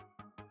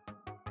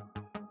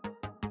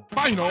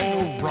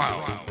Final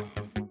round.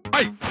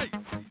 Fight!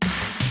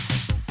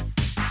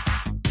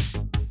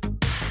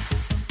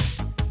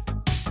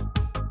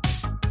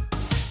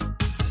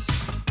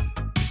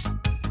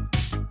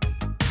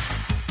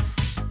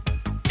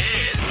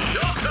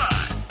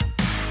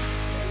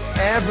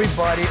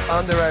 Everybody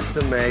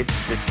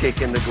underestimates the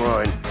kick in the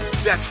groin.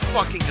 That's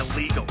fucking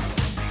illegal.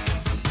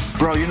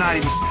 Bro, you're not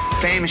even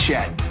famous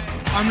yet.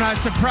 I'm not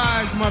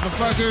surprised,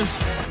 motherfuckers.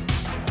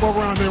 What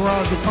round they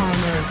rise the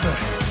fine man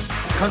say?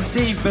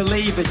 Conceive,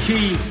 believe,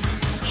 achieve.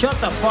 Shut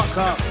the fuck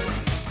up.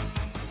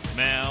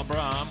 Mel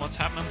Bram, what's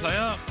happening,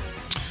 player?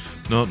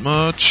 Not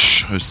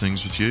much. How's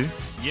things with you?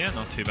 Yeah,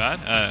 not too bad.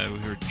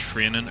 We were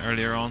training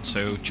earlier on,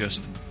 so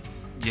just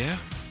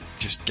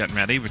getting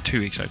ready. We're 2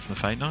 weeks out from the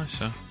fight now,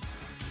 so...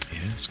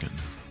 Yeah, it's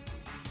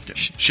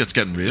shit's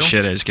getting real.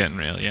 Shit is getting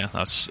real, yeah.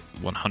 That's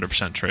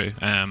 100% true.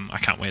 I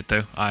can't wait,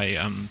 though. I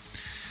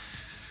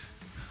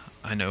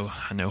know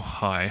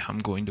how I'm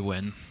going to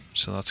win,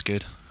 so that's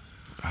good.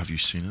 Have you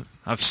seen it?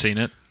 I've seen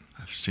it.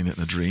 I've seen it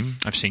in a dream.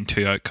 I've seen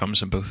two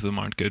outcomes, and both of them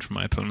aren't good for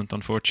my opponent,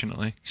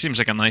 unfortunately. He seems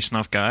like a nice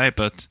enough guy,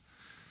 but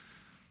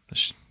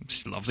he's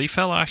a lovely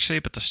fella, actually,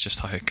 but that's just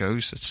how it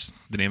goes. It's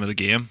the name of the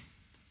game.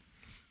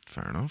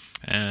 Fair enough.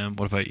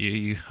 What about you?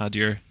 You had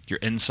your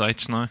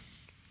insights now?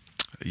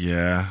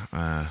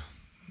 Yeah,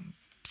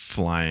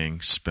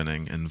 flying,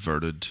 spinning,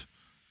 inverted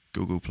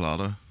go-go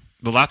plata.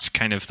 Well, that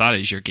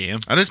is your game.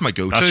 That is my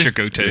go-to. That's your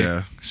go-to.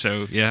 Yeah.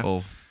 So, yeah.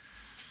 Oh.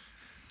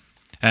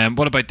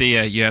 What about the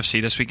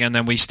UFC this weekend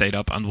then? We stayed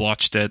up and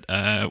watched it.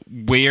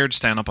 Weird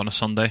staying up on a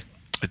Sunday.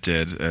 It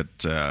did.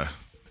 It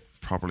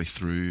properly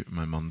threw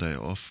my Monday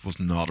off. Was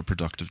not a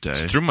productive day.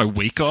 It threw my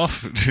week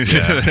off.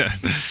 Yeah.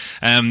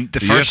 The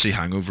first UFC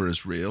hangover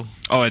is real.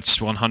 Oh, it's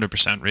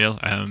 100% real.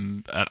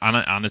 And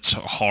it's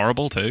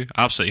horrible too.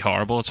 Absolutely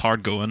horrible. It's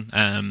hard going.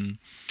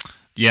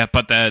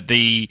 But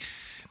the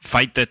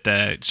fight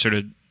that sort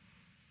of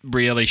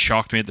really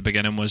shocked me at the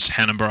beginning was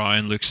Henan Barrow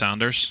and Luke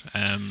Sanders.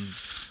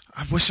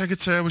 I wish I could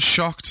say I was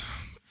shocked,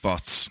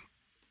 but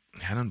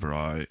Henan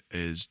Barrow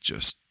is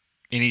just...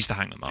 He needs to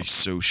hang them up. He's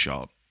so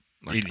shot.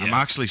 Like, Yeah. I'm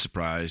actually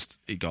surprised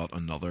he got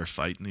another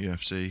fight in the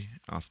UFC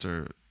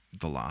after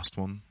the last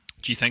one.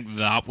 Do you think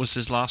that was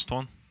his last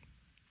one?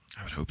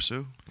 I would hope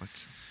so. Like,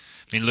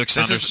 I mean, Luke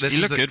Sanders,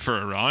 he looked the, good for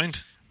a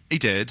round. He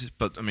did,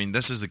 but I mean,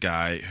 this is the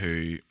guy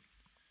who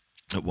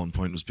at one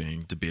point was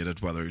being debated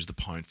whether he's the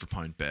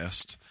pound-for-pound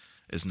best,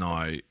 is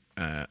now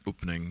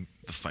opening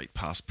the Fight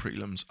Pass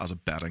prelims as a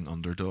betting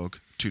underdog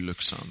to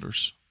Luke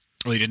Sanders.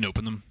 Well, he didn't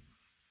open them.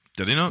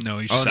 Did he not? No,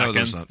 he was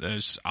second. second.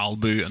 There's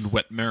Albu and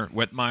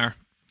Whitmire,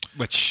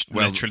 which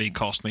literally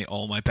cost me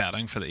all my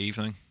betting for the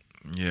evening.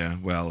 Yeah,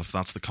 well, if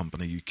that's the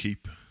company you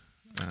keep.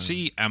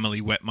 See,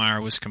 Emily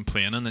Whitmire was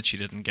complaining that she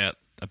didn't get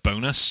a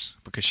bonus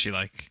because she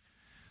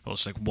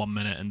it's like 1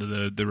 minute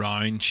into the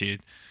round, she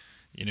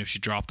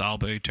dropped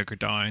Albu, took her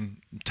down,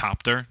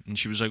 tapped her, and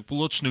she was like,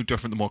 well, that's no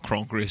different than what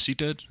Kronk Gracie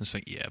did. It's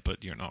like, yeah,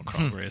 but you're not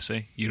Kronk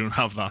Gracie. You don't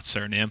have that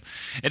surname.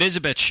 It is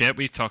a bit shit.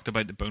 We've talked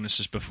about the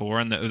bonuses before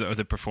and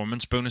the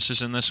performance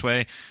bonuses in this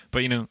way,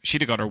 but,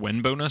 she'd have got her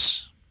win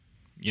bonus,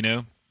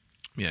 Yeah,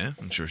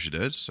 I'm sure she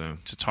did. So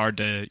it's hard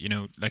to,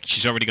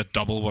 she's already got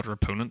double what her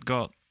opponent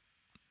got.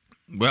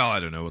 Well, I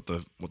don't know what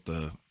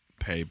the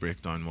pay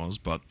breakdown was,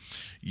 but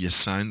you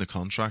signed the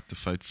contract to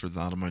fight for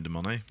that amount of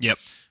money. Yep.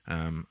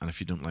 And if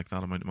you don't like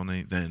that amount of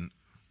money, then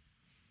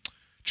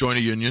join a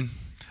union.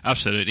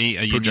 Absolutely.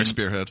 Project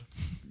Spearhead.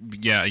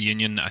 Yeah, a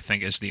union, I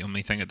think, is the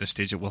only thing at this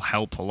stage that will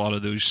help a lot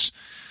of those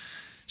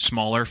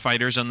smaller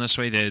fighters in this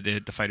way,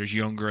 the fighters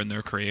younger in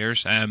their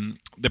careers.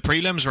 The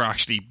prelims were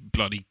actually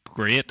bloody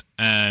great.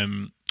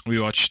 We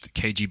watched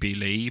KGB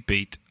Lee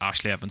beat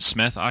Ashley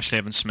Evans-Smith. Ashley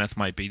Evans-Smith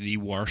might be the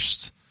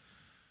worst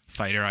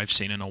fighter I've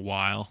seen in a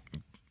while.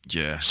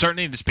 Yeah.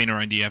 Certainly that's been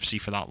around the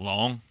UFC for that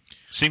long.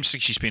 Seems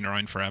like she's been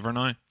around forever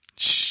now.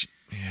 She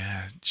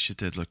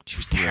did look... She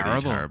was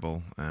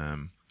terrible.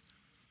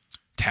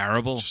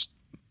 Terrible.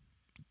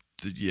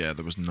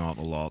 There was not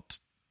a lot...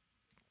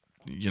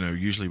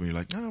 usually when you're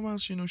like, oh, well,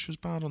 she was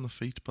bad on the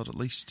feet, but at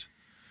least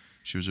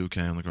she was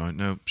okay on the ground.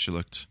 No, she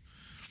looked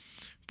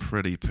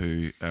pretty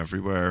poo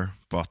everywhere,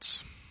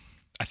 but...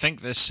 I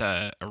think this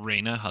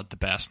arena had the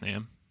best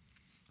name.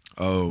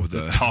 Oh,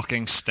 the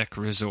Talking Stick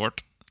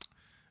Resort.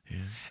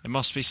 Yeah. It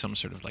must be some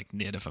sort of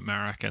Native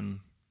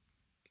American...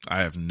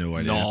 I have no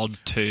idea. Nod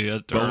to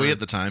it. Well, we at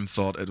the time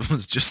thought it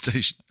was just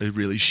a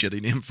really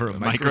shitty name for a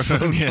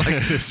microphone. Yeah.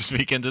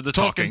 Speak into the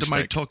talking to stick.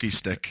 my talkie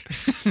stick.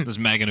 There's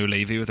Megan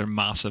O'Leary with her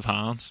massive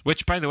hands,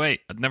 which, by the way,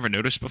 I'd never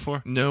noticed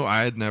before. No, I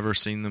had never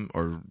seen them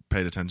or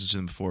paid attention to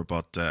them before,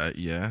 but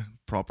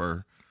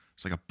proper.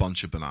 It's like a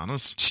bunch of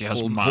bananas. She has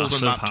holding massive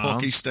that hands.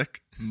 talkie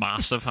stick.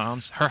 Massive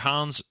hands. Her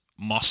hands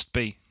must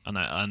be,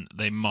 and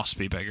they must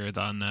be bigger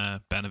than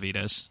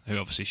Benavidez, who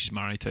obviously she's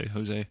married to,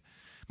 Jose.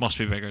 Must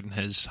be bigger than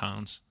his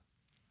hands.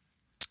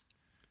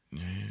 I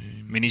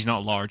mean, he's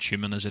not large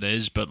human as it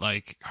is, but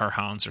her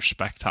hands are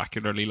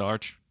spectacularly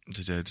large.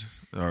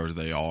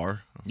 They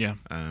are. Yeah.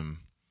 I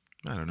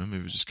don't know, maybe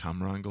it was just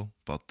camera angle,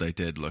 but they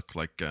did look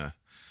like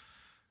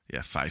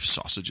 5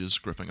 sausages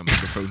gripping a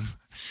microphone.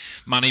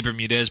 Manny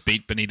Bermudez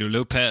beat Benito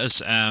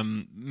Lopez.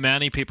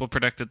 Many people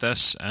predicted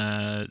this,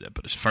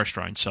 but his first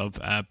round sub.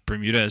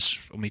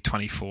 Bermudez, only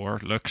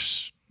 24,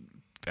 looks,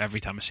 every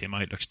time I see him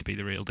out, looks to be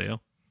the real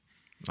deal.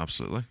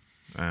 Absolutely.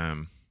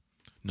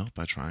 Not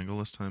by triangle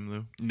this time,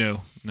 though.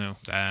 No.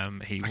 I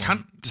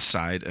can't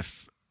decide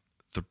if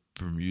the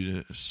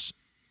Bermudez...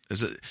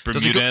 Is it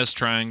Bermudez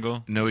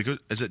triangle? No,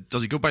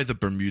 does he go by the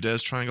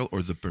Bermudez triangle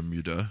or the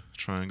Bermuda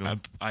triangle?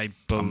 I'm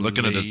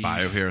looking at his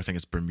bio here. I think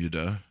it's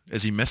Bermuda.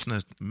 Is he missing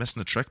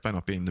a trick by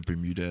not being the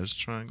Bermudez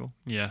triangle?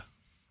 Yeah,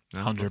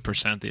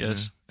 100% he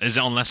is. Yeah. Is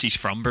it unless he's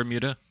from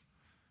Bermuda?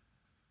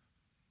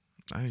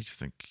 I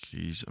think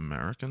he's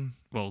American.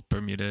 Well,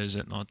 Bermuda, is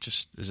it not?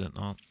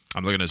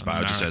 I'm looking at his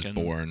bio. It just says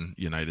born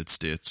United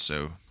States.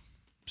 So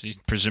he's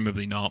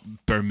presumably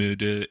not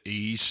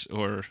Bermuda-ese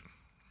or...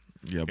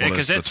 Yeah,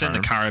 because it's in the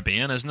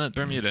Caribbean, isn't it,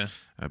 Bermuda?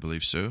 I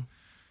believe so.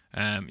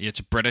 It's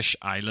a British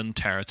island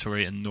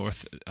territory in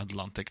North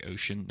Atlantic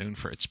Ocean, known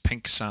for its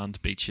pink sand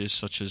beaches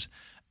such as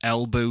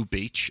Elbow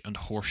Beach and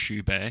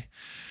Horseshoe Bay.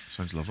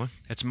 Sounds lovely.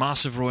 Its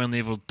massive Royal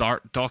Naval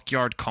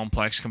dockyard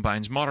complex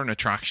combines modern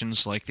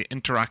attractions like the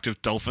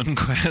interactive dolphin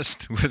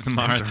quest with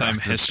maritime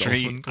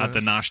history at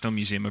the National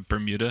Museum of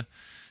Bermuda.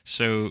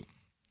 So,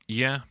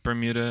 yeah,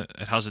 Bermuda,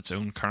 it has its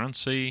own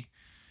currency.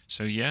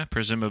 So, yeah,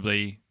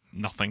 presumably...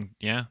 Nothing.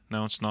 Yeah,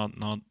 no, it's not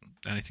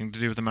anything to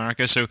do with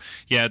America. So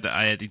yeah,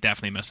 I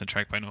definitely missed a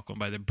trick by not going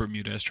by the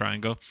Bermudez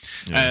triangle.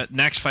 Yeah.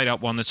 Next fight up,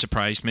 one that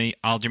surprised me: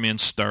 Aljamain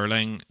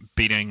Sterling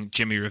beating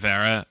Jimmy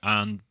Rivera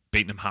and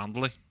beating him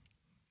handily.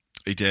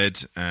 He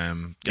did.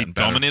 He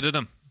dominated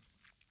him.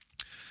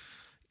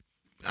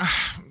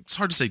 It's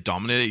hard to say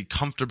dominated. He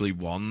comfortably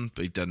won,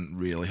 but he didn't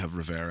really have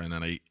Rivera in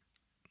any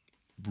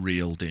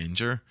real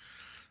danger.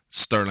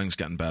 Sterling's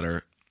getting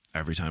better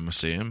every time I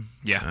see him.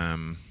 Yeah,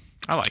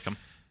 I like him.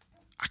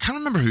 I can't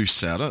remember who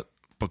said it,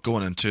 but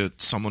going into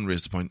it, someone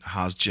raised the point,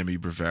 has Jimmy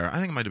Rivera, I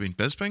think it might have been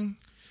Bisping,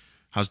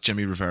 has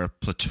Jimmy Rivera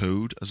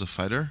plateaued as a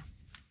fighter?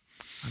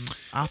 And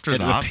after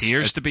that,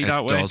 appears to be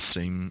that way. It does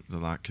seem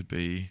that could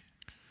be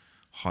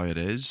how it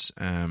is.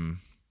 Yeah,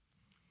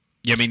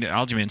 I mean,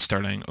 Aljamain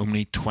Sterling,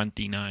 only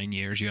 29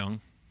 years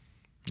young.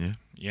 Yeah.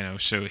 You know,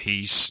 so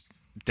he's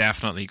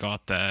definitely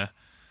got the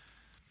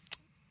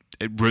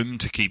room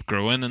to keep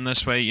growing in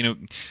this way. You know,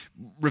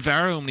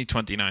 Rivera only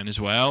 29 as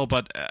well,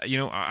 but you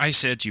know, I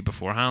said to you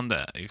beforehand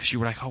that because you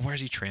were like, oh,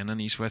 where's he training?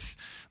 He's with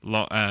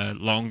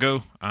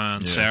Longo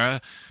and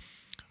Sarah,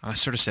 and I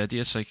sort of said to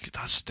you, it's like,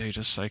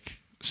 that's like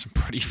some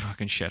pretty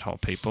fucking shit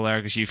hot people there,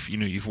 because you've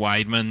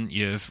Weidman,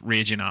 you've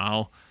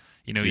Regional,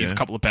 you know, you've a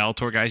couple of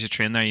Bellator guys who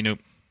train there. You know,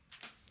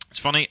 it's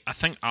funny, I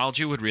think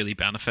Aljo would really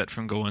benefit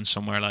from going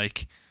somewhere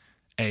like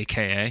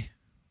AKA.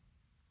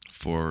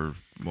 For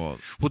what?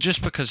 Well,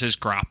 just because his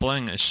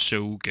grappling is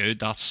so good,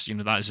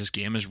 that is his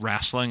game. His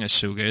wrestling is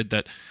so good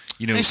that,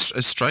 you know, his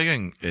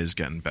striking is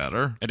getting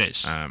better. It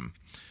is. I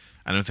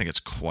don't think it's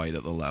quite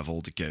at the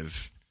level to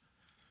give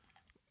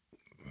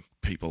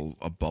people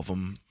above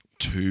him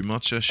too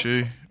much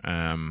issue.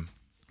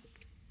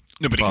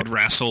 Nobody could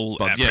wrestle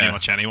pretty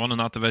much anyone in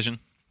that division.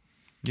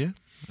 Yeah.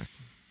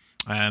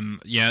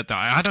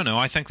 I don't know.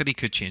 I think that he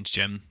could change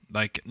Jim.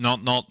 Like,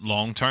 not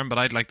long term, but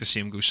I'd like to see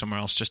him go somewhere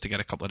else just to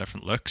get a couple of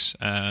different looks.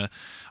 I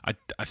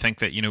think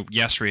that, you know,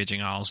 yes,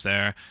 Raging Al's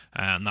there,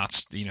 and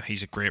that's, you know,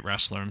 he's a great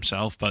wrestler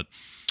himself. But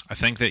I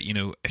think that, you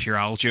know, if you're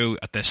Aljo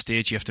at this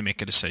stage, you have to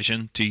make a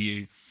decision. Do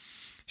you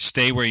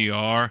stay where you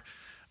are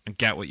and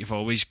get what you've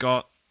always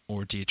got,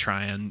 or do you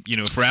try and, you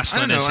know, if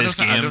wrestling is his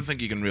game? I don't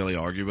think you can really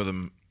argue with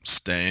him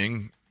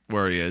staying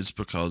where he is,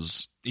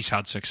 because he's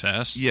had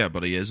success. Yeah,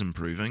 but he is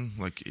improving.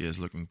 Like, he is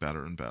looking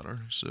better and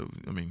better. So,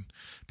 I mean,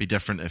 it'd be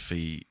different if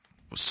he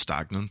was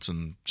stagnant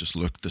and just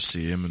looked the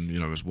same and, you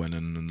know, was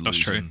winning and losing. That's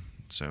true.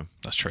 So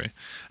that's true.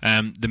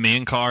 The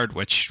main card,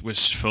 which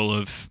was full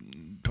of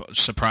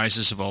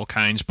surprises of all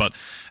kinds, but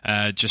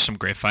just some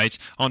great fights.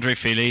 Andre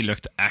Fili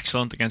looked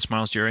excellent against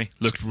Miles Jury.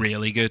 Looked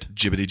really good.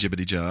 Jibbity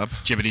jibbity jab.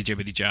 Jibbity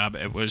jibbity jab.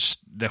 It was,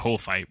 the whole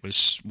fight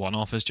was one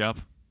off his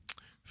jab.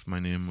 If my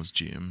name was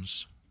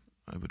James,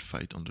 I would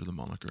fight under the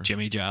moniker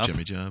Jimmy Jab.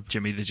 Jimmy Jab.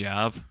 Jimmy the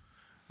Jab.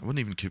 I wouldn't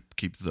even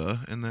keep the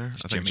in there.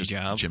 I think Jimmy just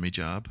Jab. Jimmy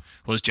Jab.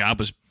 Well, his jab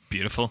was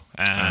beautiful.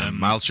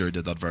 Miles Jury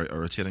did that very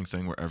irritating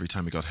thing where every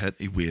time he got hit,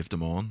 he waved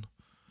him on.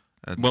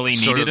 Well, he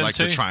sort needed of like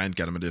him to try and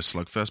get him into a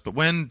slugfest. But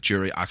when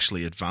Jury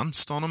actually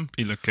advanced on him,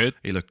 he looked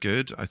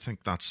good. I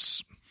think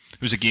that's...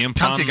 It was a game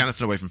plan. Can't take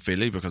anything away from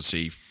Feely because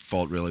he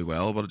fought really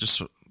well, but it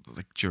just,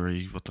 like,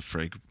 Jury, what the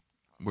frig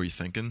were you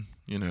thinking?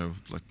 You know,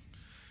 like,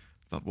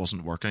 that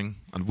wasn't working.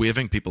 And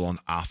waving people on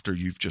after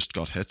you've just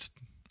got hit,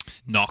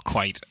 not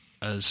quite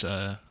as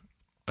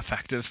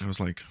effective. I was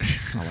like,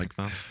 I like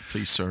that.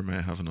 Please, sir, may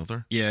I have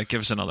another? Yeah,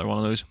 give us another one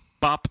of those.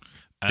 Bop.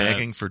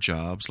 Begging for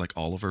jobs, like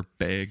Oliver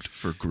begged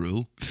for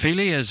gruel.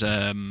 Feely is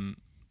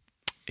Team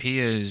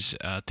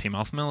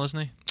Alpha Male, isn't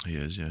he? He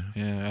is, yeah.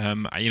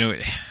 Yeah. You know,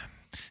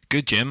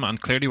 good gym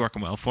and clearly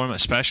working well for him,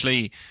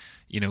 especially,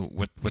 you know,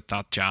 with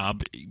that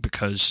jab,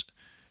 because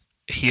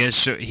he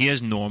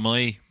is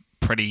normally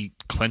pretty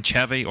clinch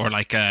heavy, or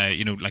like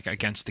like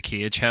against the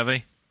cage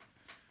heavy?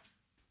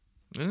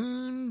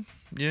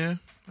 Yeah,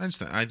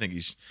 I think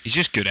he's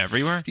just good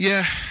everywhere.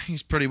 Yeah,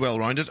 he's pretty well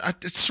rounded.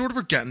 It's sort of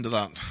we're getting to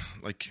that.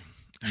 Like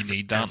you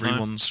need that.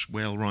 Everyone's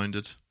well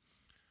rounded.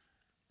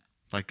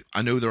 Like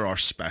I know there are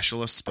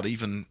specialists, but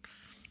even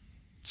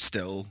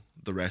still,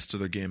 the rest of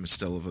their game is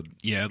still of a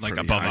like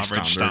above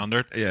average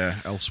standard. Yeah,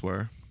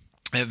 elsewhere.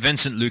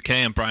 Vincent Luque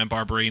and Brian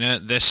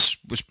Barberina. This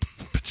was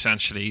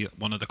potentially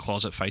one of the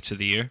closet fights of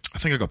the year. I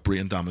think I got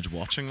brain damage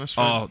watching this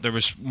fight. Oh, there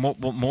was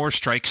more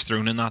strikes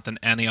thrown in that than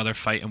any other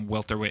fight in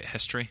welterweight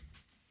history.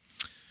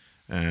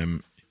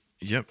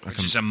 Yep,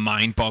 which is a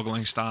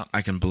mind-boggling stat.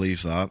 I can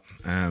believe that.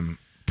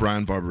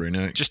 Brian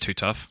Barberina, just too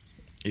tough.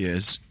 He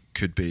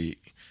could be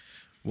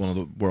one of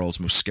the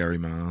world's most scary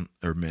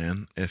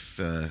men if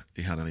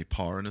he had any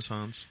power in his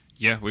hands.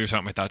 Yeah, we were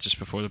talking about that just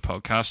before the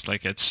podcast.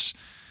 Like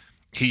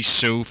he's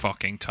so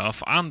fucking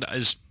tough, and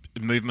his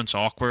movement's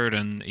awkward,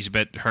 and he's a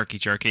bit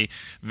herky-jerky.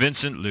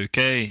 Vincent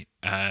Luque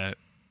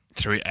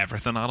threw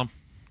everything at him.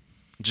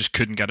 Just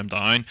couldn't get him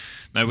down.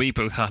 Now, we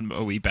both had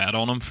a wee bet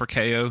on him for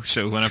KO,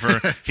 so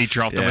whenever he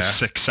dropped him with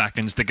 6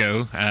 seconds to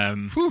go,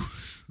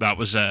 that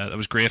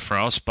was great for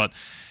us. But,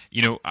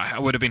 I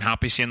would have been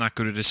happy seeing that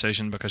go to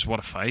decision, because what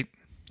a fight.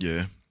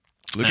 Yeah.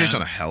 Luque's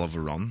on a hell of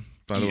a run,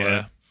 by the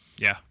way.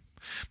 Yeah.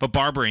 But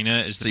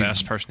Barberina is the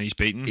best person he's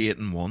beaten.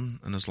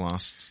 8-1 in his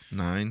last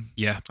 9.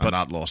 Yeah, and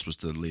that loss was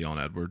to Leon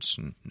Edwards,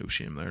 and no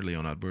shame there.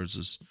 Leon Edwards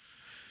is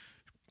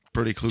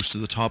pretty close to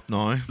the top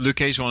now.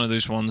 Luque's one of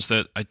those ones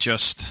that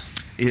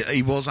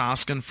He was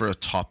asking for a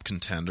top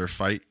contender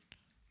fight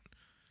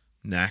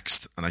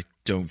next, and I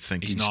don't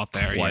think he's not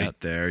there quite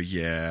yet. There.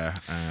 Yeah.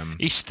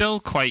 He's still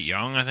quite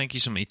young. I think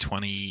he's only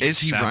 27, is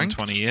he ranked?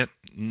 28.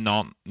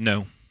 No.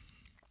 All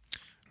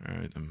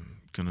right,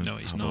 I'm gonna. No,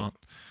 he's not.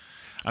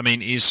 I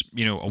mean, he's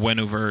a win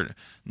over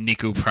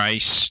Nico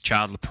Price,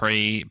 Chad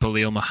Lepre,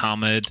 Belal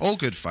Muhammad. All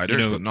good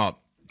fighters, but not.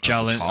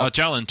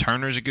 Jalen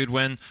Turner's a good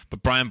win,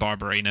 but Brian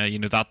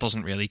Barberina, that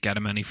doesn't really get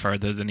him any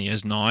further than he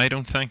is now, I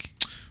don't think.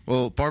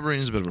 Well,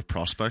 Barberina's a bit of a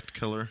prospect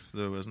killer,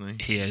 though,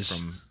 isn't he? He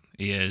is.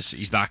 He is.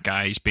 He's that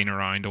guy. He's been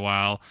around a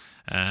while.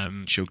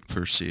 Choked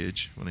per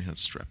Sage when he had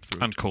strep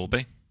throat. And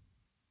Colby.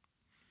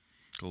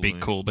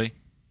 Beat Colby.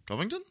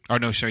 Covington? Or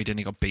no, sorry, didn't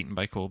he got beaten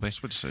by Colby? I was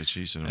about to say,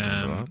 jeez, I don't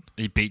remember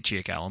that. He beat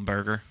Jake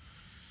Ellenberger.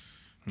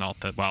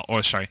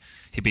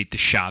 He beat the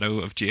shadow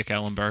of Jake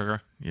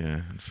Ellenberger.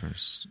 Yeah, and for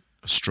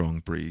a strong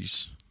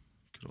breeze.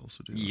 Could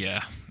also do that.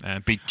 Yeah.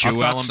 Beat Joe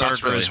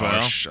Ellenberger really as well.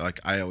 Harsh.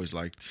 I always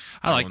liked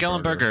I like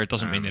Ellenberger. It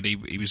doesn't mean that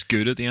he was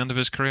good at the end of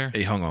his career.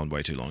 He hung on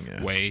way too long,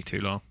 yeah. Way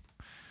too long.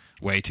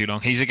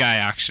 He's a guy,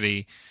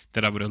 actually,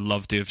 that I would have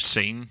loved to have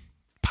seen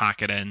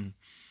pack it in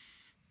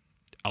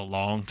a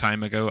long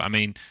time ago. I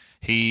mean,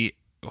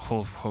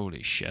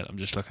 holy shit, I'm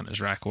just looking at his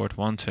record.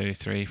 1, 2,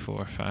 3,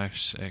 4, 5,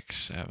 6,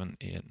 7,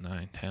 8,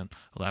 9, 10,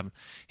 11.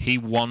 He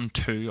won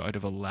 2 out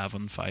of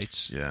 11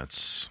 fights. Yeah,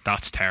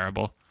 that's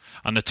terrible.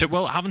 And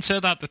having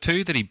said that, the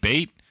 2 that he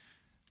beat,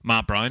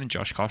 Matt Brown and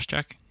Josh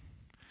Koscheck.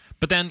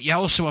 But then you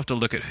also have to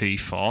look at who he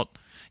fought.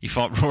 He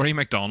fought Rory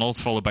McDonald,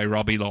 followed by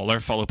Robbie Lawler,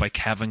 followed by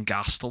Kevin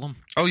Gastelum.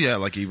 Oh yeah,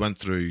 like he went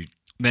through.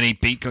 Then he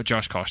beat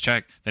Josh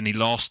Koscheck. Then he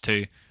lost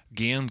to,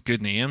 again,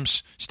 good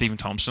names, Stephen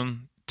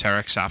Thompson,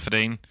 Tarek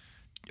Safadine,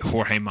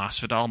 Jorge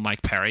Masvidal,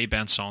 Mike Perry,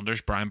 Ben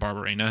Saunders, Brian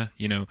Barberina.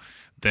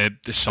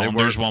 The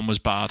Saunders one was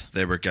bad.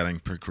 They were getting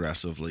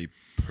progressively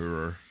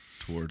poorer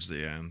towards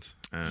the end.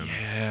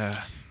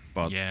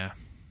 Well,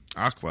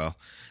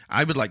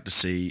 I would like to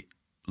see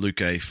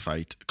Luque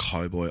fight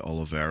Cowboy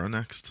Oliveira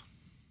next.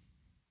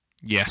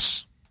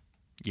 Yes.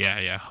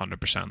 Yeah,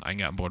 100%. I can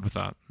get on board with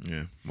that.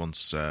 Yeah,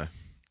 once the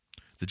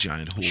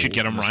giant hole. You should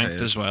get him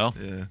ranked as well.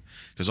 Yeah,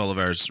 because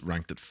Oliveira's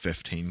ranked at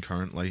 15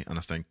 currently, and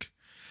I think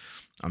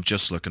I'm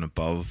just looking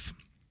above.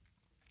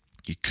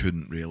 You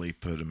couldn't really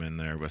put him in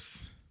there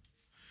with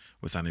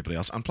anybody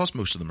else, and plus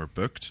most of them are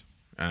booked.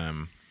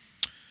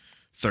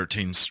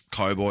 13's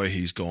Cowboy,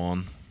 he's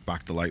gone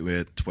back to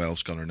lightweight.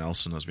 12's Gunnar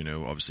Nelson, as we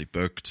know, obviously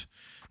booked.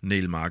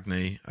 Neil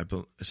Magny,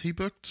 is he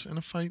booked in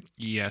a fight?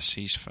 Yes,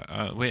 he's.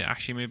 Wait,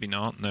 actually, maybe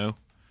not. No,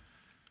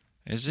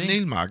 is he?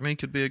 Neil Magny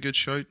could be a good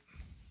shout.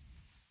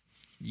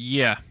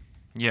 Yeah,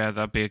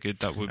 that'd be a good.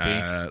 That would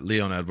be.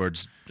 Leon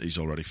Edwards, he's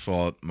already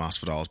fought.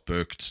 Masvidal's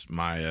booked.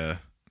 Maia,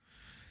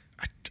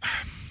 I'd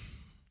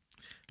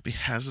be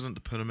hesitant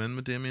to put him in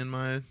with Damian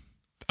Maia.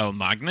 Oh,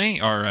 Magny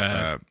or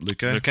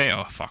Luque? Luque?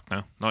 Oh, fuck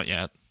no, not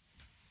yet.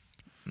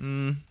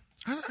 I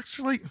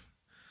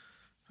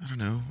don't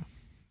know.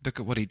 Look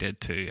at what he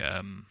did to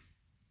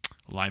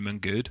Lyman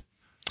Good.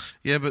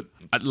 Yeah, but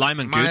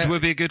Lyman Good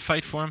would be a good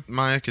fight for him.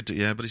 Maia could do,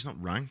 yeah, but he's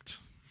not ranked.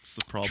 That's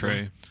the problem.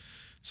 True.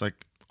 It's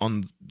like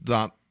on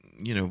that,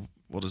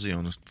 what is he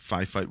on, a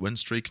 5-fight win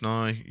streak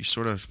now? You've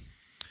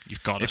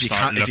got to start looking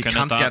at that. If you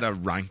can't get a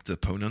ranked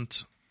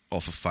opponent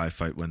off a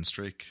 5-fight win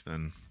streak,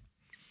 then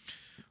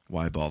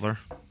why bother?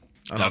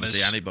 And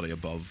obviously anybody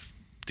above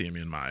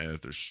Damian Maia,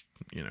 there's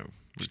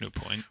no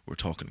point. We're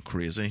talking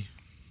crazy.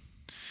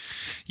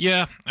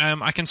 Yeah,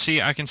 I can see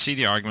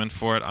the argument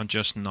for it. I'm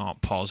just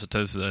not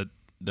positive that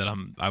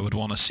I would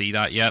want to see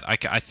that yet.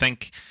 I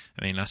think.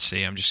 I mean, let's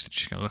see. I'm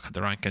just going to look at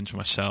the rankings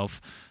myself.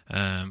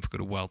 We've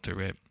got a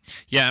welterweight.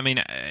 Yeah, I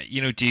mean,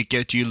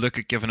 do you look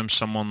at giving him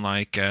someone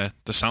like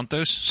Dos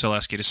Santos,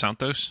 Zaleski Dos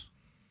Santos?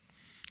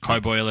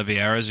 Cowboy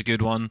Oliveira is a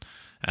good one.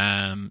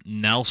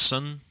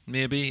 Nelson,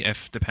 maybe,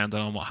 if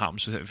depending on what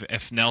happens with it.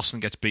 If Nelson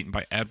gets beaten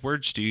by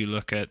Edwards, do you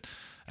look at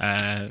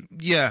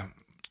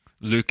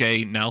Luke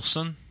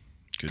Nelson?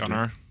 Good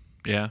Gunner?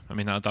 Yeah, I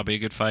mean, that'd be a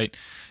good fight.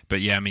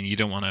 But yeah, I mean, you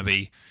don't want to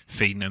be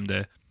feeding him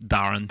to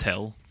Darren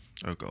Till.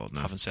 Oh, God,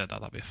 no. Having said that,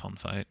 that'd be a fun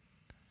fight.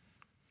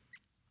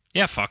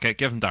 Yeah, fuck it.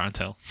 Give him Darren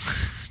Till.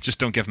 Just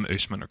don't give him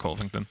Usman or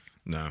Covington.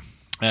 No.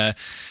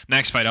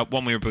 Next fight up,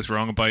 one we were both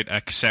wrong about,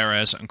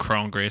 Caceres and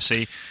Kron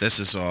Gracie. This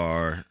is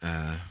our...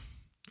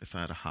 if I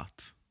had a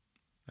hat,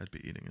 I'd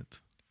be eating it.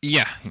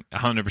 Yeah,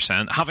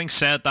 100%. Having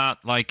said that,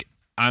 like...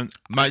 I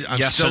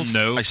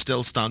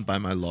still stand by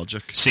my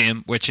logic.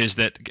 Same, which is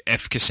that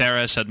if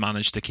Caceres had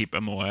managed to keep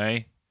him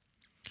away...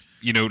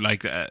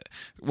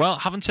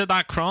 having said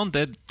that, Kron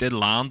did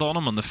land on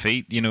him on the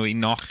feet. He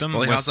knocked him.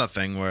 Well, he has that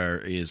thing where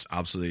he is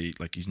absolutely,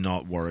 he's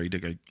not worried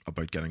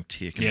about getting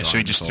taken down. Yeah, so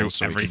he just threw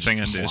so everything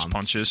into his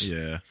punches.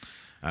 Yeah.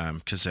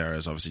 Caceres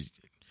is obviously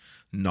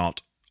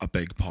not a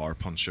big power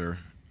puncher,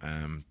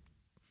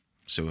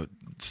 so the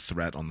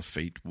threat on the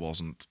feet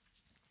wasn't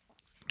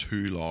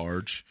too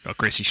large. Well,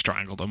 Gracie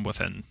strangled him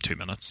within 2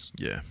 minutes.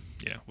 Yeah.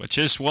 Yeah, which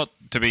is what,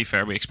 to be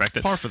fair, we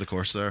expected. Par for the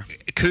course there.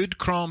 Could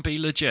Kron be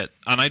legit?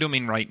 And I don't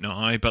mean right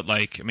now, but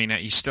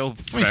he's still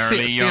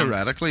fairly young.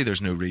 Theoretically,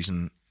 there's no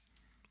reason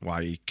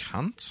why he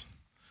can't.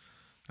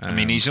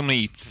 He's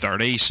only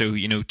 30, so,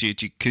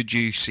 could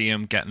you see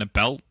him getting a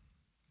belt?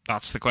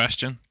 That's the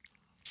question.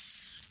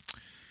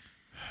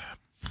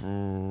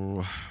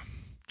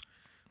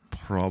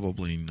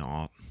 Probably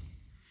not.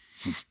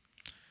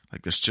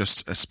 There's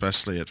just,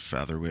 especially at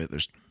featherweight,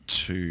 there's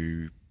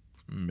too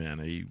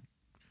many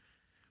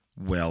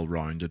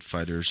well-rounded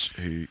fighters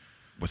who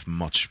are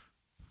much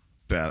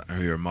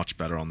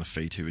better on the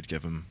feet, who would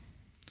give him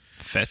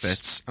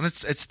fits. And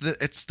it's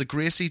the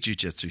Gracie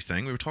jiu-jitsu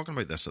thing. We were talking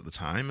about this at the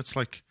time. It's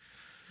like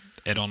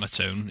it on its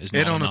own is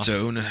not enough. Its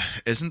own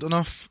isn't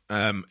enough.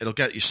 It'll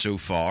get you so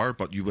far,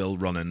 but you will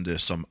run into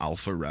some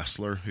alpha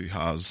wrestler who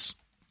has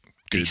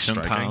decent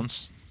striking.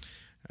 pounds.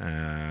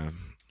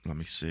 Let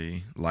me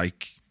see,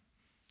 like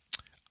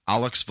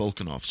Alex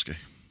Volkanovski.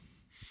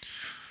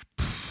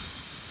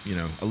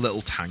 A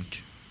little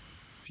tank.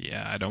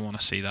 Yeah, I don't want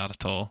to see that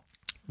at all.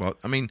 Well,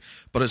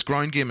 but his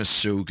ground game is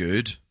so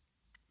good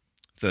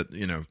that,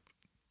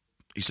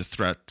 he's a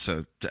threat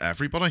to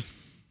everybody.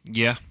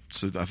 Yeah.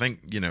 So I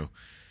think,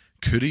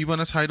 could he win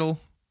a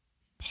title?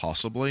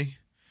 Possibly.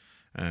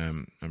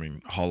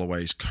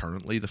 Holloway's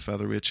currently the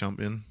featherweight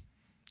champion.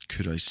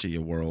 Could I see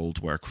a world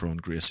where Kron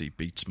Gracie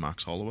beats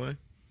Max Holloway?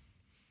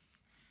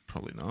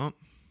 Probably not.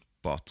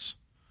 But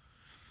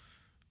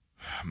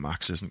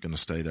Max isn't going to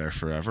stay there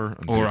forever.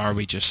 Or are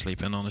we just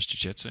sleeping on his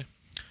jiu-jitsu? I'm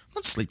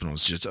not sleeping on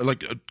his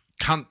jiu-jitsu.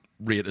 Can't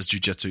rate his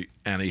jiu-jitsu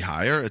any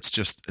higher.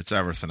 It's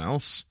everything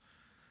else.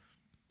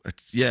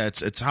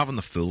 It's having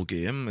the full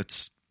game.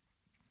 It's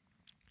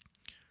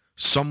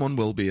someone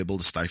will be able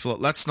to stifle it.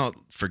 Let's not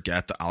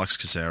forget that Alex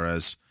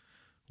Caceres,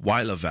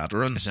 while a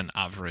veteran, is an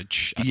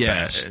average at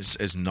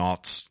best. is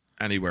not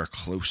anywhere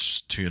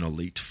close to an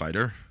elite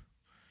fighter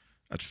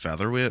at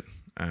featherweight.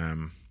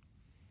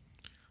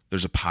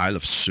 There's a pile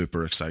of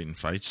super exciting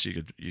fights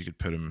you could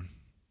put him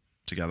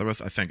together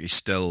with. I think he's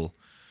still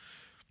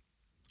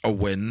a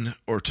win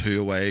or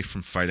two away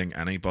from fighting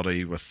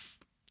anybody with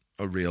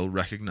a real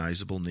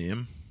recognizable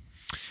name.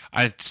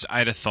 I'd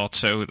have thought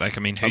so. Who at do you give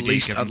him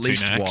least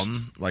to next?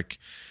 one.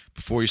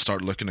 Before you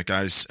start looking at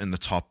guys in the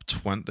top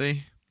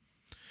 20,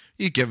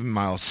 you give him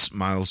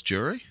Miles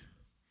Jury.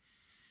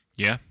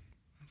 Yeah,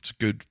 it's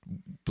good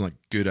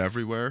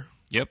everywhere.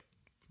 Yep.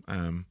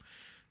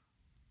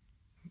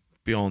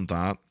 Beyond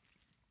that,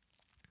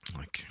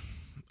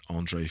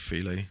 Andre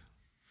Fili.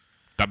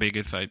 That'd be a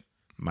good fight.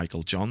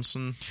 Michael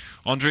Johnson.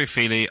 Andre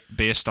Fili,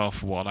 based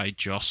off what I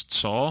just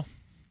saw.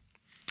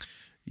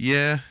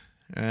 Yeah.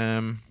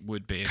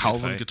 Would be a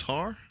Calvin good fight.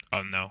 Guitar?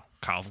 Oh no,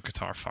 Calvin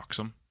Guitar fucks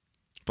him.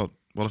 But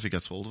what if he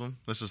gets hold of him?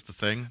 This is the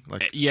thing.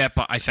 Yeah,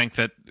 but I think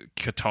that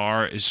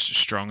Qatar is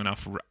strong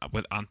enough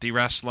with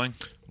anti-wrestling.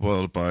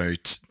 What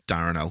about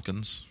Darren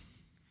Elkins?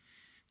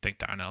 I think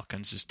Darren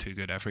Elkins is too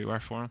good everywhere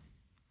for him.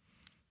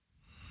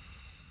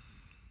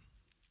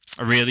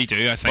 I really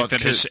do. I think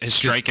that his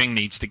striking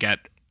needs to get...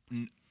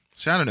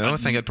 See, I don't know. I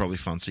think I'd probably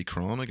fancy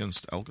Kron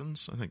against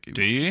Elkins. I think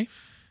they'd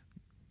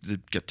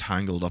get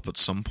tangled up at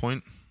some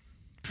point.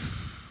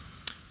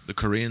 The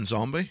Korean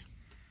Zombie.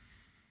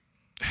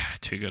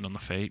 Too good on the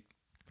feet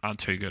and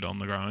too good on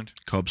the ground.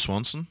 Cub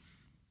Swanson.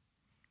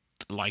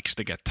 Likes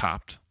to get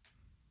tapped.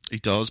 He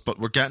does, but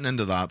we're getting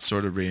into that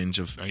sort of range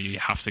of... You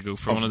have to go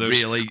for one of those.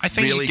 Really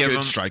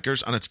good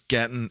strikers, and it's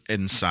getting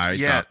inside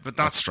that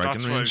striking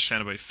range. That's what I was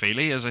saying about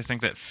Fili, is I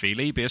think that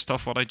Fili, based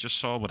off what I just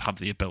saw, would have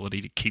the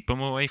ability to keep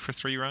him away for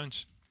 3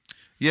 rounds.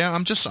 Yeah,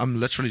 I'm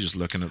literally just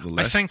looking at the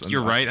list. I think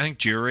you're right. I think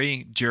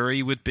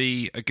Jury would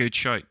be a good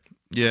shout.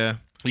 Yeah.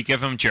 You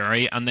give him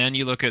Jerry, and then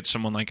you look at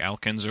someone like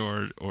Elkins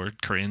or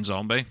Korean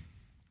Zombie.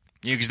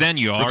 Because then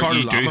Ricardo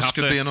you do Lamas have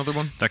could to, be another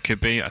one. That could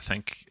be. I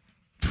think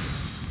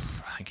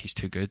he's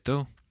too good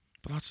though.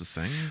 But that's the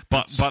thing.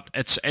 But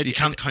You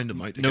can't count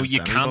him out. No,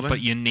 you anybody. can't.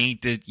 But you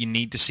need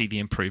to see the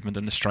improvement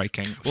in the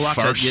striking. Well,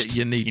 that's first. it.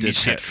 You need to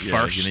hit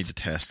first. You need to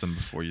test him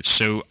before you.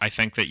 So I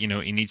think that he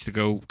needs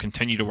to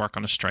continue to work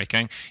on his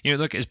striking.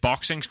 Look, his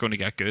boxing's going to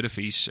get good if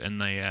he's in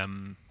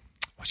the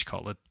what you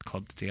call it,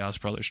 club that the Diaz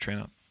brothers train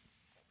at.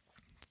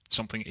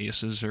 Something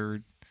Aces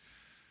or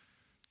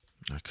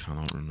I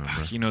cannot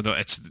remember. Though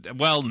it's a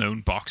well-known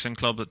boxing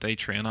club that they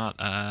train at.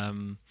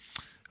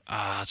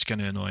 It's going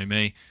to annoy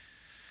me.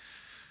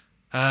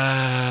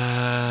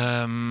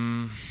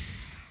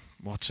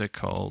 What's it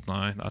called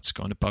now? That's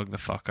going to bug the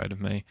fuck out of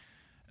me.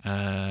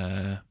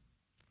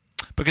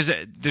 Because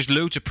there's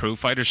loads of pro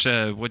fighters.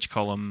 What do you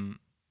call them?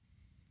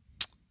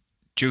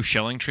 Joe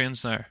Schilling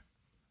trains there.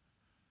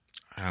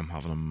 I'm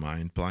having a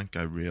mind blank.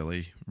 I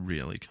really,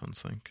 really can't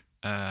think.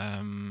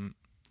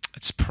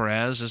 It's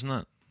Perez, isn't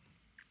it?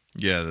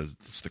 Yeah,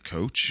 it's the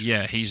coach.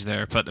 Yeah, he's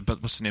there. But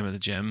what's the name of the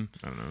gym?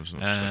 I don't know. It's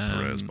not just like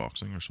Perez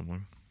Boxing or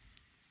something.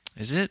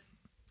 Is it?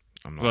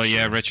 I'm not sure.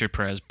 Yeah, Richard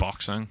Perez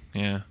Boxing.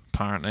 Yeah,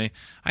 apparently.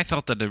 I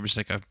thought that there was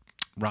like a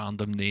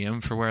random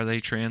name for where they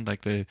trained,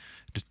 like the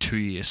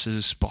Two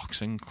Aces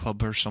Boxing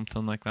Club or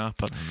something like that.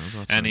 But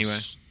anyway,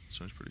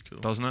 sounds pretty cool,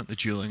 doesn't it? The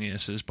Dueling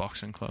Aces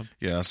Boxing Club.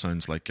 Yeah, that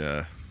sounds like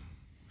a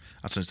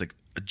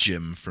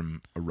gym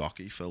from a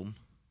Rocky film.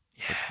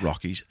 Yeah. Like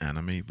Rocky's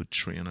enemy would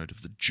train out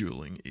of the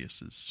Dueling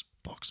Aces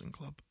Boxing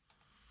Club.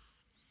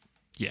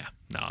 Yeah,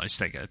 no, it's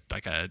like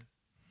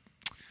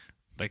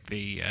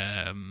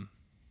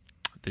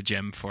the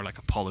gym for like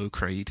Apollo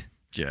Creed.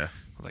 Yeah.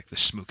 Like the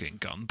smoking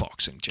gun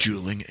boxing gym.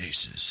 Dueling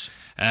Aces.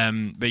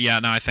 But yeah,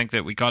 no, I think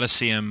that we got to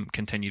see him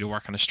continue to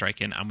work on his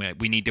striking, and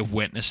we need to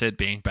witness it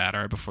being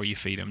better before you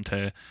feed him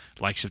to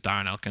likes of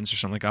Darren Elkins or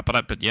something like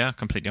that. But yeah,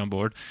 completely on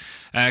board.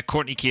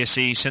 Courtney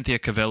Casey, Cynthia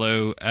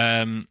Cavillo.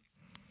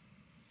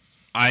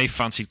 I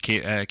fancied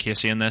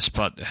Casey in this,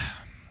 but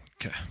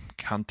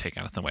can't take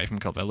anything away from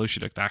Cavillo. She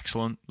looked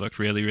excellent. Looked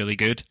really, really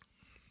good.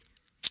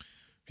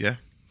 Yeah,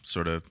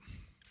 sort of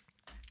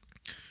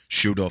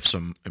showed off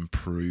some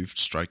improved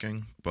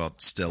striking,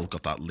 but still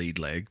got that lead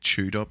leg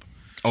chewed up.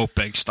 Oh,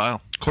 big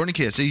style. Courtney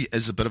Casey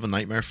is a bit of a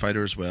nightmare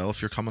fighter as well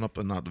if you're coming up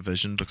in that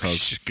division, because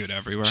she's good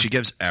everywhere. She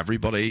gives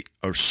everybody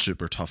a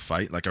super tough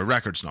fight. Like, her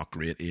record's not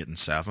great,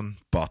 8-7,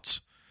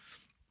 but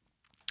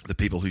the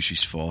people who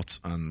she's fought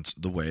and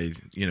the way,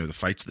 the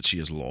fights that she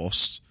has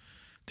lost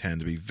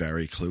tend to be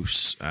very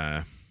close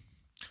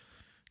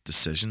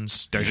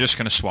decisions. They're just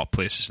going to swap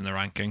places in the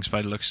rankings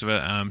by the looks of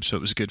it, so it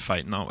was a good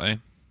fight in that way.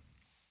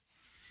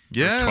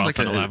 Yeah, 12th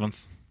and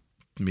 11th.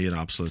 It made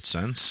absolute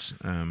sense.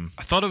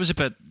 I thought it was a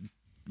bit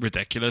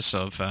ridiculous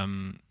of...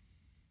 not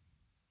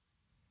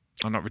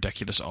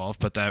ridiculous of,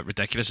 but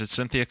ridiculous that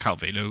Cynthia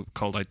Calvillo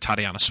called out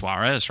Tatiana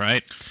Suarez,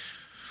 right?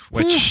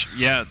 Which,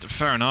 yeah,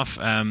 fair enough.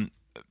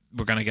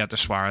 We're going to get to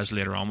Suarez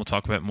later on. We'll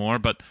talk a bit more.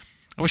 But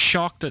I was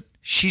shocked that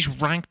she's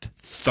ranked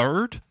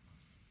 3rd.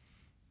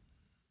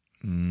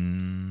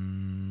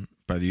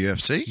 By the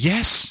UFC?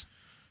 Yes.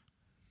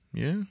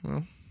 Yeah,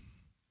 well.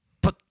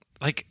 But,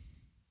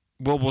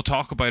 we'll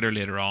talk about her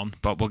later on,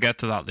 but we'll get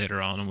to that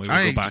later on, and we will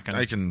go back.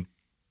 I can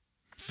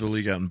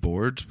fully get on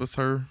board with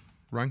her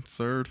ranked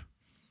 3rd.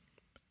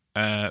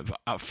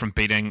 From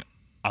beating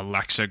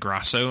Alexa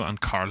Grasso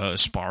and Carla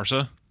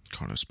Esparza.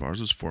 Carla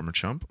Esparza's former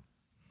champ.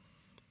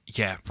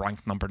 Yeah,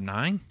 ranked number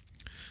 9.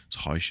 It's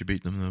how she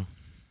beat them, though.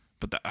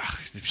 But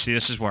see,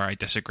 this is where I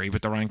disagree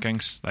with the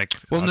rankings.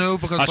 No,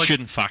 because that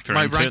shouldn't factor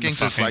my into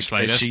rankings it in the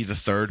is she the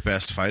 3rd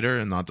best fighter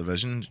in that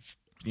division?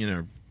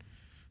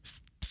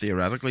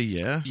 Theoretically,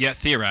 yeah. Yeah,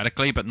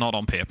 theoretically, but not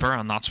on paper,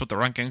 and that's what the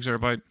rankings are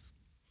about.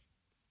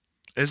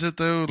 Is it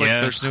though?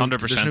 There's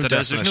 100% it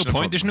is. There's no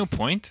point. There's no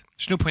point.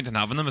 There's no point in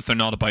having them if they're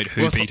not about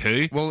who beat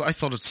who. Well, I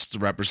thought it's to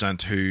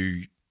represent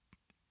who.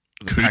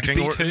 The could pecking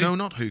beat order. who? No,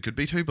 not who could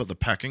beat who, but the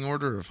pecking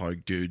order of how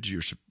good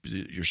you're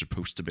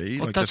supposed to be.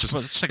 Well,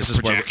 it's like a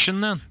projection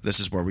then. This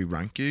is where we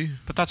rank you.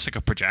 But that's like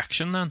a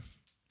projection then,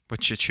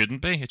 which it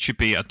shouldn't be. It should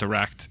be a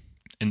direct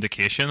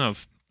indication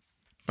of.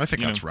 I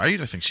think that's right.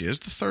 I think she is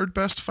the 3rd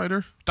best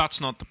fighter. That's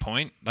not the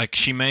point.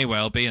 She may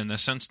well be in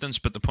this instance,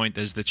 but the point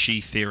is that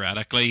she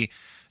theoretically,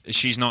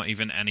 she's not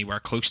even anywhere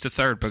close to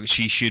 3rd, but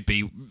she should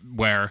be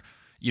where,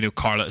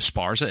 Carla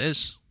Esparza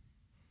is.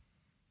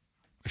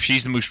 If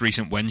she's the most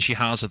recent win she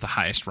has at the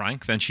highest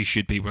rank, then she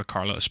should be where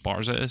Carla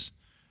Esparza is.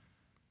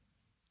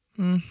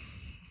 I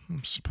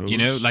suppose.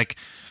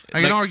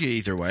 I can argue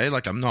either way.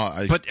 I'm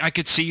not. But I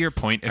could see your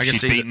point if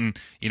she's beaten,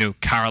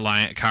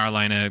 Carolina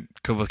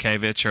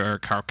Kovalevich or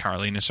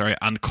Carolina,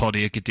 and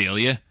Claudia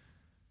Gadelia.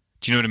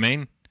 Do you know what I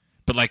mean?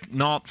 But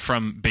not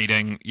from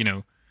beating,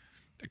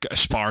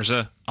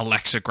 Esparza,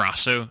 Alexa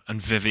Grasso, and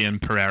Vivian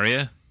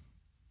Pereira.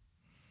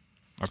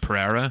 Or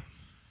Pereira.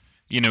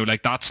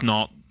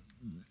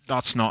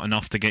 That's not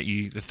enough to get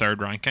you the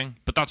 3rd ranking,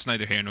 but that's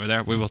neither here nor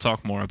there. We will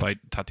talk more about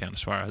Tatiana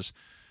Suarez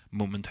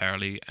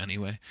momentarily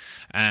anyway.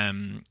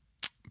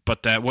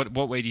 But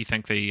what way do you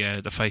think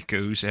the fight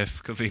goes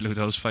if Calvillo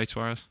does fight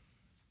Suarez?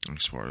 I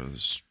think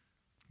Suarez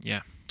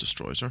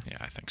destroys her. Yeah,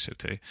 I think so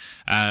too.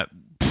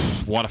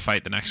 What a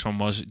fight the next one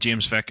was.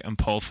 James Vick and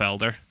Paul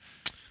Felder.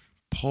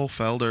 Paul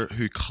Felder,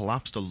 who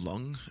collapsed a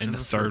lung in the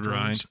third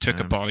round, took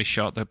a body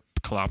shot that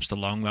collapsed a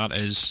lung. That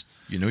is...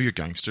 You know you're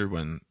gangster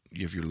when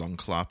you have your lung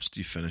collapsed,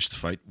 you finish the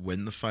fight,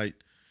 win the fight,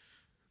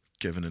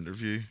 give an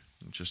interview,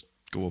 and just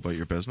go about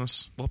your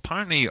business. Well,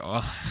 apparently,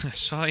 I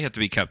saw he had to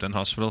be kept in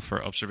hospital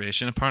for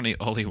observation. Apparently,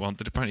 all he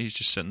wanted, he's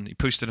just sitting, he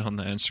posted it on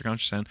the Instagram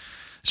just saying,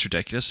 it's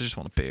ridiculous, I just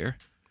want a beer.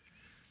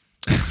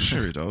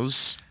 Sure he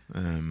does.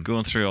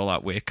 Going through all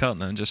that weight cut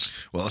and then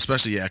just... Well,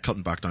 especially,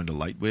 cutting back down to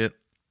lightweight.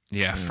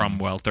 Yeah, from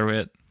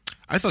welterweight.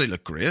 I thought he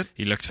looked great.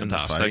 He looked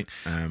fantastic.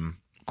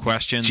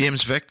 Question.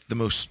 James Vick,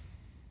 he's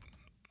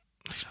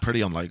pretty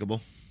unlikable.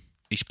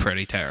 He's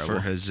pretty terrible. For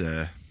his...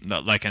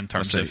 Not like in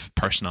terms of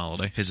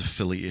personality. His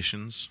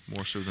affiliations,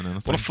 more so than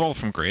anything. What a fall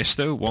from grace,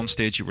 though. One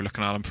stage you were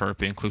looking at him for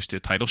being close to a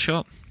title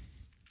shot.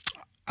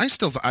 I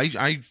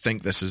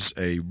think this is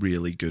a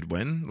really good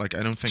win. Like,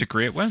 it's a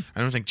great win.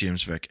 I don't think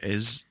James Vick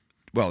is...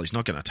 Well, he's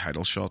not getting a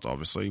title shot,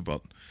 obviously,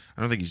 but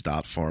I don't think he's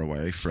that far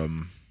away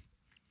from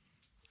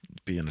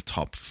being a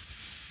top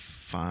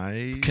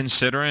 5.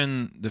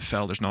 Considering the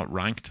Felder's not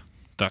ranked,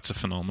 that's a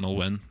phenomenal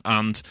win.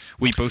 And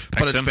we both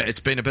picked him. But it's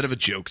been a bit of a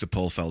joke that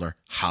Paul Felder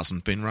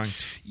hasn't been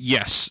ranked.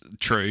 Yes,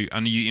 true.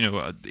 And he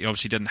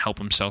obviously didn't help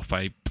himself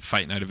by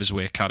fighting out of his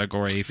weight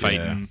category,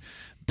 fighting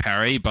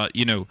Perry, but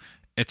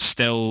it's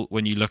still,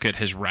 when you look at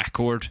his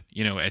record,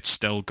 it's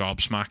still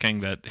gobsmacking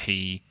that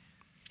he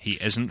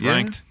isn't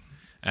ranked.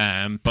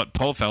 But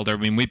Paul Felder,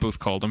 we both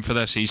called him for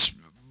this. He's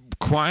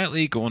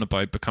quietly going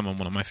about becoming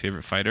one of my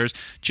favourite fighters.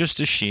 Just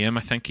a shame.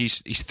 I think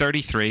he's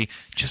 33,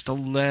 just a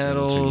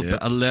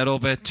little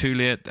bit too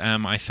late.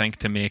 I think,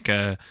 to make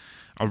a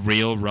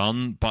real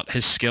run. But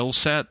his skill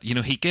set,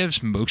 he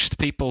gives most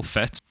people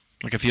fits.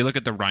 Like, if you look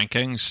at the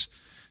rankings,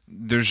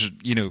 there's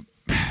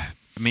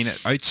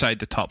outside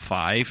the top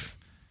 5,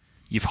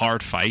 you've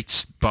hard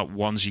fights, but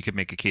ones you could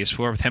make a case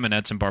for. With him and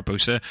Edson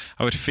Barbosa,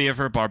 I would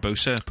favour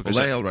Barbosa because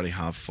they already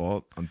have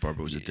fought, and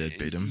Barbosa did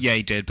beat him. Yeah,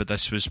 he did, but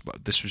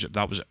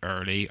that was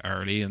early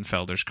in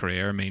Felder's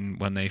career.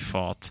 When they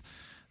fought,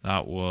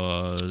 that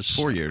was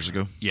 4 years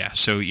ago. Yeah,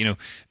 so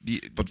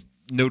but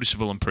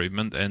noticeable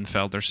improvement in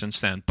Felder since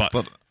then. But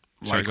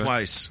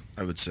likewise,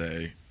 I would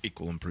say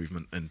equal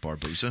improvement in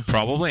Barbosa.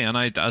 Probably, and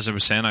as I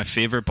was saying, I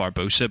favour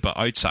Barbosa, but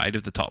outside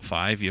of the top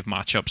 5, you have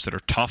matchups that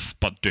are tough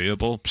but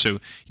doable. So,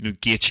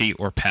 Gaethje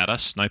or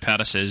Pettis. Now,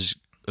 Pettis is,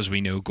 as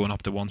we know, going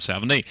up to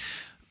 170.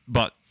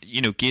 But,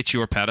 Gaethje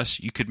or Pettis,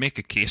 you could make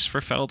a case for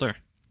Felder,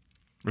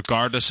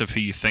 regardless of who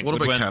you think would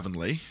win. What about Kevin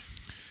Lee?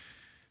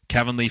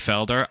 Kevin Lee,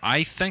 Felder.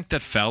 I think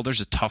that Felder's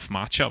a tough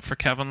matchup for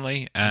Kevin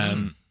Lee.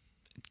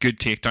 Good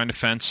takedown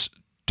defence,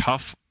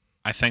 tough.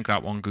 I think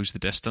that one goes the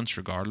distance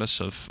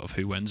regardless of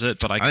who wins it.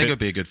 But I think it'd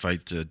be a good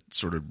fight to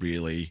sort of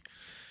really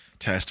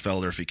test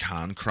Felder if he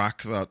can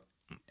crack that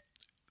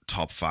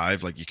top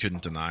 5. Like, you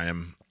couldn't deny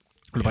him.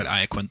 What about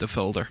Iaquinta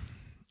Felder?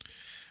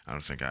 I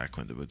don't think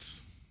Iaquinta would.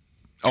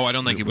 Oh, I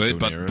don't think he would,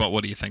 but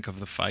what do you think of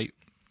the fight?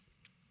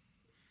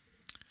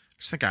 I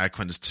just think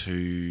Iaquinta's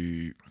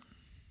too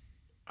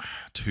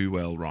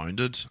well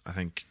rounded. I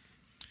think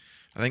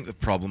the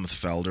problem with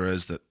Felder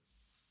is that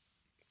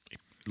he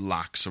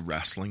lacks a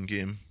wrestling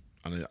game.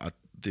 And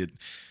the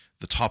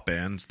top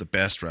ends, the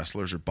best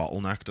wrestlers are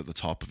bottlenecked at the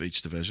top of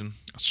each division.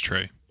 That's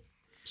true.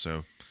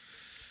 So,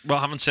 well,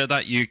 having said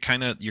that, you're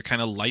kind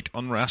of light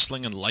on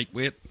wrestling and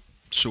lightweight,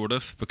 sort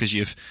of, because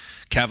you've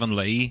Kevin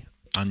Lee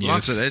and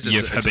you've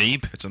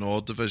Habib. It's an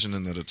odd division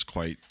in that it's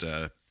quite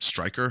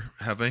striker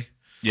heavy.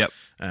 Yep.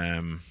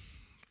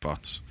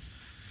 But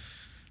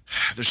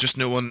there's just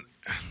no one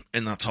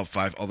in that top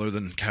 5 other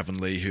than Kevin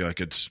Lee who I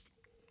could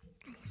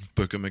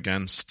book him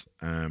against.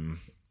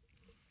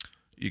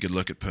 You could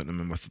look at putting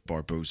him in with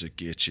Barbosa,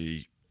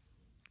 Gaethje,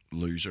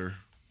 loser.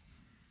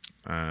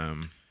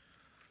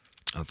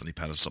 Anthony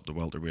Pettis up to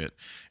welterweight.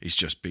 He's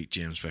just beat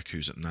James Vick,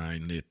 who's at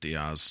 9. Nate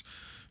Diaz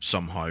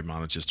somehow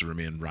manages to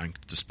remain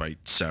ranked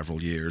despite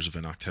several years of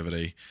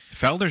inactivity.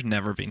 Felder's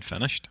never been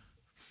finished.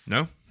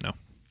 No.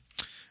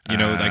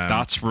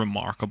 That's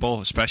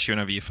remarkable, especially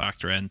whenever you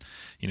factor in,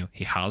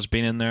 he has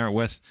been in there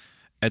with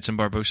Edson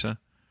Barbosa.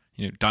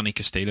 Danny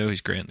Castillo,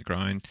 he's great in the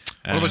ground.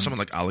 What about someone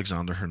like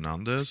Alexander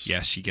Hernandez?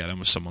 Yes, you get him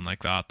with someone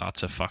like that.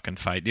 That's a fucking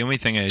fight. The only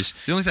thing is,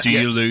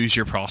 you lose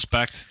your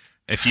prospect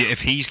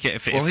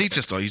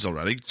he's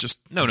already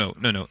just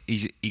no.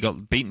 He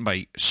got beaten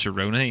by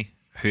Cerrone,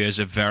 who is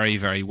a very,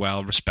 very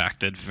well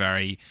respected,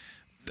 very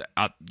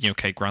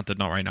granted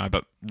not right now,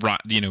 but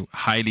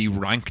highly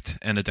ranked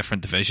in a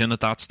different division at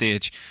that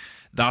stage.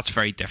 That's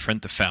very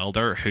different to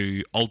Felder,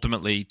 who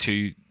ultimately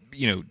to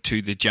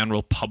the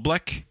general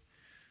public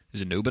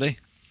is a nobody.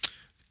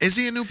 Is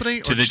he a nobody?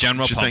 To the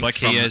general public,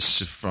 he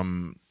is.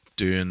 From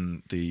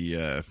doing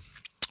the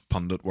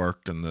pundit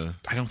work and the...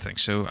 I don't think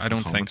so. I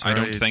don't think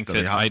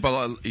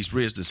that he's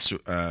raised his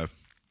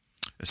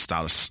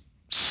status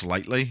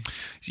slightly.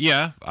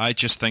 Yeah, I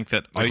just think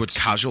that Would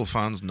casual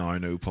fans now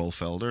know Paul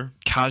Felder?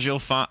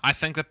 I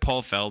think that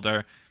Paul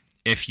Felder,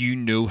 if you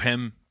know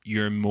him,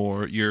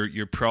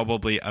 you're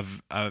probably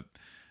a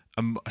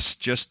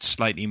just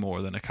slightly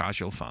more than a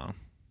casual fan.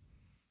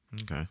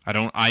 Okay.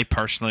 I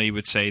personally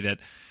would say that,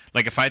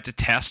 like, if I had to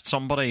test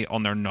somebody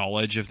on their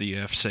knowledge of the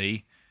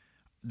UFC,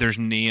 there's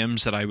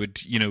names that I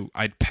would,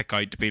 I'd pick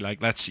out to be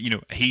like,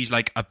 he's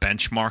like a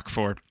benchmark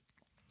for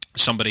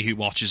somebody who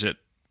watches it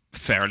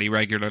fairly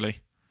regularly.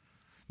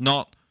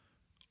 Not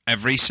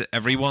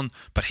everyone,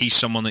 but he's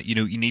someone that,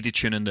 you need to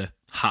tune into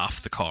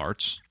half the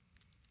cards.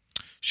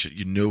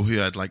 You know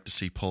who I'd like to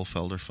see Paul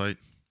Felder fight?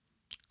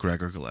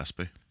 Gregor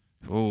Gillespie.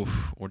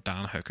 Oh, or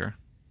Dan Hooker.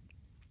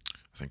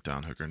 I think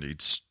Dan Hooker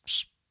needs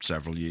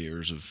several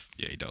years of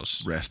he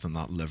does rest in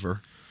that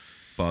liver.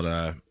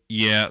 But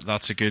yeah,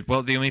 that's a good.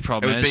 Well, the only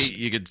problem is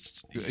you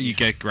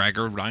get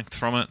Gregor ranked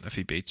from it if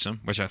he beats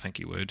him, which I think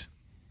he would.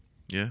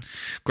 Yeah,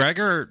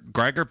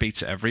 Gregor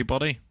beats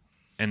everybody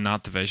in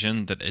that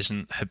division that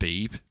isn't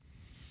Khabib.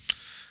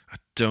 I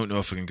don't know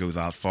if I can go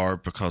that far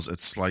because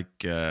it's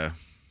like who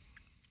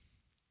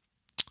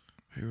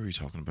were we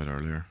talking about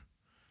earlier?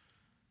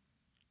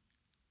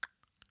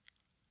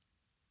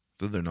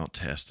 Though they're not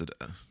tested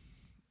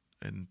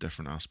in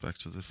different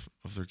aspects of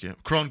their game.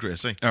 Kron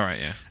Gracie. All right,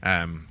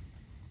 yeah.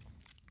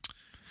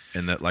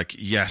 In that, like,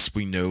 yes,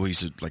 we know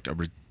he's a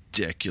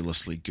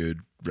ridiculously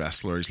good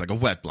wrestler. He's like a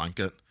wet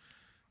blanket,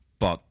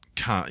 but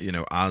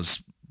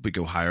as we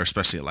go higher,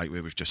 especially at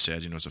lightweight, we've just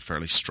said, it's a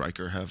fairly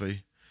striker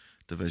heavy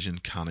division.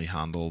 Can he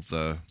handle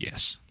the?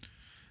 Yes,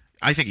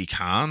 I think he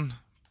can,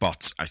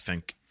 but I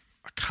think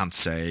I can't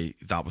say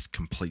that with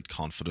complete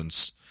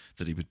confidence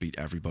that he would beat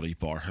everybody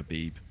bar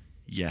Khabib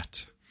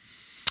yet.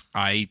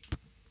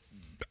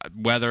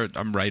 Whether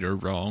I'm right or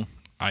wrong,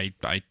 I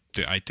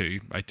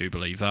do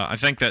believe that. I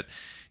think that,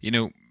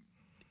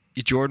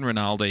 Jordan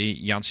Rinaldi,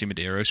 Yancy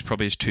Medeiros,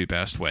 probably his two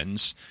best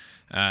wins.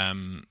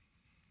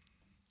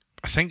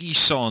 I think he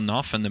saw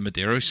enough in the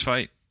Medeiros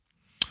fight.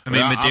 I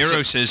mean,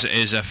 Medeiros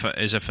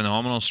is a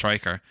phenomenal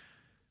striker.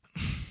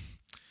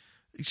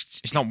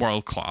 He's not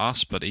world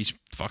class, but he's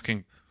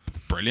fucking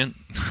brilliant.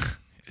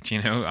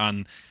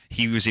 And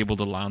he was able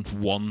to land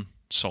one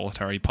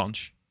solitary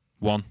punch.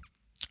 One.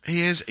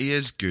 He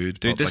is good,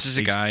 dude. But this is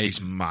a guy. He's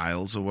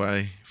miles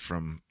away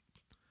from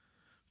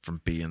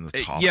being the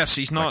top. Yes,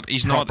 he's not.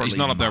 He's not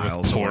up there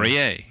with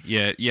Poirier.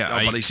 Yeah.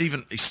 No, but he's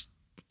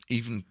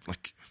even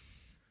like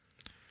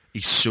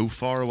he's so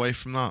far away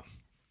from that.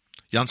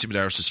 Yancy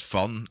Medeiros is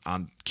fun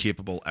and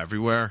capable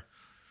everywhere,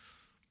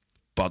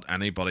 but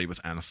anybody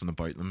with anything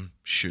about them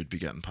should be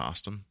getting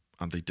past him,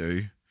 and they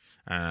do.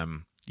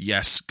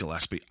 Yes,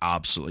 Gillespie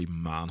absolutely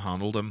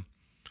manhandled him.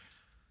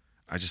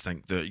 I just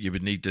think that you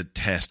would need to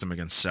test him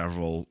against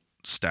several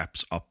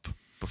steps up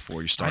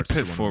before you start. I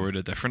put forward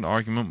a different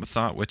argument with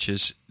that, which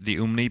is the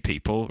only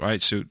people,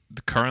 right? So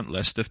the current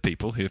list of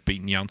people who have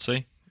beaten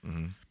Yancy: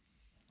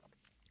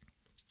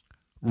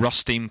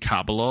 Rustim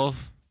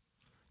Kabalov,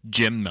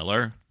 Jim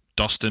Miller,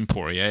 Dustin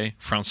Poirier,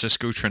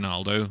 Francisco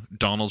Trinaldo,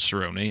 Donald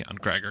Cerrone,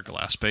 and Gregor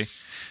Gillespie.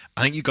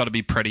 I think you've got to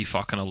be pretty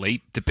fucking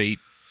elite to beat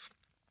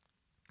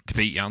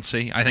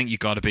Yancy. I think you've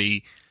got to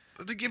be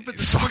fucking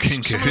good.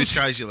 Some of those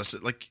guys you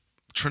listen, like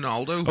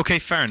Trinaldo. Okay,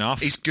 fair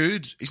enough. He's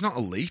good. He's not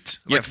elite.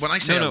 Like, when I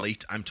say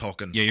elite, I'm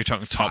talking. Yeah, you're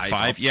talking top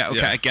five. Yeah,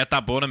 okay, I get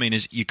that. But what I mean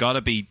is, you got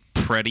to be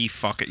pretty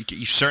fucking.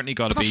 You've certainly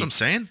got to be. That's what I'm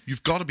saying.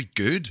 You've got to be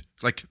good.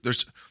 Like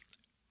there's.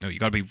 No, you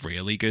got to be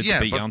really good to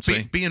beat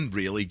Yancy. Being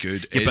really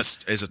good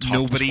is a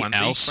top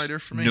 20 fighter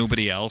for me.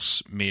 Nobody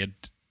else made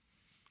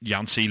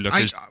Yancy look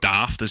as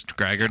daft as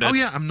Gregor did. Oh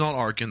yeah, I'm not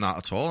arguing that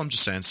at all. I'm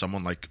just saying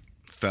someone like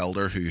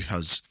Felder who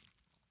has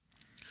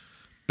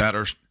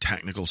better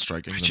technical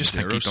striking. I just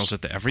think he does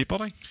it to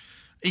everybody.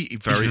 He's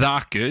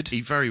that good.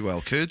 He very well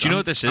could. Do you know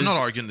what this is? I'm not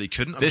arguing that he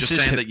couldn't. I'm just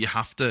saying that you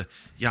have to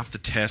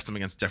test him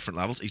against different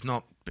levels. He's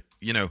not,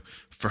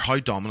 for how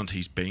dominant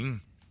he's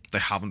been, they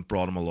haven't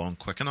brought him along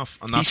quick enough.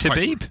 And that's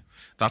Khabib.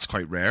 That's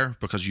quite rare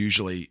because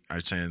usually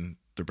I'd say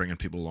they're bringing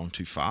people along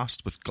too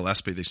fast. With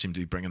Gillespie, they seem to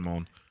be bringing him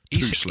on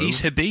too slow.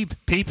 He's Khabib.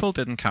 People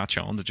didn't catch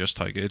on to just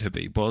how good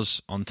Khabib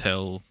was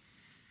until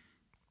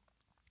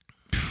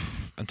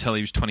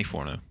he was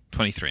 24 now,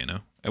 23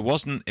 now. It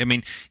wasn't. I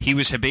mean, he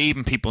was Khabib,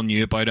 and people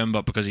knew about him,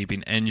 but because he'd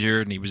been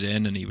injured and he was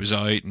in and he was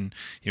out, and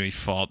he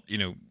fought,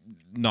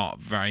 not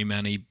very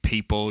many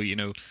people.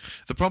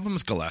 The problem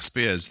with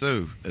Gillespie is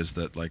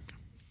that like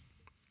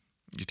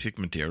you take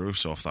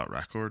Medeiros off that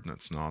record, and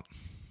it's not.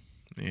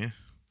 Yeah.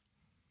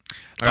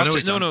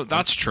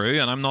 That's true,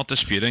 and I'm not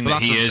disputing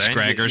that he is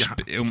Gregor's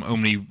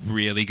only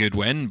really good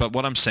win. But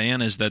what I'm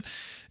saying is that,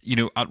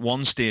 at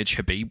one stage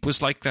Khabib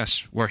was like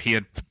this, where he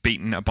had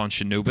beaten a bunch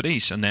of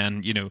nobodies, and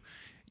then you'd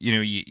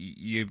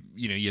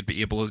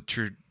be able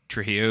to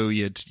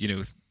Trujillo,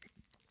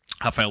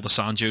 Rafael dos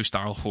Anjos,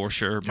 Darrell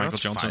Horscher, Michael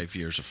Johnson. 5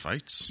 years of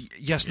fights.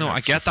 Yes, I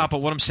get that,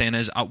 but what I'm saying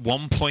is, at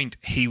one point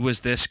he was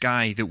this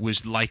guy that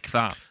was like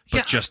that,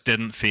 but just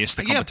didn't face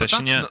the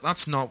competition yet.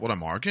 That's not what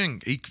I'm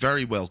arguing. He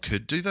very well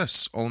could do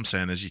this. All I'm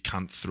saying is you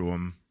can't throw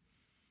him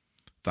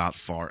that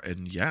far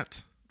in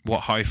yet.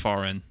 What? How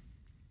far in?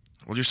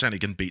 Well, you're saying he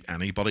can beat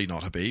anybody,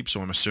 not Khabib,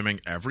 so I'm assuming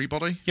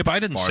everybody. Yeah, but I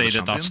didn't bar say the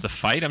that that's champion. the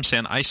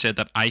fight. I said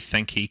that I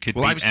think he could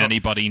Well, I beat was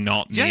anybody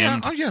not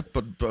named.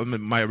 But I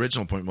mean, my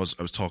original point was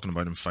I was talking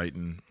about him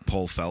fighting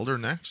Paul Felder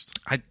next.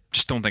 I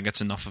just don't think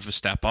it's enough of a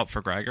step up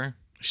for Gregor.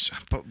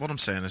 But what I'm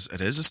saying is, it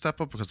is a step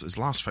up because his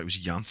last fight was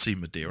Yancy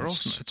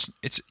Medeiros.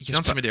 It's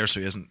Yancy Medeiros,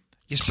 who isn't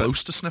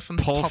close to sniffing.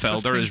 Paul top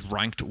Felder 15. is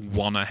ranked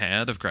one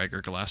ahead of Gregor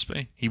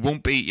Gillespie. He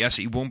won't be. Yes,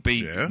 he won't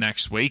be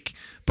next week.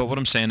 But what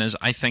I'm saying is,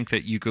 I think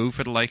that you go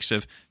for the likes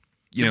of,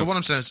 you know. But what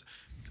I'm saying is,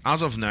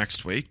 as of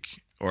next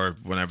week or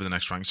whenever the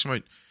next rankings come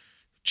out,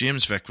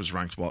 James Vick was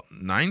ranked what,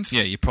 9th?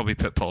 Yeah, you probably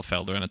put Paul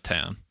Felder in at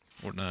 10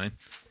 or 9.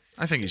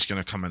 I think he's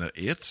going to come in at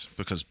 8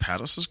 because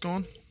Pettis is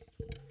gone.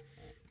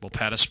 Well,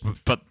 Pettis,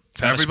 but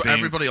Pettis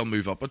everybody will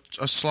move up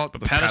a slot.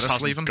 but With Pettis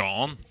hasn't leaving.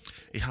 gone.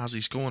 He has.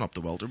 He's going up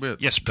to welterweight.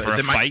 Yes, They- for a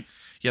they might- fight.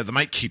 Yeah, they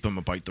might keep him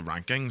about the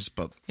rankings,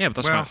 but Yeah, but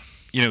that's well, not.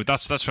 You know,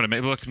 that's what I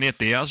mean. Look, Nate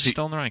Diaz is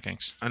still in the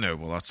rankings. I know.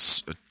 Well,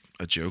 that's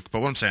a joke. But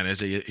what I'm saying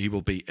is he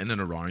will be in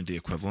and around the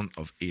equivalent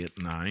of 8,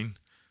 9.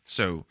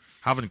 So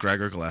having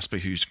Gregor Gillespie,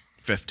 who's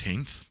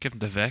 15th, Give him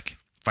to Vic.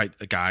 fight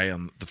a guy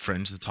on the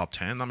fringe of the top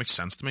 10, that makes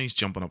sense to me. He's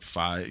jumping up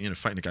 5,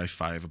 fighting a guy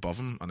 5 above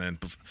him, and then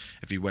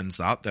if he wins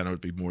that, then I would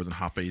be more than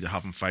happy to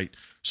have him fight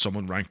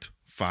someone ranked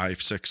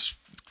 5, 6.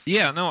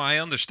 Yeah, no, I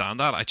understand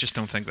that. I just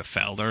don't think the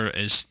Felder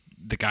is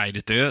the guy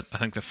to do it. I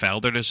think the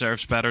Felder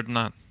deserves better than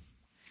that.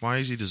 Why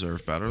does he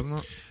deserve better than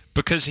that?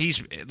 Because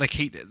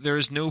there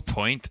is no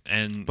point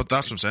in But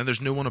that's what I'm saying. There's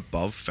no one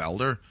above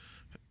Felder.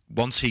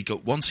 Once he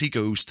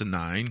goes to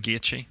 9,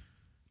 Gaethje.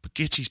 but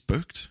Gaethje's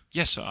booked.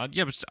 Yes,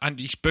 and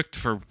he's booked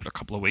for a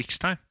couple of weeks'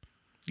 time.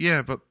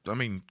 Yeah, but I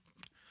mean,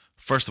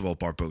 first of all,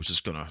 Barbosa's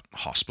going to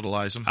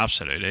hospitalise him.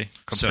 Absolutely,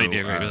 completely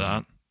agree with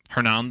that.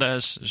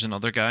 Hernandez is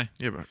another guy.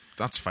 Yeah, but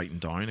that's fighting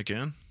down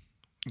again.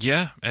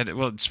 Yeah,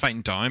 it's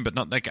fighting down, but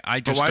not like I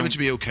But just. why don't, would you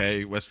be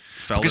okay with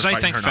Felder Because I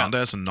fighting think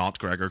Hernandez and not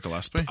Gregor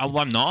Gillespie?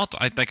 I'm not.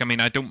 I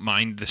don't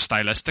mind the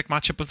stylistic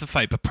matchup of the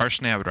fight, but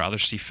personally, I would rather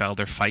see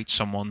Felder fight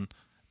someone.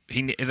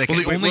 We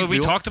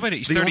talked about it.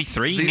 He's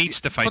 33. He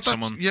needs to fight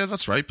someone. Yeah,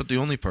 that's right. But the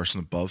only person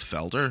above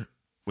Felder,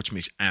 which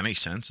makes any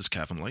sense, is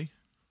Kevin Lee.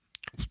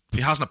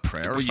 He hasn't a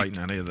prayer Well, fighting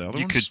any of the other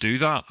You ones. could do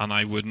that, and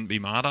I wouldn't be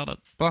mad at it.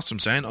 But that's what I'm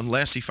saying.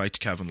 Unless he fights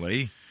Kevin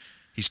Lee,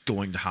 he's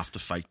going to have to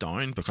fight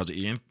down because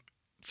he ain't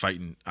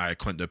fighting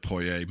Quinton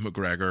Poirier,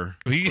 McGregor.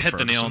 Well, you or hit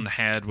the nail Ferguson. on the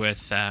head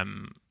with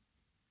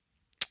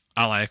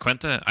Al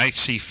Quinta. I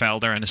see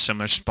Felder in a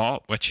similar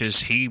spot, which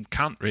is he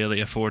can't really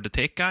afford to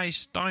take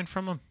guys down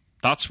from him.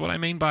 That's what I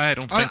mean by I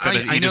don't think that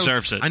he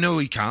deserves it. I know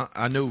he can't.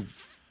 I know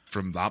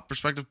from that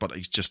perspective, but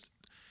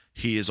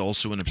he is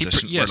also in a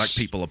position where like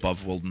people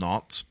above will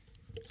not.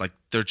 Like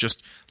they're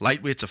just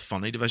lightweight's a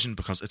funny division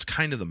because it's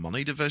kind of the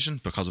money division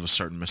because of a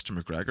certain Mr.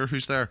 McGregor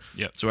who's there.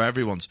 Yep. So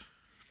everyone's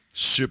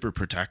super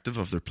protective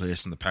of their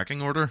place in the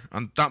pecking order,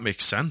 and that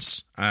makes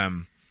sense.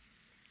 And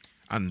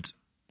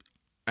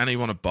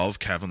anyone above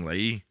Kevin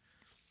Lee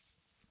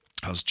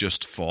has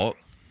just fought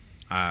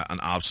and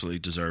absolutely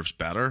deserves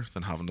better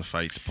than having to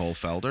fight Paul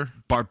Felder.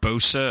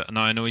 Barbosa,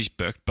 now I know he's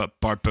booked, but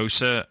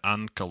Barbosa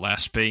and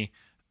Gillespie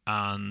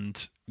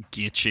and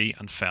Gaethje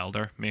and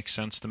Felder makes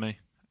sense to me.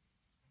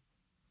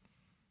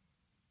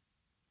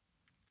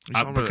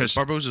 Because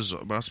Barbosa's,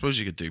 well, I suppose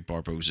you could do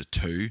Barbosa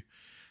 2.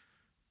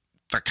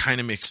 That kind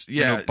of makes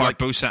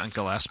Barbosa and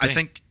Gillespie. I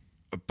think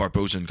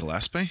Barbosa and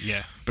Gillespie.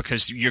 Yeah,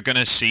 because you're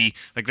gonna see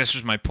this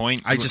was my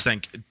point. I just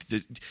think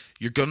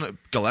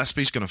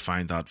Gillespie's gonna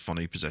find that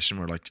funny position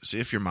where, like, see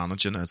if you're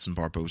managing Edson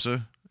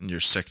Barbosa and you're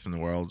 6th in the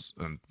world,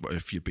 and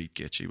if you beat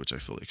Gaethje, which I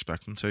fully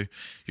expect them to,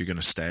 you're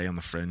gonna stay on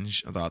the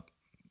fringe of that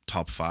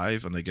top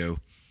 5, and they go,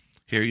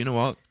 here, you know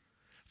what?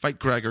 Fight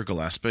Gregor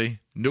Gillespie.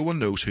 No one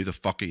knows who the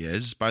fuck he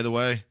is, by the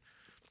way.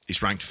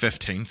 He's ranked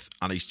 15th,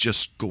 and he's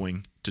just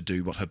going to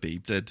do what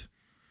Khabib did.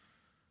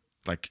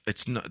 Like,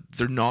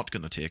 they're not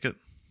going to take it.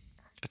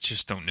 I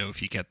just don't know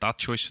if you get that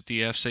choice with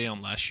the UFC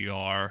unless you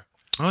are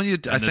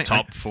the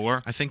top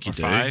 4. I think you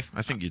do. 5.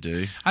 I think you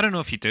do. I don't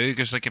know if you do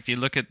because, like, if you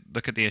look at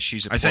the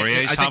issues that I think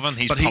Poirier's having,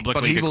 he's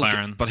publicly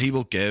declaring. But he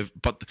will give.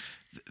 But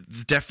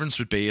the difference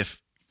would be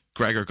if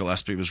Gregor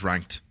Gillespie was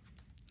ranked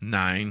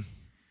 9.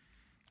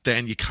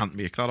 Then you can't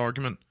make that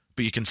argument.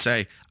 But you can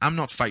say, I'm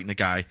not fighting a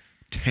guy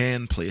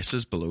 10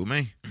 places below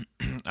me.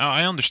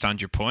 I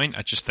understand your point.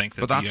 I just think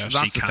that the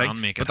UFC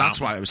can make it But that's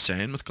happen. why I was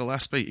saying with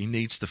Gillespie, he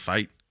needs to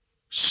fight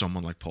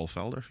someone like Paul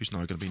Felder, who's now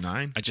going to be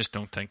 9. I just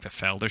don't think that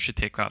Felder should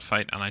take that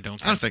fight, and I don't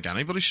think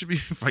anybody should be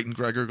fighting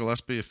Gregor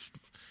Gillespie if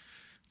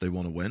they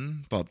want to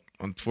win. But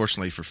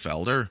unfortunately for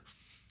Felder,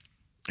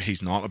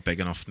 he's not a big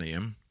enough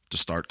name to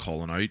start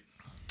calling out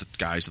the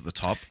guys at the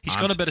top. He's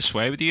got a bit of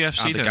sway with the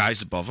UFC, and the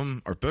guys above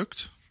him are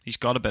booked. He's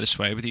got a bit of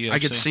sway with the UFC. I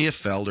could see a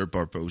Felder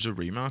Barbosa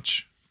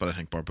rematch, but I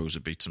think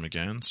Barbosa beats him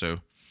again. So,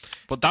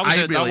 but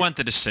that went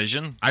the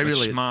decision. I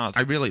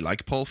really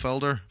like Paul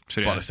Felder,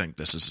 So, but I think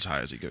this is as high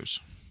as he goes.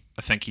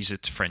 I think he's a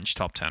fringe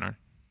top 10er.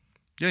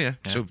 Yeah.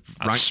 So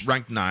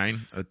ranked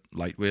 9 at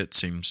lightweight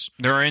seems.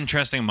 There are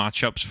interesting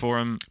matchups for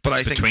him, but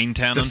I between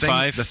think 10 and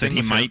 5.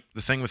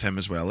 The thing with him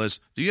as well is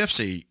the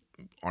UFC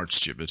aren't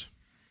stupid.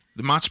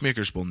 The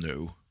matchmakers will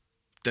know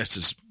this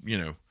is,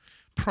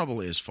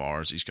 probably as far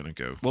as he's going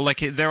to go. Well,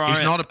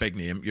 he's not a big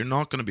name. You're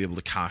not going to be able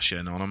to cash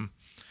in on him.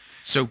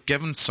 So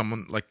given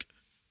someone like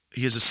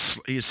he is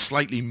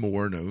slightly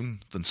more known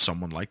than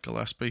someone like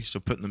Gillespie. So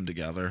putting them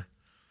together,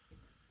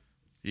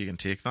 you can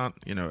take that.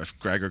 If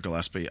Gregor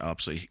Gillespie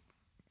absolutely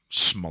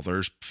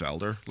smothers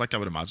Felder, like I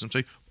would imagine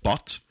him to.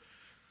 But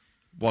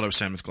what I was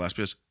saying with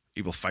Gillespie is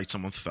he will fight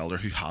someone with Felder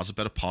who has a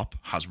bit of pop,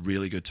 has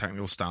really good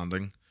technical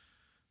standing,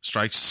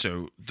 strikes.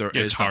 So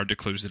it's hard to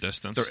close the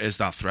distance. There is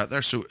that threat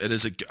there. So it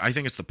is I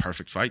think it's the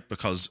perfect fight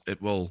because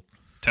it will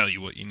tell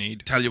you what you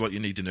need. Tell you what you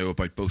need to know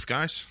about both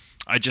guys.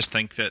 I just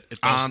think that it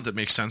doesn't. And it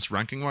makes sense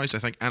ranking wise. I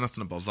think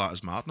anything above that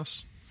is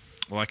madness.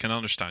 Well, I can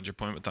understand your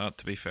point with that,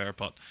 to be fair,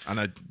 but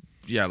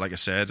like I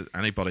said,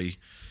 anybody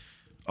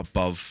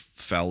above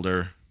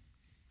Felder,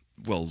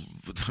 well,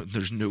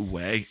 there's no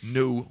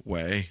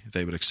way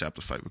they would accept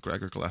a fight with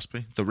Gregor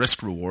Gillespie. The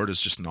risk reward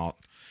is just not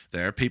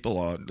there. People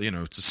are,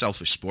 it's a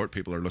selfish sport.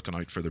 People are looking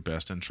out for their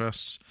best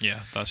interests.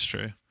 Yeah, that's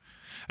true.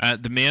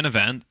 The main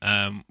event,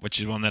 which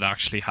is one that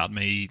actually had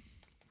me,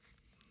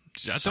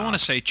 I don't want to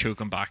say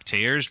choking back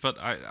tears, but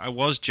I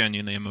was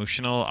genuinely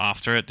emotional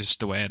after it, just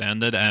the way it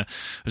ended. It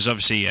was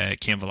obviously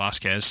Cain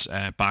Velasquez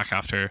back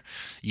after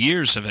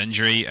years of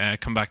injury,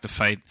 come back to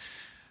fight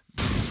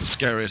the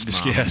scariest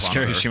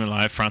human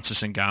alive,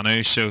 Francis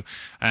Ngannou. So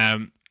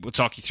we'll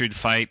talk you through the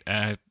fight.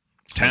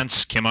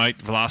 Tense came out.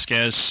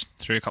 Velasquez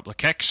threw a couple of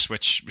kicks,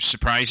 which was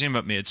surprising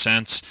but made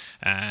sense.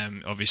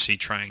 Obviously,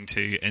 trying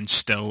to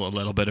instill a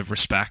little bit of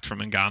respect from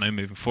Ngannou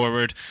moving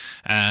forward.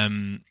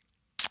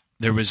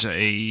 There was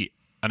an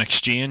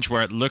exchange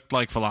where it looked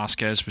like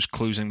Velasquez was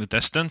closing the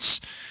distance.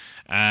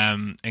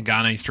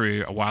 Ngannou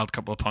threw a wild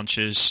couple of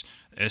punches.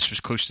 This was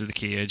close to the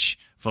cage.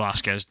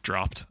 Velasquez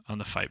dropped, and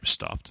the fight was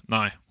stopped.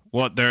 Now,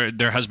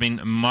 there has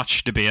been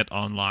much debate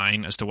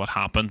online as to what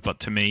happened, but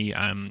to me,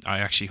 I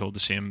actually hold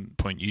the same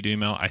point you do,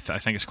 Mel. I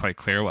think it's quite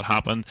clear what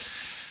happened.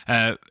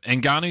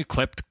 Ngannou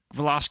clipped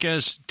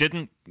Velasquez,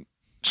 didn't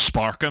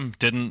spark him,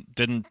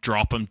 didn't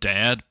drop him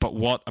dead, but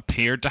what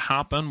appeared to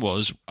happen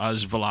was,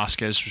 as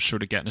Velasquez was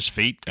sort of getting his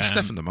feet, he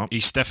stiffened him up. He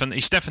stiffened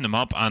him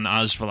up, and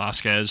as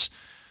Velasquez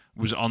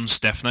was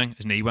unstiffening,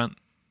 his knee went.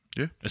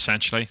 Yeah,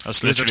 essentially.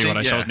 That's literally what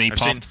I saw. His knee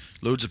popped. I've seen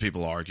loads of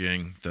people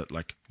arguing that,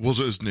 was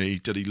it his knee?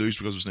 Did he lose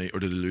because of his knee, or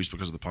did he lose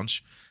because of the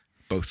punch?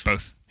 Both.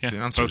 Yeah, the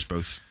answer is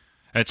both.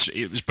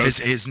 It was both.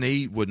 His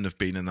knee wouldn't have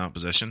been in that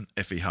position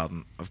if he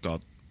hadn't have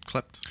got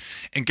clipped.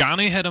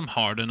 Ngannou hit him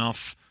hard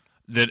enough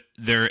that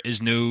there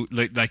is no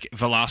like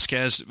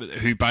Velasquez,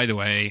 who, by the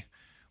way,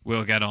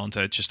 we'll get on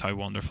to just how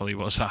wonderful he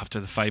was after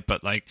the fight,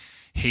 but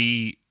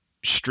he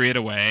straight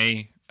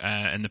away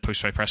in the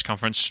post-fight press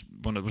conference,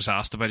 when it was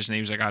asked about his knee,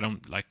 he was like, I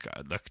don't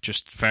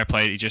just fair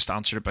play. He just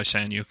answered it by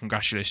saying,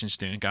 congratulations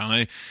to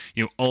Ngannou,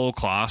 all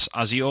class,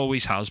 as he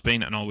always has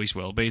been and always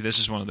will be. This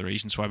is one of the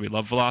reasons why we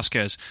love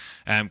Velasquez.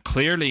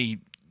 Clearly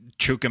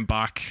choking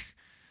back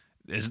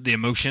is the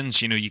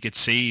emotions. You could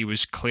see he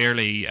was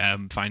clearly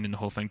finding the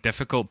whole thing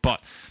difficult.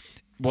 But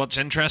what's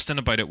interesting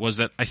about it was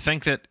that I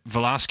think that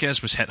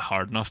Velasquez was hit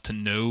hard enough to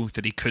know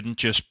that he couldn't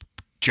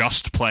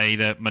just play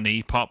the my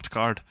knee popped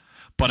card.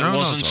 But it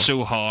wasn't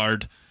so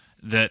hard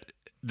that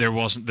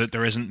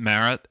there isn't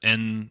merit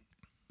in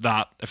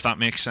that, if that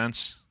makes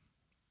sense.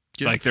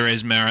 Yeah. There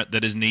is merit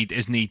that his knee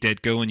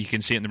did go, and you can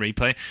see it in the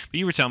replay. But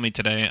you were telling me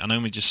today, and I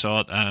only just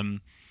saw it,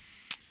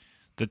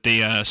 that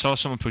they saw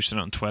someone posting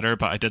it on Twitter,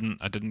 but I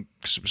didn't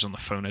because it was on the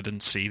phone. I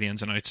didn't see the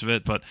ins and outs of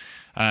it. But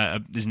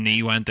his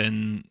knee went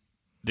in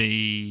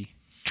the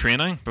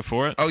training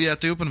before it. Oh yeah,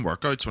 the open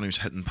workouts when he was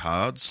hitting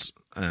pads.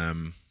 I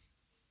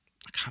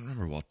can't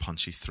remember what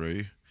punch he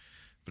threw,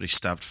 but he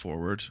stepped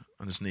forward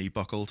and his knee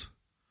buckled,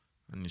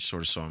 and you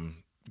sort of saw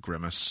him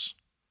grimace,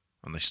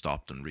 and they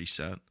stopped and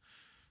reset.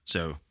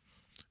 So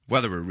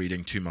whether we're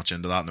reading too much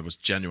into that and it was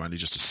genuinely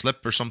just a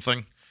slip or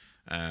something,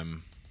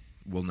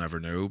 we'll never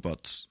know.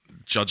 But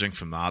judging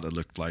from that, it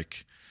looked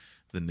like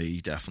the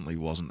knee definitely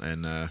wasn't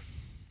in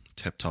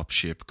tip-top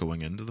shape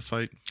going into the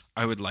fight.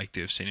 I would like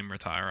to have seen him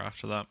retire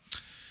after that.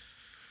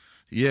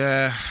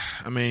 Yeah,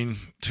 I mean,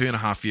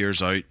 2.5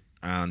 years out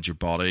and your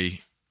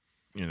body,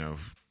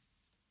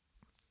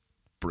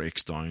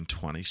 breaks down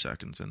 20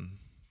 seconds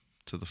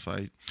into the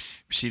fight.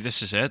 See,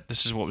 this is it.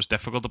 This is what was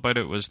difficult about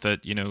it, was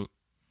that,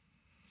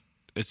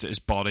 his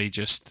body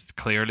just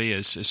clearly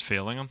is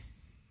failing him.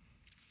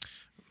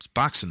 It's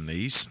backs and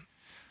knees.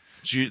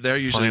 They're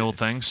usually funny old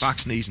things.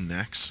 Backs, knees, and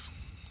necks.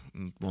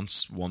 And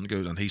once one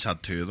goes, and he's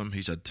had 2 of them,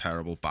 he's had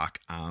terrible back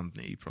and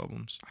knee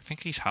problems. I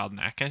think he's had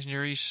neck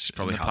injuries he's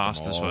probably in the had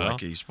past them all. as well.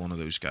 He's one of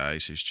those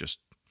guys who's just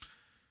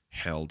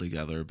held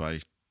together by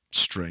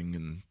string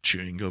and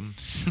chewing gum.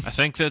 I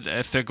think that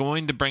if they're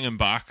going to bring him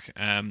back,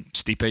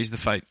 Stipe's the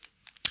fight.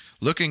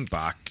 Looking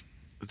back,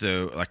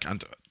 though,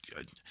 and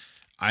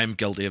I'm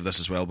guilty of this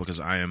as well, because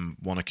I am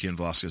one of Cain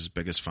Velasquez's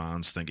biggest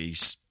fans. Think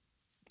he's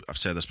I've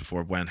said this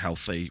before, went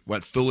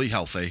fully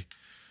healthy,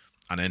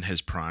 and in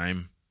his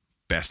prime,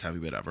 best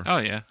heavyweight ever. Oh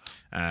yeah.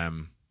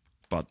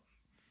 But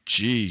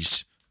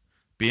geez,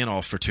 being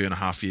off for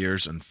 2.5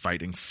 years and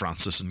fighting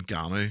Francis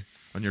Ngannou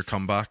on your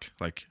comeback,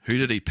 like, who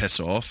did he piss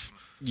off?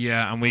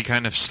 Yeah, and we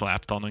kind of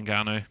slept on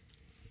Ngannou.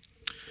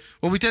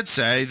 Well, we did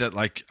say that,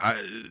 like,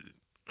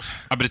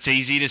 but it's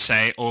easy to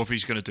say, if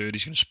he's going to do it,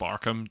 he's going to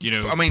spark him.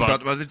 I mean,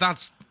 but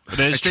that's it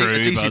is true.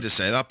 It's easy to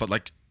say that, but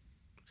like,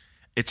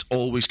 it's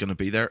always going to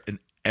be there in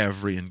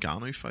every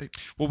Ngannou fight.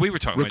 Well, we were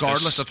talking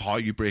regardless about of how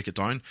you break it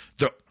down,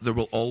 there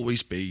will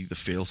always be the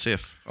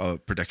fail-safe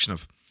prediction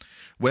of,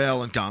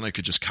 well, Ngannou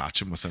could just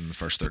catch him within the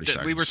first 30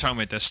 seconds. We were talking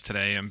about this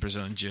today in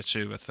Brazilian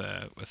Jiu-Jitsu with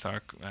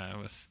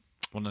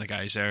one of the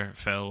guys there,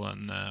 Phil,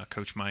 and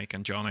Coach Mike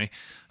and Johnny,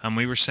 and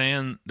we were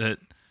saying that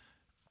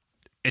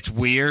it's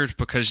weird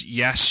because,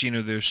 yes,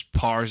 there's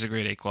power as a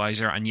great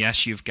equalizer, and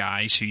yes, you have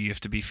guys who you have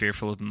to be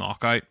fearful of the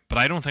knockout, but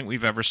I don't think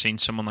we've ever seen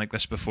someone like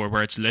this before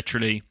where it's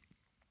literally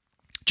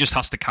just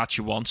has to catch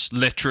you once,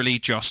 literally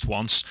just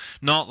once.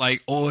 Not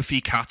like, if he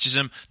catches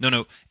him.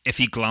 No, if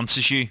he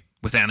glances you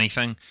with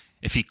anything,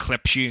 if he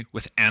clips you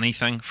with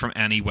anything from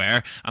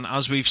anywhere. And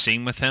as we've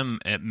seen with him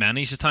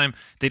many's a time,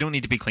 they don't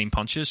need to be clean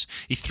punches.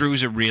 He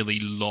throws a really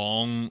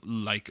long,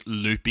 like,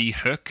 loopy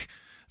hook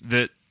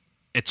that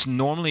it's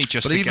normally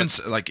just... But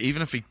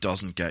even if he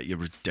doesn't get you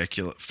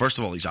ridiculous... First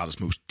of all, he's at his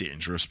most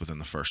dangerous within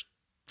the first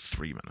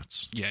 3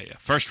 minutes. Yeah.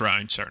 First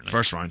round, certainly.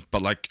 First round.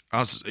 But, like,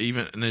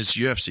 even in his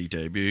UFC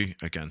debut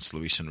against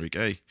Luis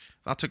Enrique,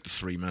 that took the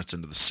 3 minutes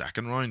into the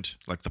second round.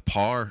 Like, the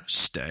power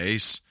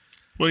stays.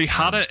 Well, he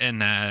had it in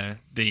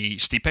the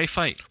Stipe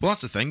fight. Well,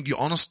 that's the thing. You,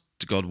 honest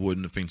to God,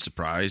 wouldn't have been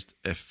surprised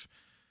if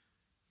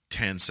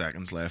 10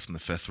 seconds left in the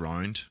fifth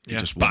round, he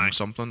just won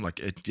something. Like,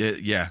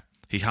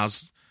 he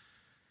has...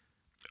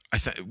 I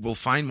think we'll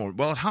find more.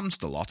 Well, it happens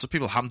to lots of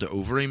people. It happened to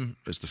Overeem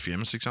is the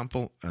famous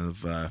example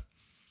of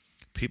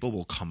people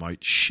will come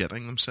out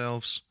shitting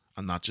themselves,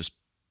 and that just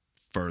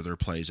further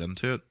plays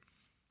into it.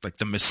 Like,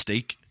 the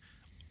mystique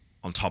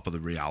on top of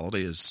the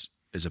reality is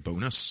a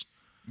bonus.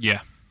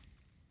 Yeah,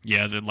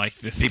 the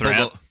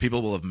threat.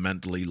 People will have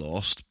mentally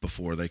lost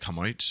before they come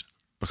out,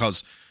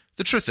 because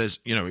the truth is,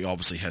 he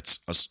obviously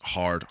hits us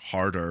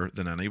harder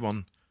than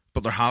anyone.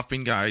 But there have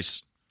been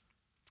guys,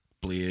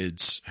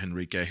 Blades,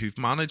 Henrique, who've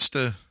managed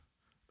to.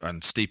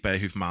 And Stipe,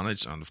 who've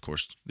managed, and of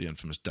course the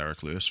infamous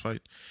Derek Lewis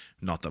fight.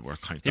 Not that we're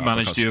counting. He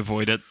managed to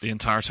avoid it the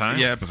entire time.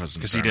 Yeah, because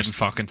he didn't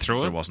fucking throw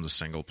it. There wasn't a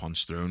single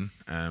punch thrown.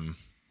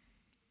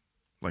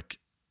 Like,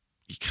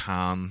 you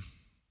can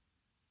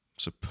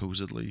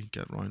supposedly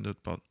get around it,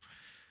 but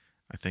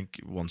I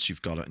think once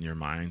you've got it in your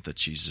mind that,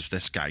 Jesus, if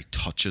this guy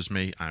touches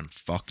me, I'm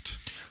fucked.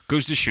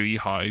 Goes to show you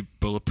how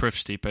bulletproof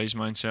Stipe's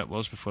mindset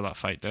was before that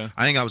fight, though.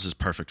 I think that was his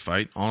perfect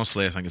fight.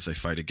 Honestly, I think if they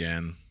fight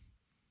again,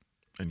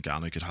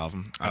 Ngannou could have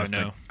him. I don't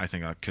know. I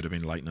think that could have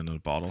been lightning in a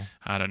bottle.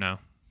 I don't know.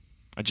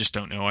 I just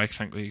don't know. I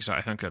think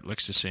that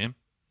looks the same.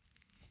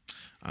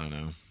 I don't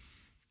know.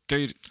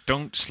 Dude,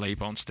 don't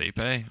sleep on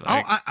Stipe.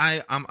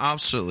 I'm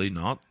absolutely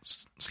not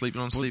sleeping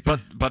on Stipe.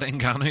 But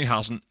Ngannou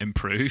hasn't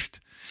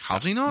improved.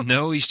 Has he not?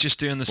 No, he's just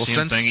doing the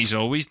same thing he's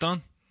always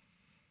done.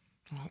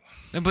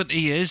 No, but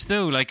he is,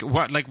 though. Like,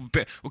 what? Like,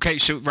 okay,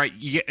 so right,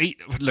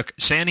 look,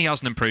 saying he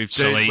hasn't improved.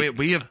 Dude,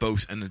 we have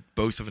both of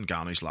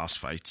Ngannou's last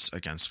fights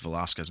against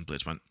Velasquez and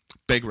Blades went,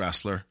 big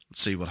wrestler.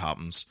 Let's see what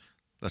happens.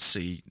 Let's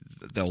see.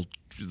 The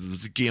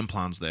game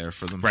plan's there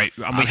for them, right?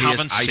 And we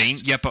haven't seen.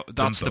 Yeah, but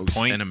that's the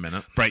point. In a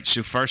minute, right?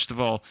 So first of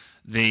all,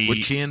 the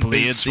would Kane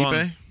Blades beat Stipe?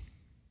 One.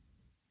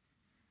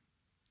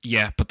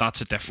 Yeah, but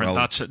that's a different. Well,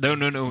 that's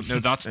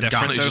That's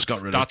different. Just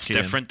got rid that's of Kane.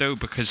 Different though,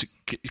 because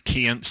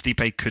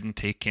Stipe couldn't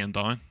take Kane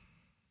down.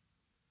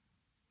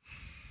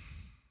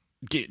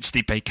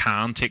 Stipe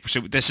can take.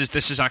 So this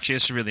is actually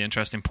a really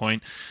interesting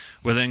point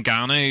with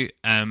Ngannou.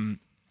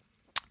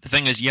 The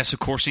thing is, yes, of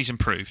course he's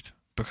improved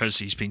because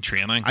he's been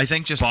training. I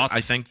think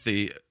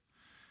the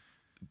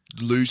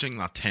losing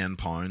that 10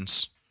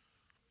 pounds.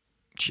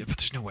 Yeah, but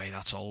there's no way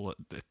that's all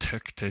it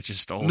took to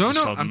just all. No, of a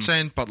sudden, I'm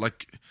saying, but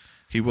like,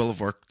 he will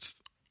have worked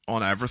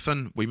on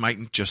everything. We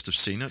mightn't just have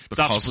seen it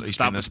because he's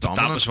been this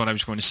dominant. That was what I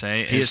was going to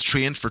say. He has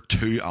trained for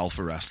 2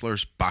 alpha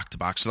wrestlers back to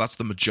back, so that's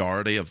the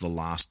majority of the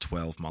last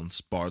 12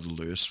 months, bar the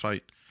Lewis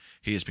fight.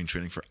 He has been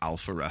training for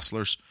alpha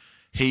wrestlers.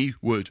 He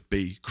would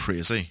be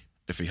crazy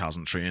if he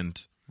hasn't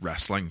trained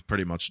wrestling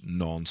pretty much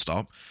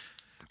non-stop.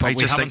 But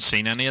we haven't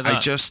seen any of that. I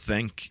just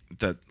think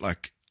that,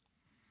 like,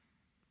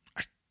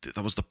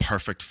 that was the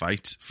perfect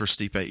fight for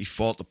Stipe. He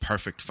fought the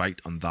perfect fight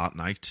on that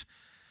night.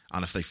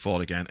 And if they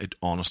fought again, it,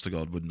 honest to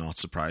God, would not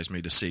surprise me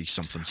to see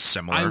something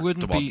similar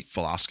to what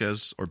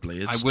Velasquez or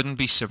Blades. I wouldn't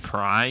be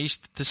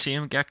surprised to see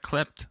him get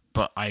clipped,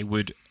 but I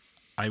would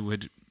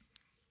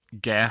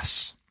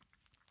guess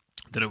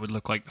that it would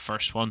look like the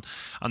first one.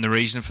 And the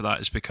reason for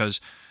that is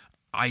because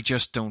I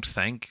just don't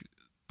think,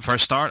 for a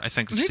start, I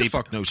think that Who the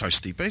fuck knows how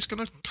Stipe's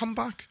going to come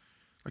back?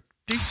 Like,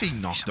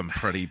 DC knocked him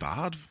pretty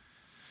bad.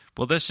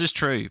 Well, this is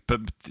true,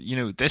 but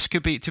this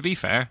could be, to be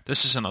fair,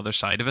 this is another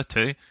side of it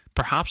too.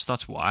 Perhaps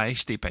that's why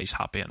Stipe's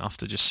happy enough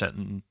to just sit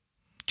and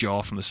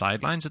jaw from the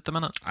sidelines at the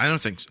minute. I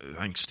think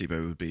Stipe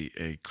would be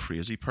a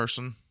crazy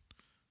person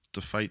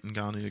to fight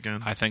Ngannou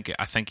again. I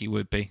think he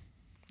would be.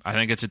 I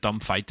think it's a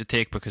dumb fight to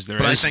take because there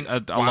But is I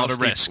think a lot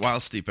of risk. While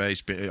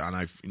Stipe's been,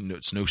 and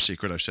it's no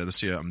secret I've said this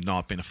to you, I'm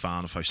not been a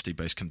fan of how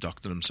Stipe's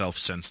conducted himself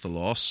since the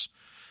loss.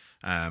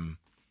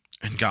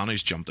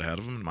 Ngannou's jumped ahead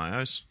of him in my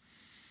eyes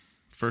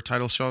for a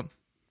title shot.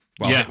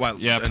 Probably.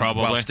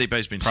 While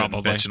Stipe's been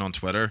sitting bitching on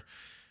Twitter,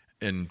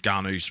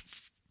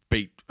 Ngannou's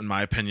beat, in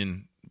my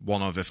opinion,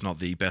 one of, if not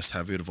the best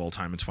heavyweight of all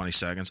time in 20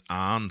 seconds,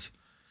 and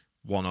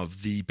one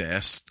of the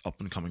best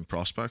up-and-coming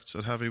prospects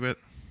at heavyweight.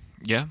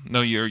 Yeah, no,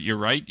 you're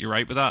right. You're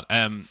right with that.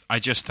 I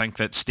just think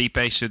that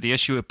Stipe. So the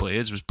issue with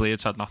Blades was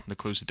Blades had nothing to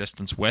close the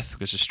distance with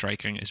because his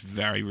striking is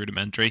very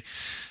rudimentary.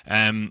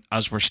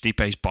 As were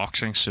Stipe's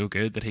boxing so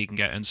good that he can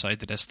get inside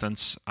the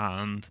distance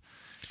and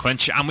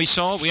clinch. And we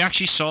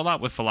actually saw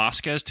that with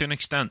Velasquez to an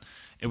extent.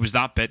 It was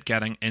that bit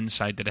getting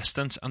inside the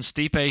distance, and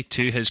Stipe,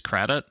 to his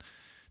credit,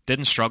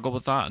 didn't struggle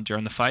with that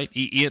during the fight.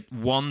 He ate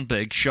one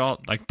big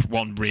shot, like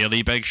one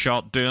really big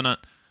shot, doing it.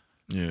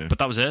 Yeah, but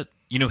that was it.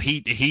 You know, he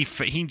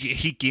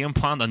game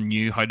planned and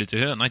knew how to do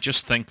it, and I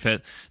just think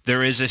that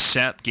there is a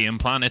set game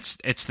plan.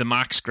 It's the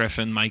Max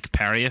Griffin, Mike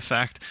Perry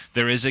effect.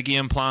 There is a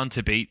game plan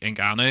to beat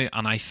Ngannou,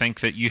 and I think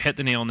that you hit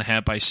the nail on the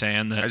head by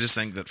saying that. I just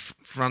think that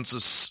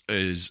Francis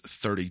is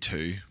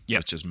 32,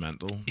 which is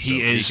mental.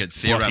 He is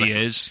what he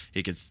is.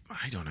 He could.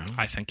 I don't know.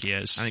 I think he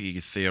is. I think he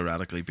could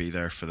theoretically be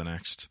there for the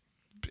next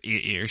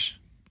 8 years.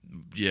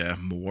 Yeah,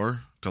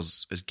 more,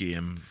 because his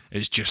game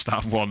is just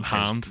that one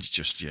hand.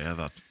 Just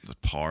that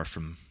power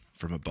from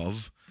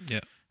above.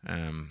 Yeah.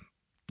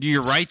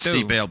 You're right, though.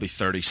 Stipe will be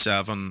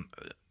 37.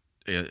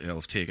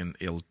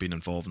 He'll been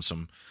involved in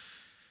some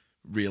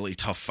really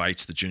tough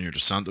fights. The Junior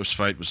Dos Santos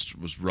fight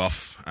was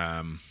rough.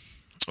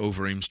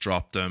 Overeem's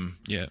dropped him.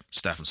 Yeah.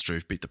 Stefan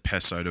Struve beat the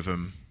piss out of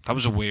him. That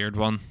was a weird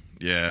one.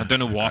 Yeah. I don't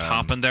know what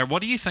happened there.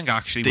 What do you think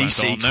actually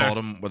DC went on there? caught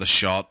him with a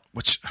shot,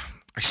 which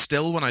I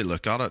still, when I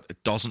look at it,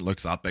 it doesn't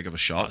look that big of a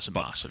shot. That's a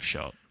massive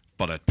shot.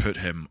 But it put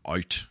him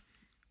out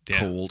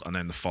cold, and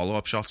then the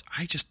follow-up shots,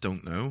 I just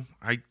don't know.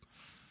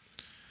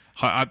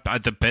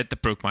 The bit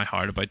that broke my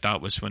heart about that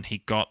was when he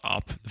got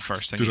up, the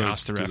first thing he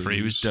asked the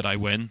referee was, did I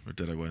win? Or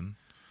did I win?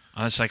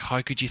 And it's like,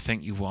 how could you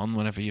think you won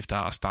whenever you have to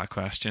ask that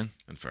question?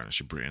 In fairness,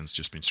 your brain's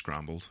just been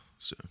scrambled.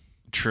 So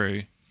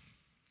true.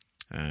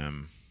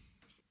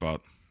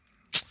 But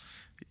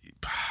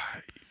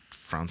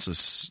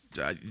Francis,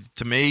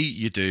 to me,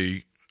 you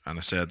do, and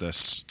I said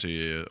this to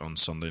you on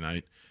Sunday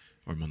night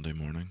or Monday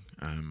morning,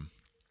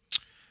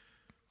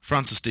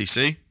 Francis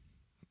DC,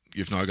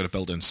 you've now got a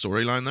built-in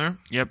storyline there.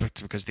 Yeah,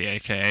 but because the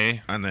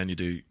AKA. And then you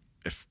do,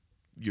 if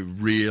you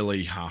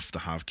really have to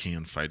have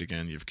Kane fight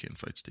again, you have Kane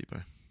fight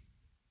Stipe.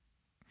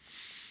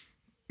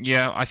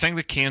 Yeah, I think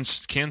that Kane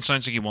sounds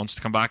like he wants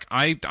to come back.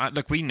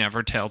 Look, we never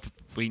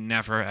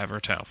ever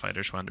tell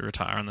fighters when to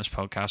retire on this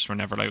podcast. We're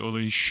never like, oh,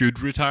 they should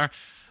retire.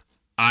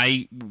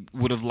 I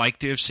would have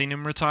liked to have seen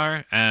him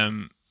retire,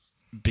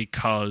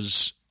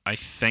 because I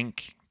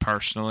think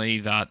personally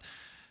that,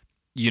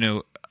 you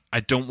know, I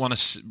don't want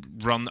to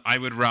run. I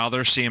would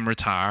rather see him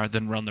retire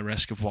than run the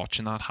risk of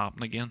watching that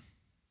happen again.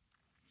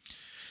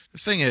 The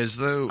thing is,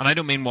 though, and I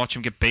don't mean watch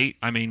him get beat.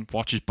 I mean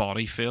watch his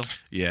body fail.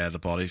 Yeah, the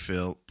body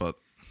fail,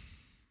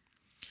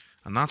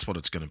 and that's what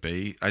it's going to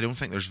be. I don't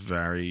think there's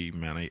very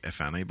many, if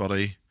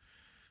anybody,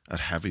 at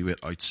heavyweight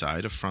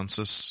outside of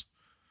Francis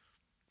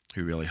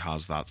who really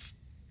has that.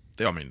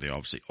 They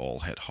obviously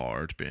all hit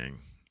hard, being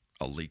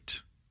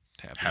elite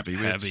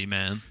heavyweights, heavy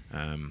man.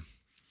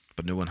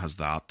 But no one has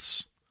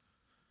that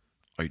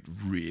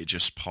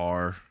outrageous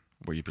power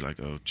where you'd be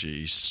like, oh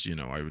geez, you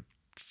know, I would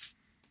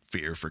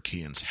fear for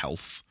Kane's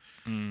health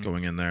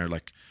going in there.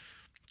 Like,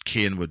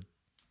 Kane would,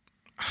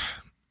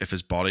 if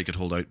his body could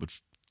hold out, would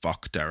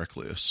fuck Derek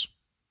Lewis.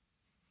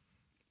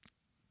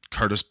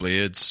 Curtis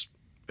Blades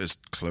is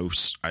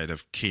close. I'd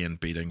have Kane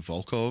beating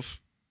Volkov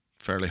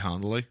fairly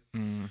handily.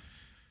 Kane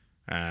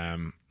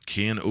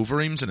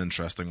Overeem's an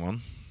interesting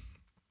one.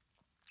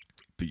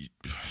 But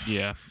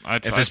yeah,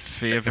 if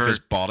his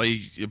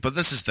body, but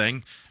this is the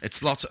thing.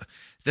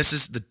 This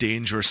is the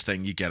dangerous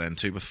thing you get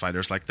into with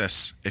fighters like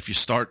this. If you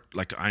start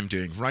like I'm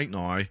doing right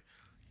now,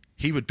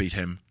 he would beat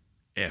him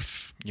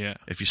if. Yeah.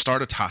 If you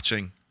start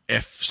attaching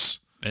ifs,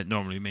 it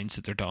normally means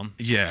that they're done.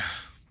 Yeah.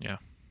 Yeah.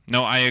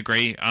 No, I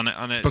agree.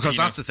 Because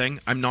that's the thing.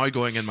 I'm now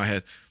going in my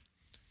head.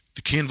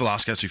 The Cain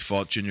Velasquez who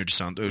fought Junior Dos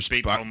Santos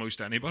beat almost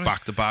anybody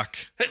back to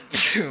back,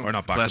 or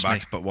not back to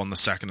back, but won the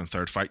second and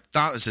third fight.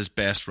 That is his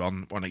best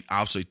run when he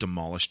absolutely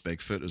demolished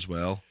Bigfoot as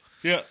well.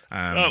 Yeah,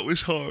 that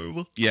was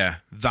horrible. Yeah,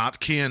 that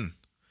Cain.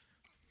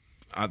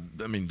 I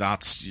mean,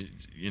 that's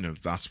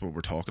that's what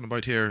we're talking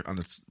about here,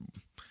 and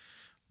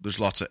there's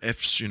lots of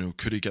ifs. You know,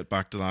 could he get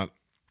back to that?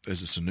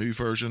 Is this a new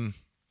version?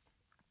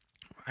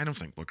 I don't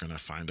think we're going to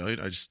find out.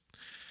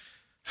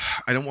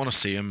 I don't want to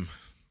see him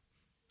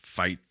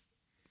fight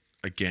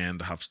again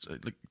to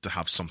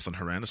have something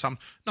horrendous happen.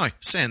 Now,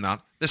 saying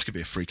that, this could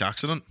be a freak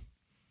accident,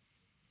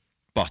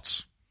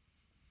 but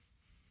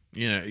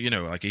you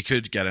know, like he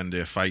could get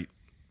into a fight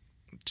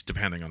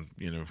depending on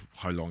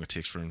how long it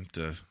takes for him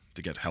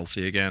to get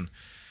healthy again.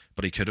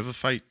 But he could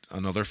have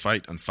another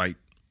fight and fight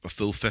a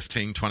full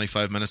 15,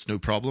 25 minutes, no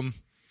problem.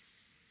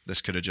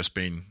 This could have just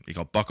been, he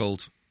got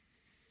buckled,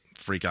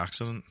 freak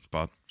accident.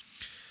 But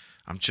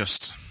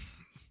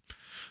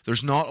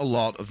there's not a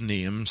lot of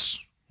names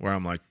where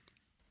I'm like,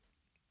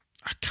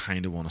 I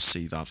kind of want to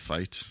see that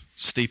fight.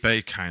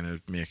 Stipe kind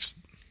of makes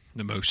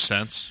the most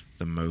sense.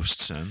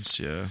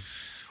 Yeah.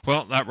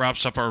 Well, that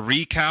wraps up our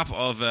recap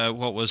of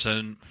what was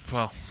an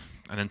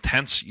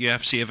intense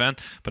UFC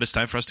event, but it's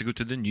time for us to go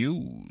to the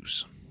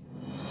news.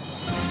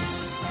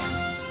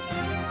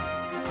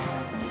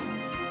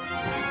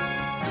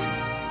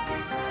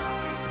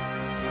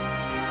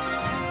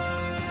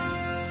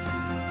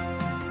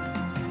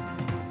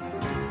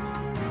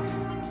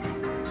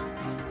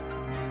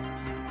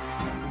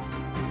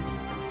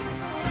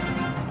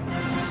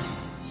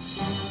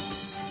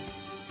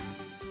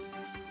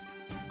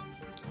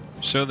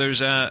 So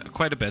there's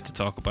quite a bit to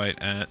talk about.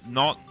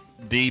 Not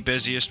the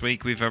busiest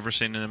week we've ever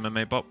seen in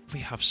MMA, but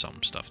we have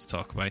some stuff to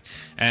talk about.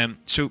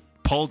 So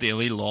Paul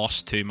Daly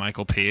lost to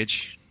Michael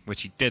Page,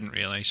 which he didn't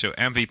really. So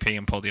MVP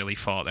and Paul Daly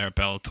fought there at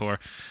Bellator.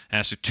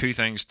 So two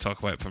things to talk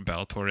about from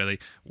Bellator, really.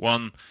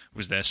 One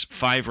was this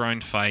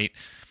 5-round fight.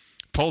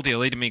 Paul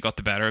Daly, to me, got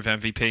the better of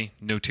MVP.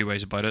 No two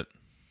ways about it.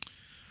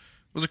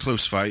 It was a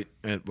close fight.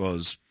 It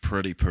was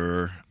pretty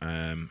poor.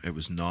 It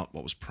was not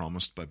what was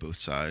promised by both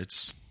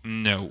sides.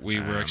 No, we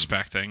were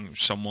expecting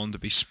someone to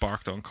be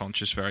sparked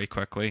unconscious very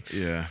quickly.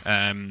 Yeah.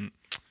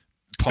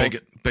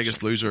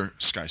 Biggest loser,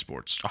 Sky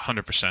Sports.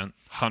 100%.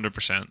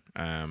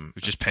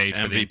 We just paid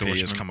for the MVP endorsement.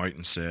 has come out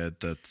and said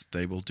that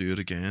they will do it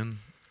again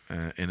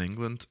in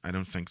England. I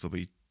don't think there'll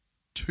be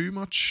too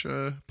much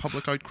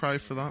public outcry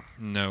for that.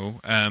 No.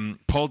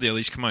 Paul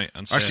Daly's come out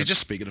and said... Actually,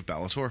 just speaking of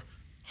Bellator,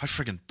 how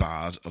friggin'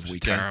 bad of a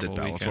weekend did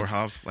Bellator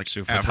have? Like,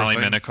 so Vitaly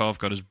Minikov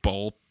got his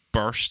ball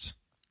burst.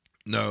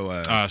 No,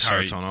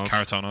 Karatanov.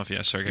 Karatanov,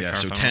 yeah, Sergey Karatanov.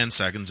 So 10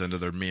 seconds into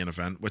their main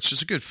event, which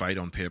is a good fight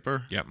on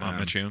paper. Yeah,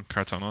 Matt Mitrione,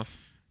 Karatanov.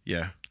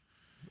 Yeah.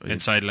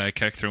 Inside leg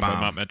kick through by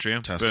Matt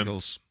Mitrione.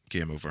 Testicles. Boom.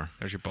 Game over.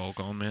 There's your ball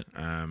gone, mate.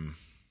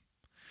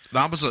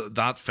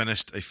 That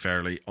finished a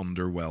fairly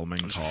underwhelming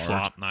it was card. A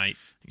flat night.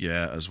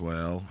 Yeah, as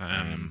well.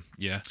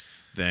 Yeah.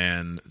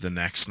 Then the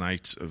next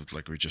night,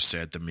 like we just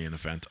said, the main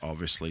event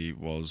obviously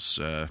was...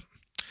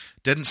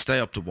 didn't stay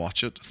up to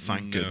watch it,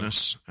 thank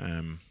goodness.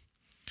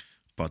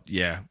 But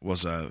yeah,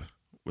 was a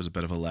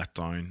bit of a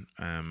letdown.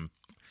 And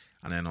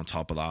then on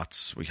top of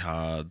that, we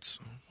had,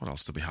 what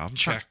else did we have?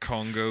 Czech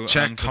Congo,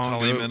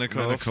 Vitaly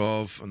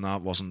Minikov, and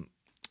that wasn't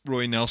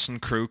Roy Nelson,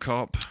 Crew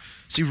Cop.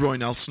 See, Roy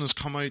Nelson has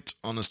come out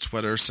on his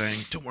Twitter saying,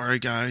 "Don't worry,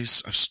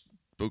 guys, I've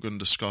spoken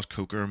to Scott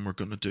Coker, and we're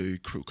going to do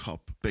Crew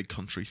Cop Big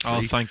Country 3.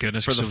 Oh, thank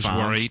goodness! For the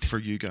fans, worried for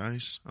you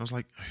guys." I was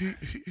like,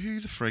 "Who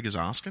the frig is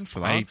asking for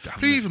that?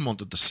 Who even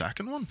wanted the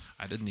second one?"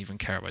 I didn't even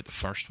care about the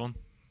first one.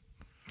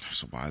 It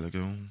was a while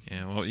ago.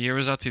 Yeah, what year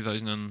was that?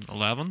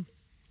 2011?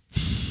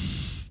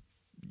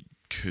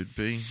 Could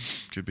be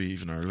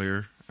even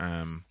earlier.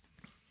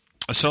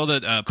 I saw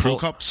that Crew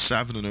Cop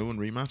 7-0 in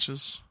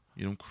rematches.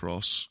 You don't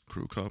cross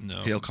Crew Cop.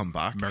 No, he'll come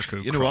back. Mirko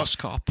you know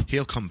Cross what? Cop.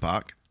 He'll come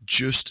back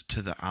just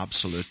to the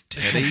absolute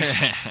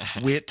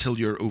titties. Wait till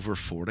you're over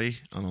 40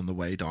 and on the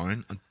way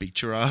down and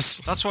beat your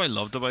ass. That's what I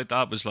loved about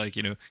that. Was like,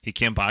 he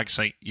came back. It's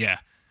like, yeah,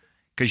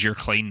 because you're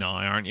clean now,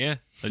 aren't you?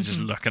 They're just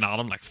looking at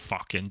him like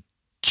fucking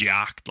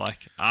jacked,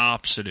 like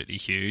absolutely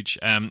huge.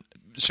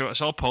 So I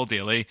saw Paul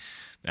Daly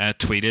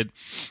Instagram,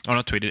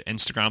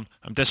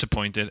 "I'm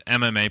disappointed.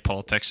 MMA,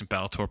 politics and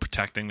Bellator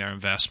protecting their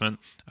investment.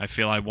 I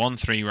feel I won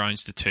 3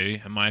 rounds to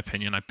 2. In my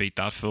opinion, I beat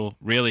that fool.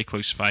 Really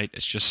close fight.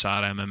 It's just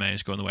sad MMA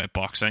is going the way of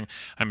boxing.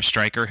 I'm a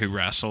striker who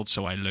wrestled,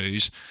 so I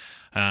lose.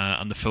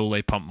 And the fool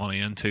they pump money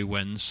into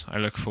wins. I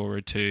look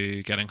forward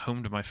to getting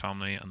home to my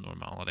family and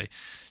normality."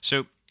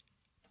 So,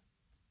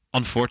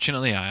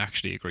 unfortunately, I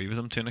actually agree with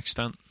him to an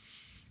extent.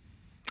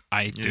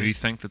 I do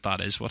think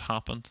that is what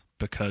happened,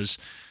 because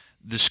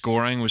the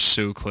scoring was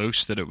so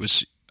close that it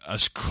was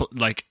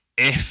like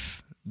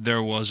if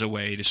there was a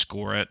way to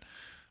score it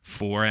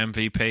for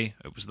MVP,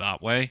 it was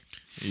that way.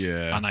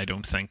 Yeah. And I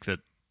don't think that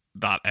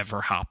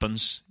ever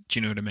happens. Do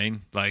you know what I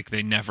mean? Like,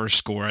 they never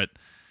score it.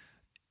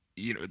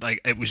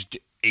 Like, it was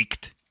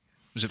eked.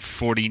 Was it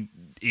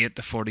 48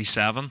 to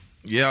 47?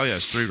 Yeah,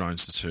 it's 3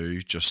 rounds to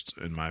 2. Just,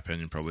 in my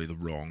opinion, probably the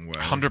wrong way.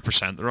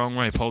 100% the wrong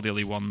way. Paul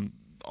Daly won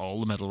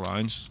all the middle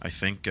rounds. I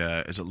think,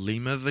 is it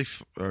Lima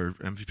or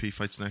MVP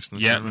fights next in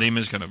the tournament? Yeah,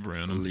 Lima's going to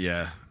ruin him.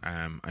 Yeah,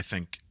 I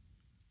think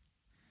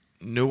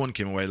no one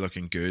came away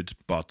looking good,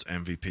 but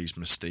MVP's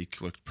mystique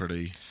looked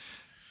pretty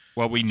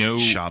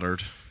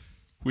shattered.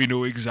 We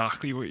know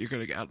exactly what you're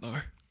going to get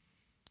now.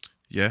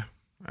 Yeah,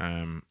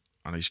 and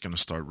he's going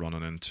to start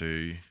running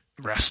into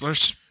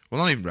wrestlers. Well,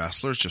 not even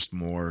wrestlers, just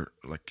more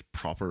like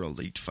proper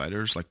elite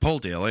fighters. Like Paul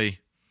Daly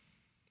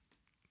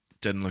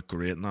didn't look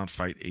great in that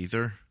fight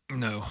either.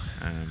 No.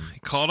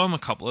 He caught him a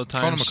couple of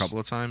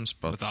times.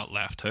 But with that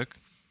left hook.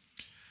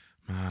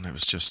 Man, it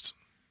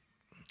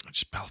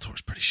Just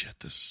Bellator's pretty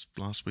shit this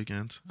last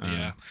weekend.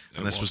 Yeah,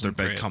 and this was their wasn't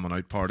big great. coming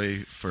out party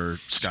for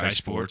Sky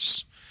Sports.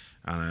 Sports,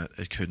 and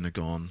it couldn't have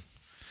gone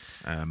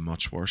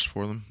much worse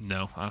for them.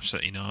 No,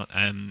 absolutely not.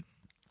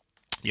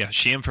 Yeah,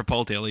 shame for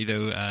Paul Daly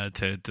though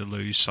to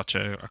lose such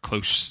a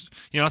close.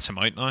 That's him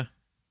out now of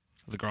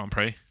the Grand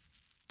Prix.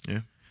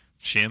 Yeah,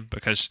 Shame,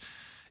 because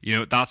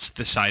that's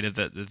the side of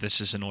that this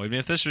has annoyed me.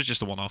 If this was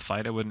just a one-off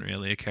fight, I wouldn't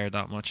really have cared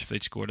that much if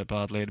they'd scored it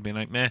badly. It'd be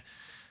like meh.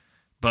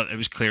 But it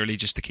was clearly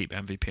just to keep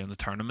MVP in the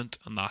tournament,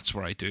 and that's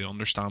where I do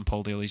understand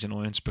Paul Daly's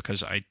annoyance,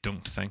 because I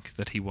don't think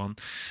that he won.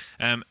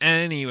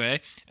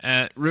 Anyway,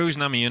 Rose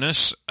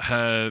Namajunas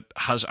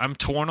has... I'm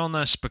torn on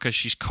this, because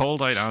she's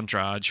called out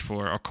Andrade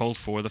called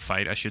for the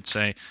fight, I should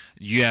say,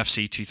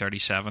 UFC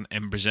 237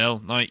 in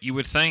Brazil. Now, you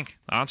would think,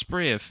 that's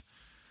brave,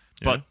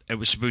 but it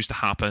was supposed to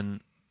happen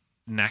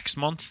next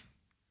month.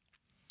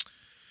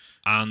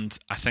 And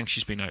I think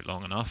she's been out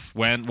long enough.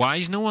 Why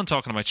is no one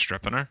talking about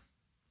stripping her?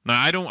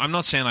 Now, I'm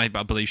not saying I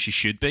believe she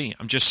should be.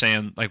 I'm just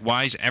saying, like,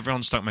 why is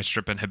everyone's talking about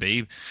stripping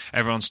Habib?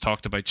 Everyone's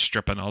talked about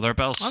stripping other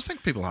belts. I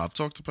think people have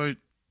talked about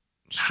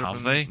stripping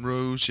Have they?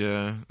 Rose,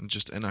 yeah, and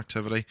just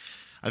inactivity.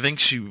 I think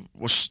they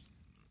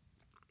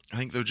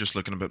were just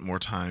looking a bit more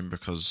time,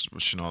 because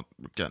was she not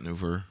getting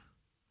over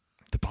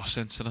The bus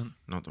incident?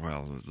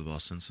 the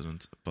bus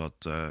incident,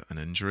 but an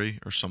injury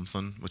or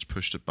something, which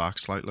pushed it back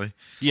slightly.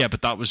 Yeah,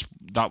 but that was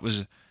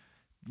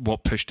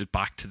what pushed it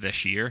back to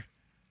this year.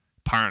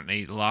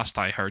 Apparently, the last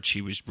I heard,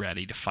 she was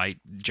ready to fight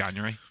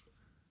January.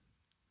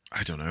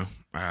 I don't know.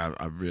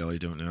 I really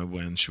don't know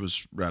when she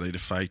was ready to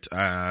fight.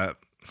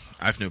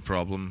 I've no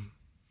problem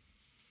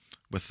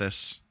with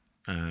this,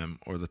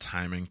 or the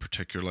timing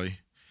particularly.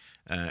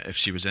 If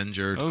she was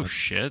injured... Oh,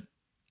 shit.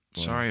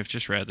 Well, sorry, I've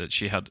just read that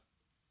she had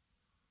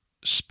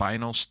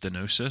spinal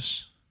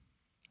stenosis.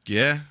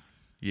 Yeah,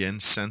 you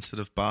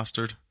insensitive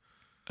bastard.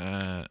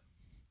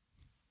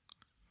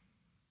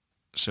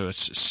 So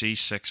it's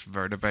C6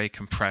 vertebrae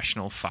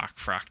compressional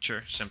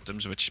fracture,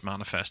 symptoms which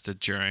manifested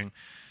during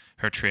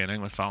her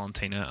training with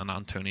Valentina and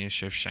Antonia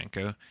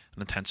Shevchenko and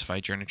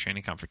intensified during a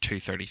training camp for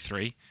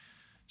 233.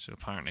 So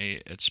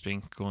apparently it's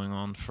been going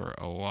on for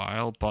a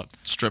while, but...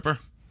 Stripper.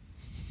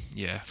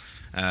 Yeah.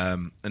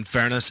 In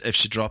fairness, if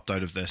she dropped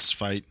out of this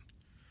fight,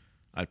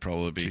 I'd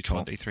probably be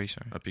 223,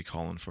 sorry. I'd be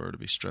calling for her to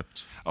be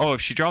stripped. Oh,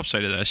 if she drops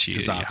out of this,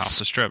 you have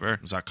to strip her.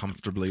 Is that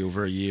comfortably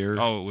over a year?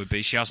 Oh, it would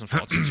be. She hasn't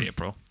fought since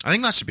April. I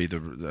think that should be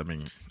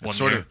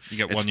You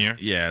get 1 year.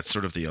 Yeah, it's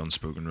sort of the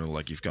unspoken rule.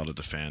 Like, you've got to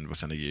defend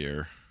within a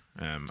year.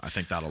 I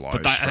think that allows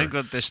But I think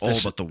that this all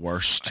but the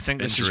worst. I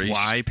think this injuries. is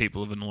why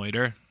people have annoyed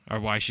her,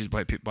 or why she's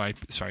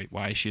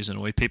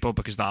annoyed people,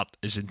 because that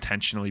is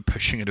intentionally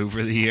pushing it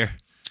over the year.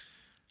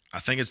 I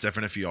think it's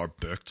different if you are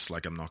booked.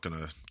 Like, I'm not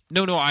gonna.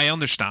 No, I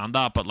understand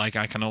that, but like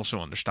I can also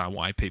understand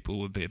why people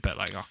would be a bit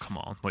like, oh, come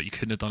on, what, you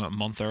couldn't have done it a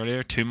month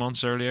earlier, 2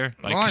 months earlier?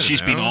 Like, Well, I 'cause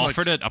she's don't been know,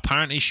 offered it.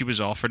 Apparently, she was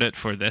offered it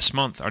for this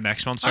month or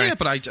next month. Sorry. Oh yeah,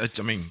 but I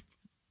mean,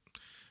 I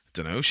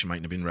don't know. She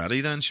mightn't have been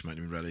ready then. She might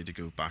have been ready to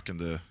go back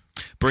into.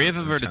 Brave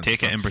of her to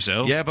take it in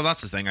Brazil. Yeah, but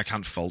that's the thing. I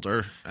can't fault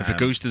her. If it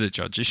goes to the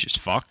judges, she's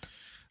fucked.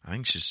 I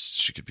think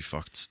she could be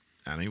fucked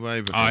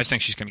anyway. Oh, I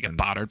think she's going to get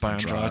battered by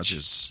Andrade.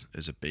 Is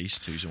a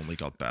beast who's only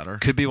got better.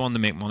 Could be one to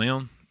make money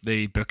on.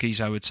 The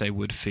bookies, I would say,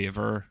 would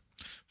favour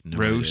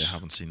Rose. I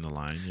haven't seen the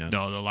line yet.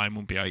 No, the line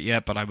won't be out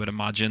yet, but I would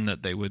imagine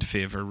that they would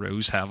favour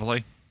Rose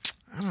heavily.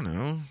 I don't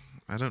know.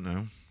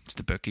 It's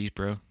the bookies,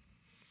 bro.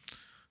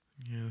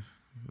 Yeah.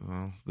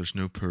 Well, there's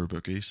no poor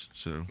bookies,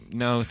 so...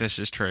 No, this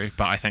is true,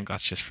 but I think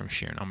that's just from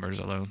sheer numbers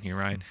alone. You're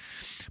right.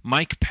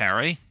 Mike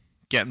Perry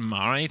getting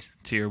married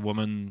to your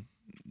woman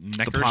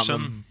Nickerson. The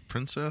Platinum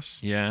Princess?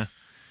 Yeah.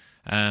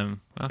 Well,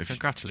 If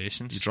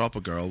congratulations. You drop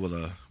a girl with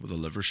a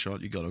liver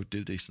shot, you got to do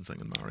a decent thing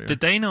and marry her. Did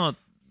they not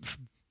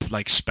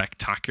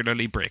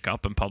spectacularly break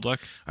up in public?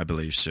 I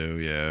believe so,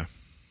 yeah.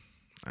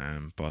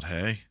 But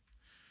hey,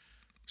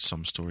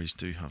 some stories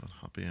do have a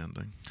happy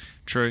ending.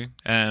 True.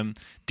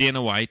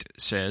 Dana White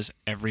says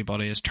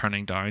everybody is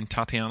turning down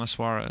Tatiana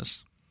Suarez.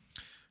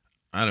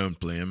 I don't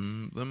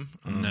blame them.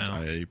 And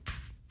no.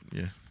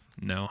 Yeah.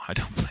 No, I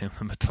don't blame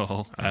them at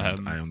all.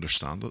 I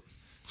understand it.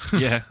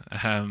 Yeah.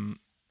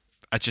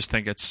 I just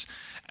think it's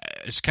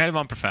kind of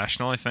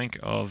unprofessional, I think,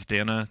 of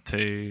Dana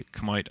to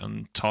come out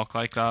and talk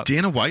like that.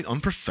 Dana White,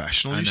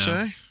 unprofessional, you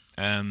say?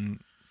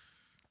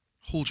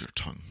 Hold your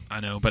tongue. I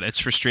know, but it's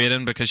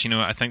frustrating because,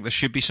 I think there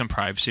should be some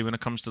privacy when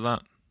it comes to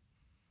that.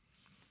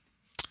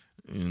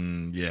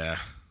 Yeah.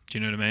 Do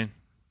you know what I mean?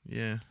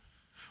 Yeah.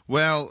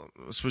 Well,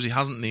 I suppose he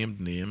hasn't named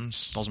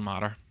names. Doesn't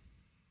matter.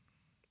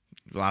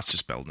 Well, that's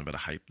just building a bit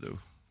of hype, though.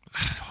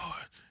 It's like,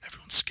 oh,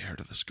 everyone's scared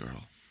of this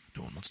girl.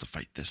 No one wants to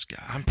fight this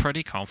guy. I'm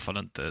pretty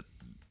confident that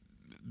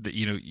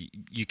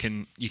you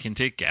can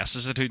take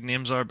guesses at who the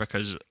names are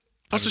because...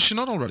 Plus, is she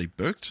not already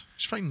booked?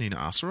 She's fighting Nina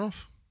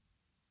Asaroff.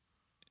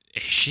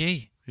 Is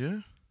she? Yeah.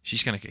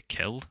 She's going to get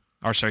killed.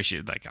 Or sorry,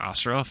 she like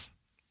Asaroff.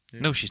 Yeah.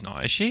 No, she's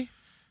not, is she?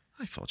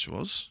 I thought she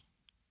was.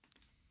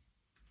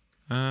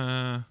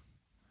 I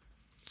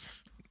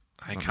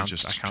can't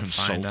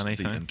find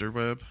anything. The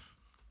interweb.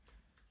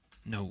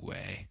 No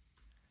way.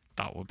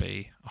 That would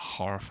be a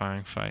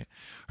horrifying fight.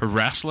 Her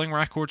wrestling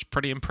record's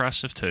pretty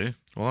impressive too.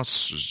 Well,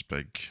 that's just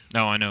big.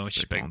 No, I know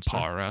she's a big monster.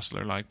 power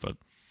wrestler, but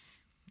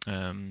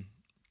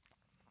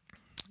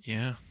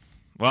yeah.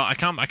 Well, I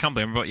can't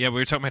blame her. But yeah, we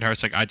were talking about her.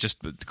 It's like,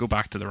 to go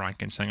back to the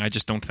rankings thing. I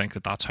just don't think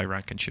that that's how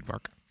ranking should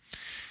work.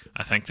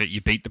 I think that you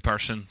beat the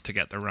person to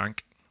get the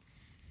rank.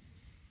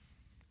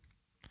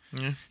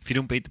 Yeah. If you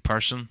don't beat the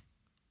person,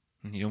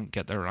 you don't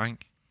get their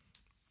rank.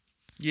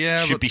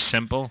 Yeah, It should be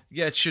simple.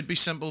 Yeah, it should be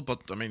simple,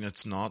 but I mean,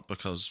 it's not,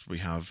 because we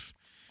have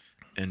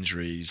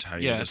injuries,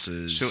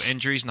 hiatuses. So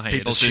injuries and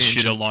people hiatuses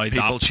should allow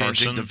people that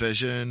changing person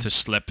division to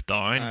slip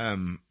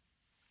down.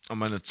 I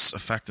mean, it's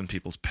affecting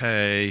people's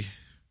pay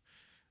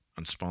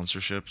and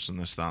sponsorships and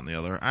this, that, and the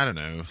other. I don't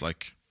know.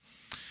 Like,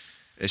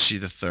 is she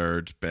the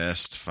third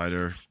best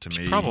fighter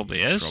to me? Probably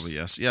is. Probably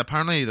yes. Yeah,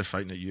 apparently they're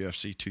fighting at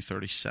UFC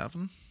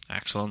 237.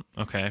 Excellent.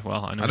 Okay,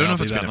 well, I don't know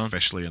if it's been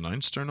officially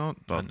announced or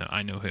not, but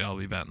I know who I'll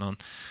be betting on.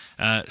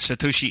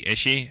 Satoshi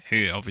Ishii,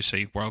 who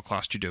obviously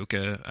world-class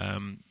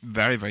judoka,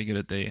 very, very good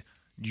at the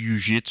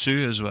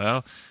jiu-jitsu as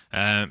well.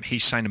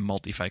 He's signed a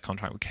multi-fight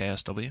contract with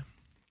KSW.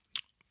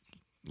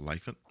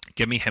 like it.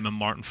 Give me him and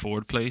Martin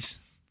Ford, please.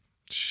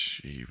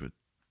 She would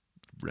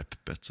rip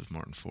bits of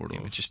Martin Ford You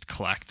off. would just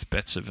collect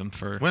bits of him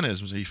for... When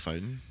was he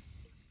fighting?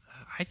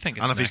 I think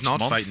it's And if he's next not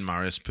month. fighting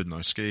Mariusz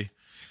Pudnowski,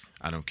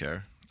 I don't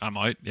care. I'm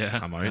out, yeah.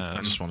 I'm out.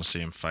 I just want to see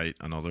him fight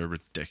another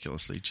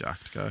ridiculously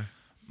jacked guy.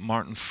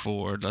 Martin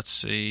Ford, let's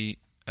see,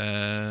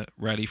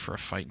 ready for a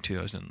fight in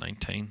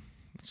 2019.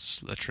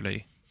 It's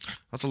literally...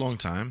 That's a long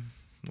time.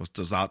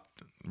 Does that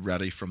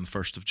ready from the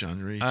 1st of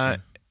January?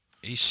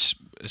 It's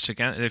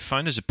again. They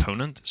found his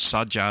opponent,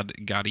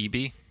 Sajjad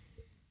Garibi.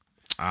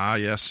 Ah,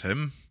 yes,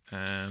 him.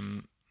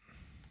 Let's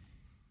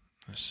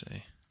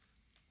see.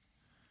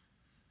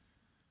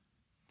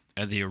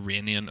 The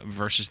Iranian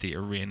versus the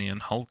Iranian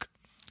Hulk.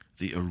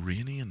 The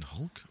Iranian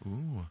Hulk?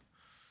 Ooh.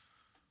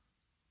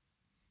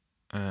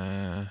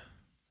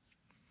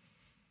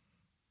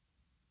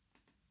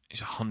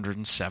 He's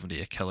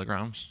 178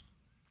 kilograms.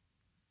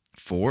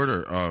 Ford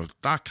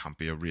that can't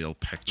be a real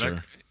picture.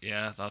 Look,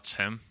 yeah, that's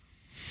him.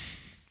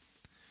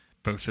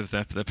 Both of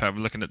them.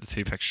 Looking at the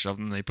two pictures of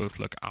them, they both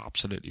look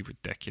absolutely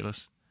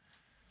ridiculous.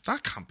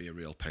 That can't be a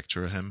real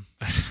picture of him.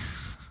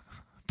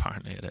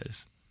 Apparently, it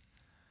is.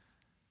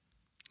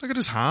 Look at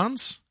his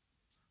hands.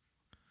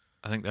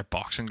 I think they're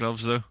boxing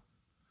gloves, though.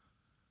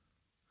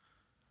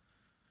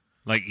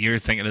 Like, you're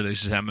thinking of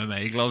those as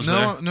MMA gloves,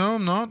 No, there? no,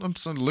 I'm not. I'm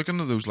just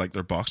looking at those like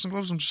they're boxing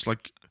gloves. I'm just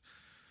like...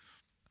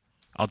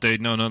 Oh,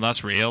 dude, no,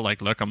 that's real.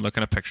 Like, look, I'm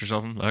looking at pictures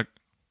of him. Look.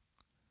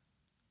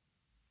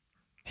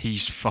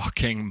 He's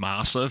fucking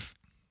massive.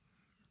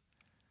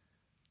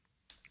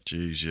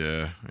 Jeez,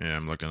 yeah. Yeah,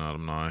 I'm looking at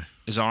him now.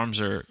 His arms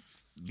are,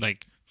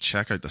 like...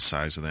 Check out the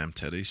size of them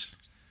titties.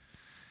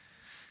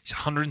 He's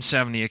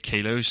 178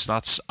 kilos.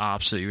 That's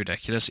absolutely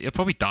ridiculous. He'll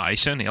probably die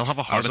soon. He'll have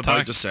a I heart was attack.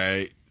 about to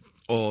say,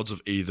 odds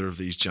of either of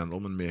these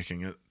gentlemen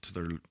making it to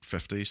their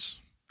 50s.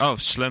 Oh,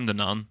 slim to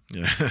none.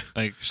 Yeah.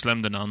 Like,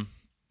 slim to none.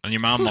 And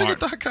your man Look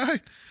Martin... at that guy.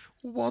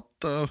 What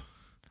the...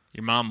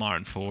 Your man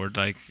Martin Ford,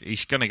 like,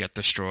 he's going to get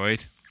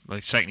destroyed.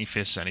 Like, second he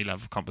faces any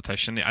level of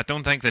competition. I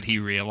don't think that he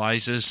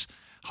realises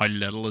how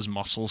little his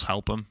muscles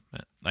help him.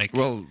 Like,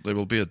 Well, they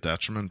will be a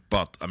detriment,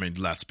 but, I mean,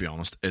 let's be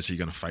honest. Is he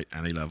going to fight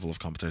any level of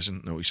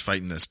competition? No, he's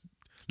fighting this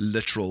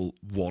literal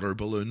water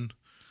balloon.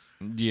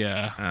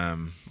 yeah,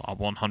 a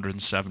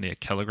 178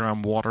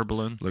 kilogram water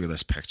balloon. Look at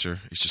this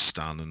picture. He's just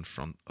standing in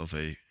front of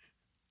a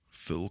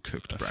full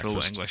cooked A breakfast.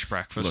 full English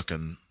breakfast.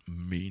 Looking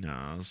mean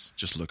as.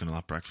 Just looking at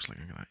that breakfast like,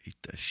 I'm going to eat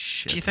this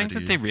shit. Do you think out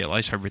of that they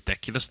realise how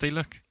ridiculous they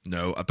look?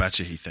 No, I bet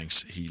you he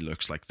thinks he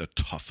looks like the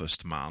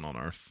toughest man on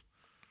earth.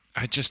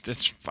 I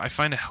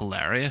find it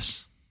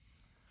hilarious.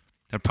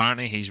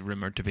 Apparently, he's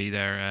rumoured to be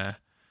the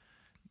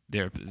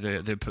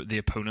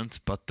opponent,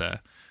 but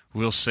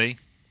we'll see.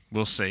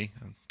 We'll see.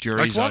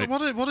 Jury's Like,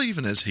 out. what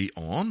even is he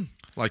on?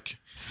 Like,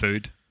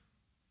 Food.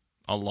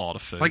 A lot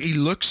of food. like he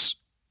looks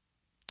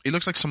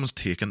like someone's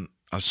taken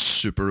a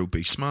super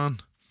obese man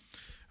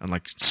and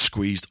like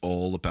squeezed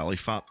all the belly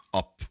fat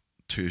up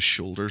to his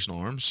shoulders and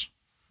arms.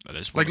 It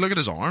is Like, weird. look at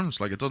his arms.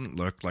 Like, it doesn't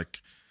look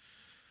like...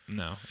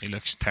 No, he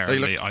looks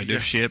terribly out yeah.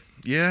 of shape.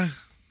 Yeah.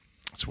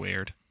 It's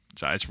weird.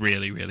 It's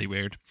really, really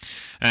weird.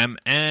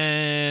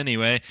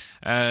 Anyway,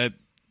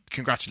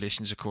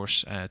 congratulations, of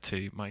course,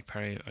 to Mike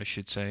Perry, I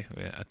should say.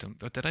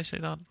 Did I say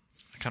that?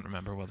 I can't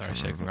remember whether I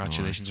said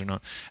congratulations or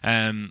not.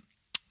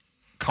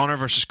 Conor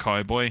versus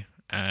Cowboy.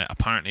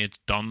 Apparently it's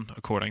done,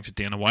 according to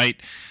Dana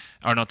White.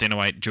 Or not Dana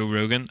White, Joe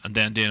Rogan. And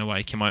then Dana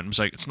White came out and was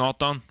like, it's not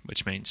done,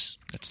 which means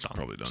it's done.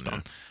 Probably done, It's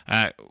done.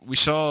 We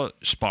saw a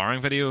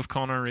sparring video of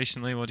Conor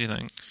recently. What do you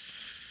think?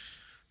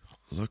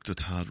 Looked a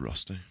tad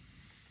rusty.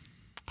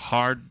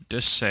 Hard to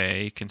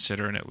say,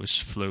 considering it was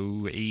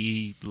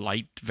flowy,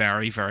 light,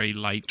 very, very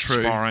light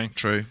sparring.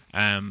 True.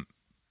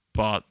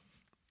 But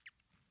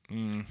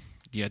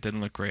yeah, it didn't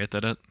look great,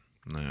 did it?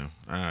 No,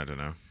 I don't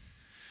know.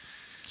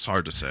 It's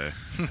hard to say.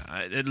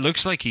 It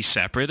looks like he's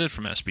separated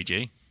from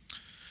SBG.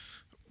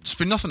 It's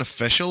been nothing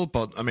official,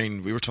 but I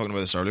mean, we were talking about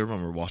this earlier when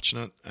we were watching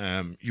it.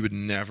 You would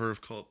never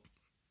have caught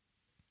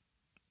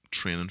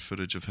training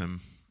footage of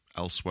him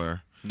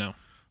elsewhere. No.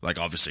 Like,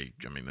 obviously,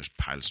 I mean, there's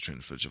piles of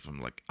training footage of him,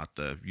 like, at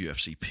the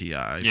UFC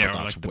PI. Yeah, but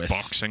or that's like the with,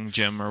 boxing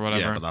gym or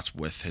whatever. Yeah, but that's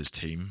with his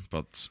team.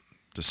 But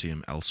to see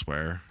him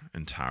elsewhere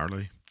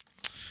entirely,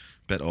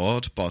 bit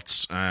odd.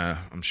 But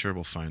I'm sure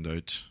we'll find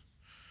out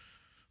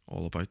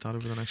all about that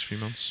over the next few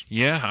months.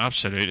 Yeah,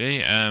 absolutely.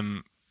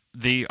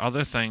 The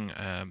other thing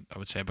I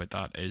would say about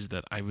that is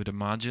that I would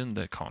imagine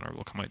that Conor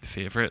will come out the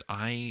favourite.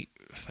 I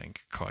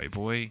think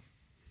Cowboy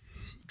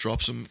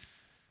Drops him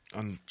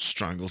and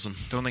strangles him.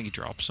 Don't think he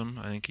drops him.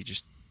 I think he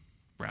just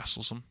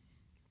wrestles him,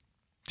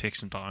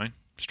 takes him down,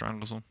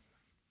 strangles him.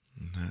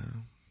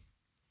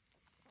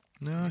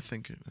 No, I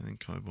think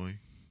Cowboy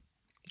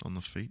on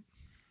the feet.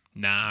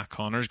 Nah,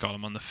 Conor's got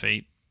him on the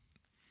feet.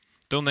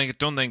 I don't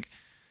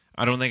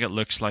think it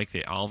looks like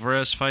the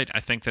Alvarez fight. I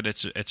think that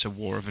it's a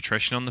war of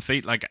attrition on the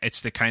feet. Like,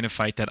 it's the kind of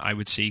fight that I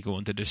would see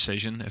going to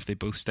decision if they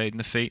both stayed in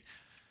the feet.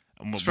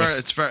 And It's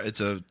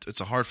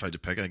a hard fight to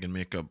pick. I can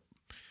make up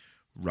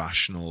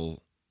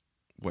rational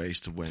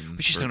ways to win.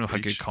 We just don't know how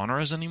good Conor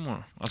is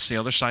anymore. That's the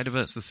other side of it.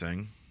 That's the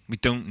thing. We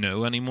don't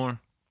know anymore.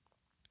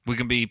 We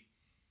can be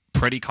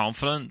pretty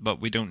confident,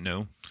 but we don't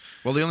know.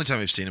 Well, the only time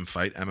we've seen him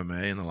fight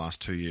MMA in the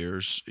last 2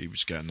 years, he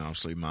was getting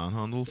absolutely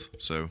manhandled.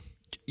 So,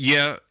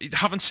 yeah,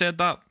 having said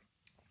that,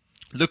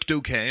 looked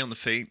okay on the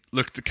feet.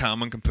 Looked the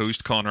calm and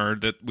composed Conor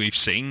that we've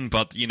seen,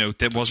 but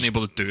wasn't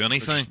able to do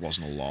anything. There just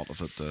wasn't a lot of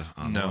it to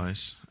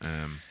analyse.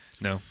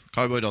 No.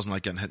 Cowboy doesn't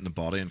like getting hit in the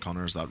body, and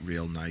Conor has that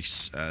real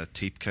nice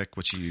teep kick,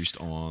 which he used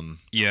on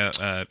he's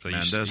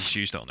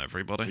used it on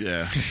everybody.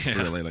 Yeah,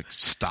 really like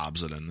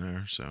stabs it in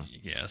there. So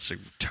yeah, it's a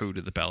toe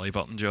to the belly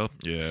button job.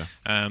 Yeah.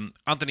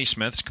 Anthony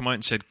Smith's come out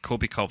and said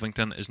Colby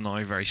Covington is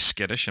now very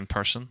skittish in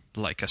person,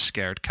 like a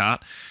scared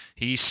cat.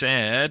 He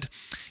said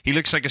he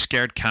looks like a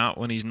scared cat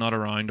when he's not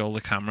around all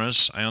the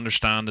cameras. I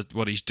understand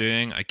what he's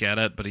doing, I get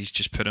it, but he's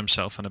just put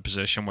himself in a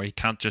position where he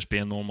can't just be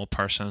a normal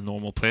person in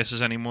normal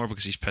places anymore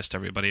because he's pissed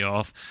everybody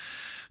off.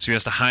 So he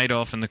has to hide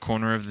off in the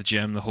corner of the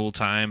gym the whole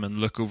time and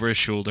look over his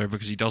shoulder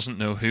because he doesn't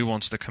know who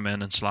wants to come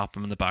in and slap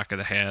him in the back of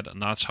the head,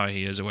 and that's how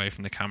he is away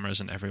from the cameras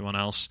and everyone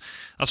else.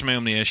 That's my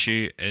only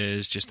issue,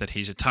 is just that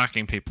he's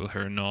attacking people who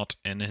are not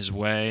in his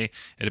way.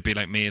 It'd be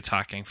like me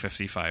attacking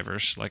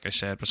 55ers. Like I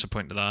said, what's the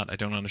point of that? I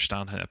don't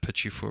understand how that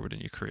puts you forward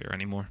in your career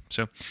anymore.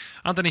 So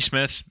Anthony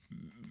Smith,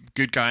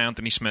 good guy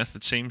Anthony Smith,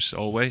 it seems,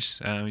 always.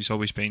 He's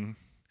always been...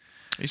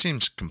 He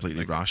seems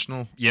completely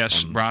rational.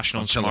 Yes,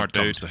 rational and smart dude.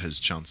 Until it comes to his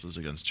chances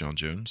against John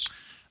Jones.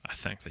 I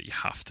think that you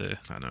have to.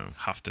 I know.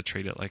 Have to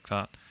treat it like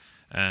that.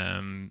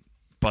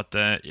 But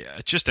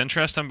it's just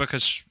interesting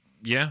because,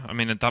 I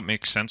mean, that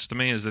makes sense to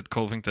me, is that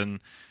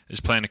Covington is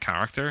playing a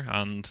character,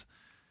 and,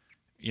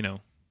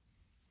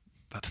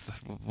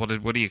 what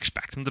do you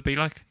expect him to be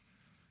like?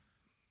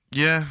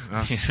 Yeah.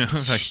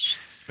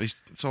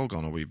 It's all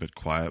gone a wee bit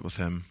quiet with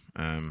him.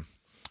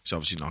 He's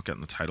obviously not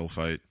getting the title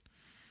fight.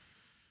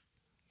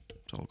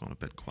 It's all gone a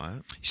bit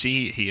quiet. You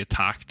see, he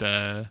attacked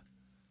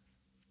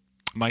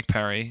Mike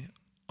Perry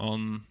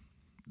on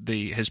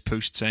his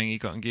post saying he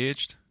got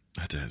engaged.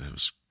 I did. It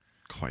was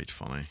quite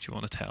funny. Do you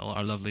want to tell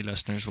our lovely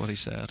listeners what he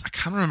said? I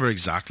can't remember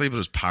exactly, but it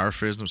was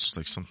paraphrased. It was just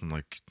like something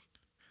like,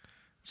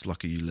 "It's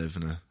lucky you live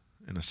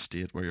in a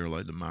state where you're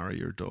allowed to marry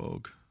your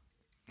dog."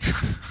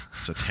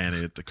 It's a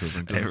 10-8 to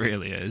Covington. It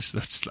really is.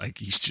 That's like,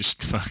 he's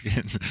just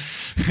fucking...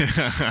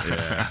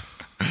 Yeah.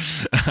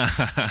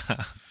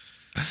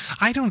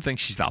 I don't think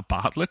she's that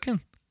bad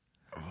looking.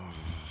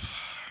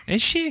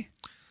 Is she?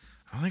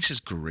 I don't think she's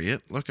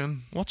great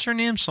looking. What's her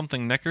name?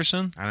 Something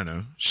Nickerson? I don't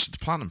know. She's the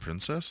Platinum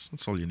Princess.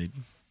 That's all you need.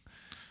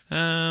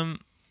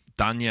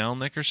 Danielle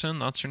Nickerson,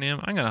 that's her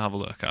name. I'm going to have a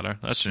look at her.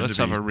 Let's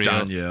have a real...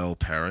 Danielle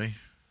Perry.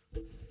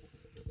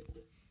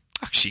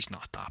 She's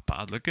not that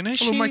bad looking,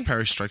 is Although she? Mike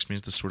Perry strikes me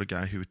as the sort of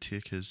guy who would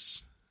take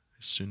his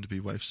soon-to-be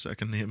wife's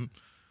second name.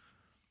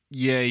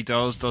 Yeah, he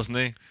does, doesn't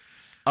he?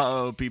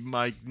 I'll be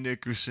Mike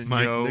Nickerson,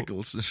 Mike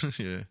Nichols,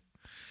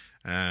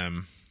 yeah.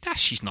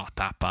 She's not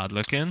that bad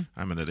looking.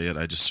 I'm an idiot.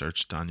 I just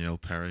searched Danielle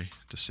Perry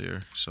to see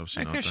her. So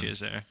there she is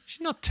there.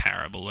 She's not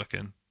terrible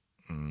looking.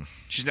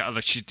 She's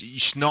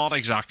not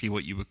exactly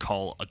what you would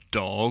call a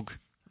dog.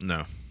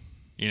 No.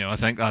 I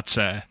think that's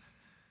a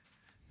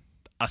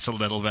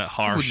little bit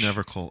harsh. I would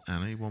never call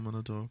any woman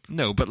a dog.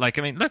 No, but look,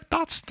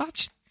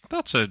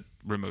 that's a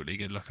remotely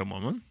good looking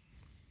woman.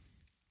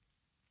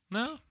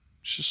 No?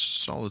 She's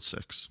solid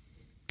 6.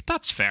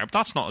 That's fair, but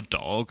that's not a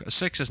dog. A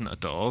 6 isn't a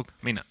dog.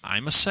 I mean,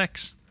 I'm a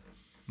 6.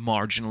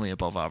 Marginally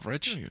above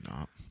average. No, you're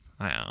not.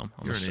 I am.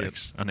 I'm you're a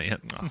 6. An 8.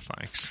 Oh,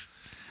 thanks.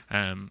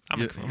 I'm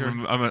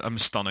a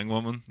stunning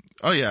woman.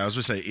 Oh, yeah, I was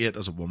going to say 8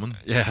 as a woman.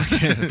 Yeah.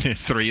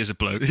 3 as a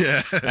bloke.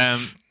 Yeah.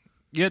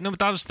 But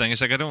that was the thing. It's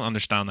like, I don't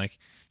understand, like,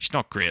 she's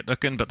not great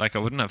looking, but like I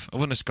wouldn't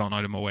have gone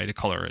out of my way to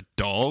call her a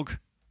dog.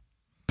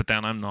 But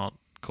then I'm not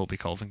Colby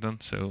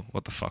Covington, so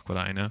what the fuck would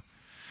I know?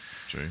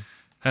 True.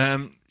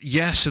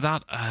 So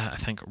that I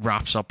think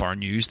wraps up our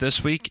news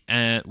this week.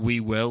 We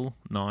will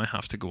now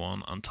have to go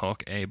on and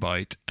talk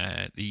about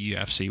the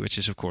UFC, which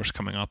is of course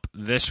coming up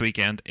this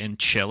weekend in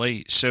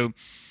Chile. So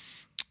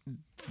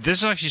this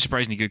is actually a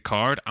surprisingly good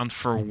card, and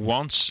for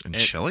once in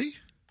Chile,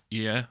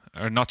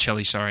 or not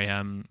Chile, sorry,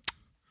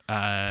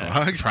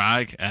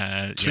 Prague.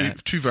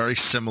 Two very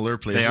similar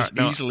places,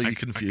 easily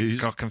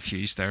confused. I got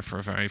confused there for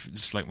a very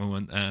slight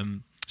moment.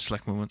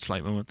 Slight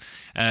moment.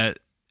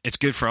 It's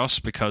good for us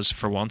because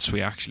for once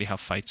we actually have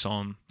fights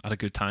on at a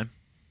good time.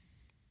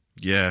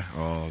 Yeah,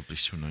 it'd be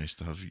so nice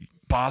to have you.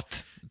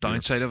 But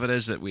downside of it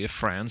is that we have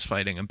friends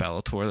fighting in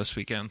Bellator this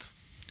weekend.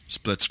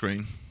 Split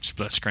screen.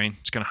 It's going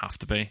to have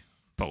to be.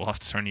 But we'll have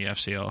to turn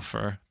UFC off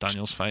for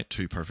Daniel's fight.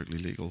 2 perfectly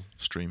legal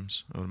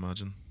streams, I would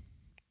imagine.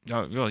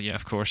 Oh, well, yeah,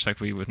 of course. Like,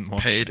 we wouldn't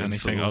watch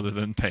anything other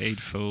than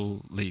paid,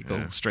 full,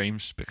 legal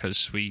streams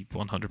because we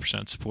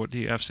 100% support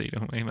the UFC,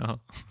 don't we, Mel?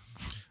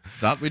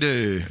 That we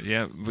do.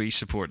 Yeah, we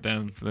support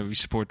them. We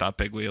support that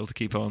big wheel to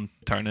keep on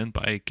turning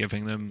by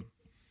giving them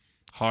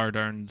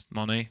hard-earned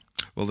money.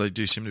 Well, they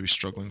do seem to be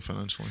struggling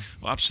financially.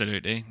 Well,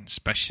 absolutely,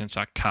 especially since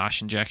that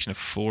cash injection of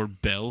 $4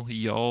 billion,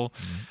 y'all.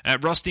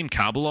 Rustim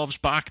Kabalov's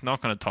back.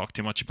 Not going to talk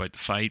too much about the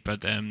fight,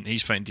 but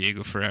he's fighting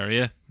Diego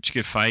Ferreira. It's a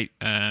good fight.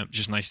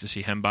 Just nice to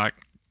see him back.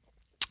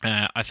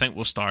 I think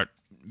we'll start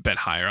a bit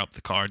higher up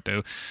the card,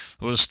 though.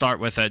 We'll start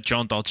with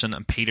John Dodson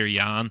and Peter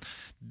Yan.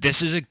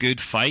 This is a good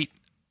fight.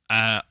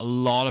 A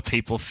lot of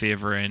people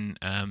favouring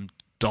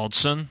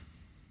Dodson.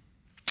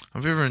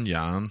 I'm favouring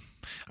Yan.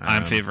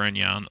 I'm favouring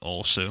Yan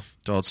also.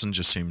 Dodson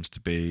just seems to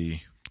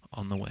be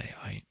on the way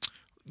out.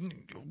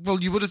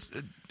 Well, you would have.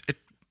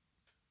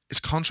 His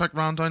contract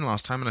ran down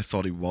last time, and I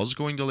thought he was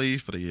going to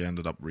leave, but he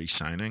ended up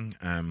re-signing.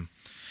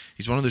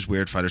 He's one of those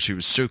weird fighters who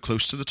was so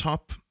close to the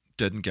top,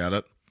 didn't get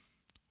it,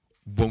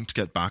 won't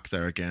get back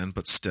there again,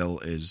 but still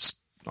is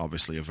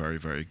obviously a very,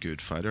 very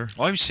good fighter.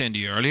 Well, I was saying to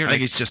you earlier, I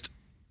think it's just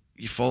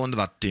you fall into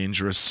that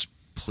dangerous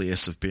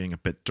place of being a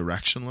bit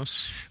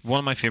directionless. One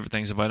of my favourite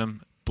things about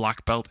him,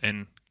 black belt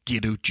in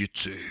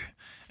Gyro-Jutsu.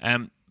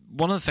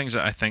 One of the things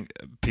that I think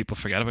people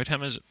forget about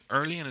him is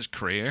early in his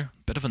career,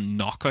 a bit of a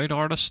knockout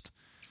artist.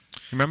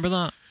 Remember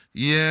that?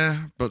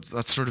 Yeah, but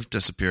that sort of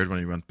disappeared when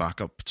he went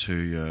back up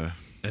to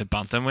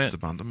bantamweight. The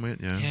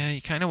bantamweight, yeah. Yeah,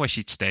 you kind of wish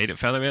he'd stayed at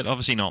featherweight.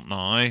 Obviously not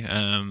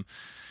now.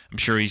 I'm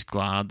sure he's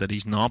glad that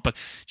he's not. But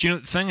do you know,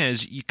 the thing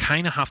is, you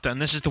kind of have to,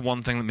 and this is the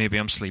one thing that maybe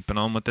I'm sleeping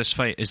on with this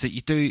fight, is that you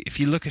do, if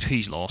you look at who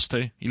he's lost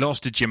to, he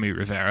lost to Jimmy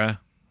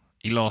Rivera,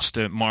 he lost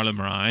to Marlon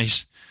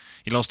Moraes,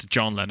 he lost to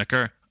John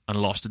Lineker,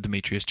 and lost to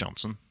Demetrius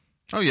Johnson.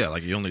 Oh yeah,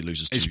 like he only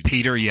loses to... Is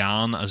Peter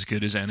Yan as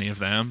good as any of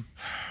them?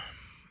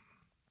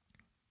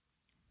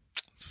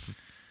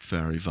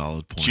 Very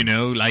valid point. Do you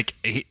know, like,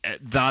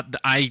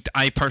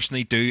 I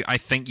personally do. I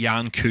think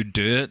Yan could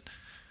do it,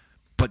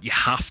 but you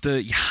have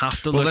to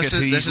look at who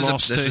he's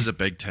lost to. This is a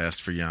big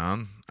test for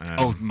Yan.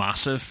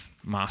 Massive.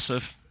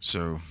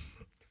 So,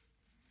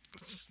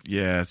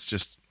 yeah, it's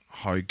just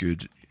how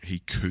good he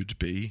could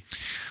be.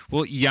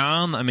 Well,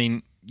 Yan, I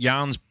mean,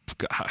 Jan's...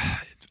 Do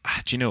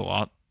you know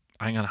what?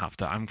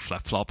 I'm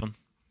flip-flopping.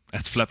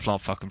 It's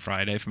flip-flop fucking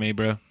Friday for me,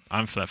 bro.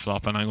 I'm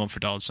flip-flopping. I'm going for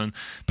Dodson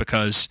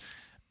because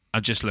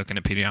I'm just looking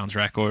at Peter Yan's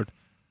record.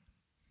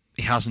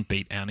 He hasn't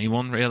beat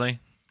anyone, really.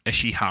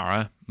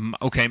 Ishihara.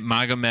 Okay,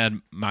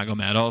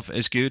 Magomedov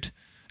is good,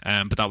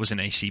 but that was an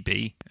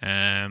ACB.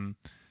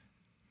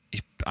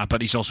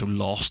 But he's also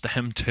lost to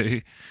him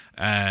too.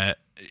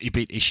 He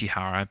beat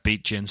Ishihara,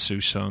 beat Jin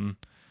Soo-sun,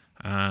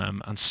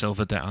 and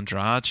Silva de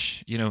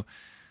Andrade. You know,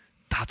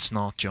 that's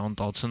not John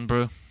Dodson,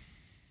 bro.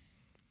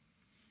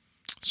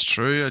 It's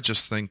true. I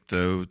just think,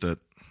 though, that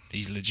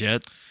he's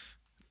legit.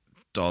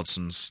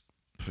 Dodson's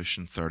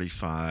pushing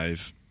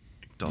 35.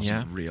 He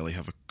doesn't really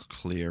have a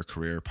clear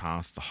career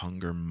path. The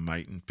hunger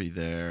mightn't be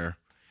there.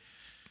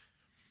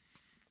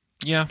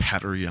 Yeah.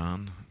 Peter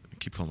Yan. I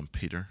keep calling him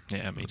Peter.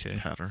 Yeah, me too.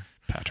 Peter.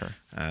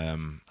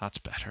 That's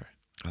better.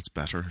 That's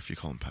better if you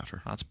call him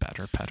Peter. That's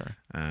better, Peter.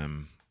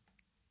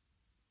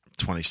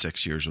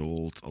 26 years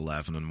old,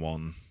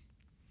 11-1.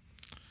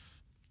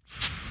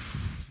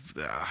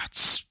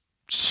 That's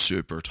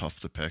super tough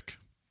to pick.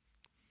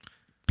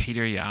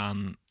 Peter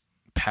Yan,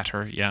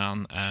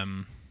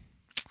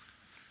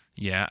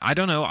 yeah, I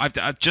don't know.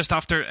 I've just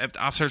after thinking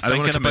about it. I don't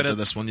want to commit to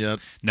this one yet.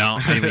 No,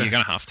 anyway, you're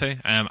gonna have to.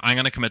 I'm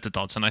gonna commit to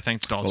Dodson. I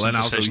think Dodson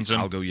decisions.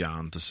 I'll go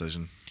Yan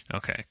decision.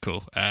 Okay,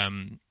 cool.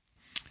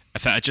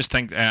 I just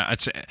think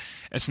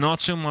it's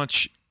not so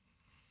much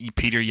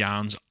Peter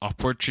Yan's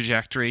upward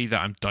trajectory that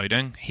I'm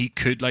doubting. He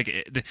could,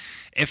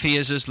 if he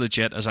is as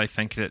legit as I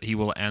think that he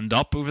will end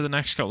up over the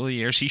next couple of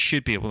years, he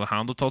should be able to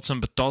handle Dodson.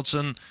 But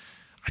Dodson,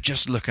 I'm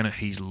just looking at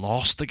who he's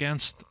lost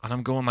against, and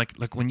I'm going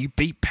like when you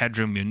beat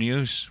Pedro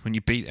Munoz, when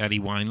you beat Eddie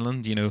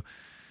Wineland, you know,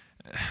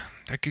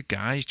 they're good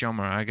guys. John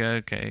Moraga,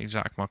 okay,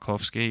 Zach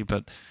Markowski,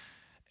 but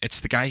it's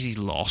the guys he's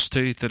lost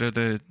to that are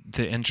the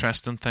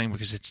interesting thing,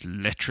 because it's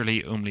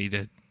literally only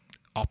the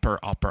upper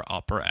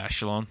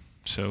echelon.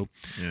 So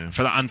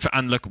for that,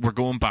 and look, we're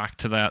going back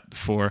to that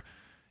for,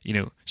 you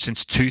know,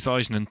 since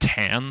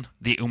 2010,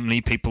 the only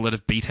people that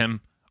have beat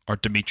him or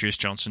Demetrius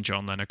Johnson,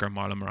 John Lineker,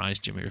 Marlon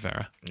Moraes, Jimmy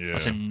Rivera. Yeah.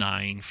 That's in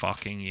 9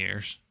 fucking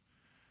years.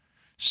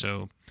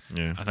 So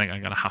Yeah. I think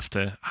I'm gonna have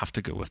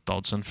to go with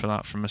Dodson for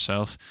that for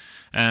myself.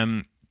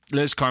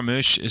 Liz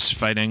Carmouche is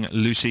fighting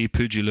Lucy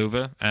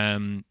Pugilova.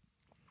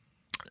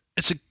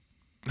 It's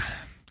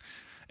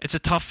a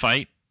tough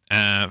fight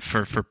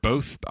for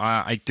both.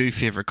 I do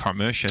favour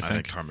Carmouche. I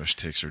think Carmouche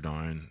takes her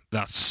down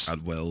that's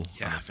at will,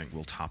 yeah. and I think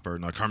we'll tap her.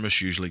 Now,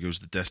 Carmouche usually goes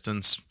the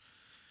distance.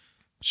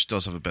 She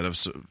does have a bit of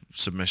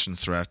submission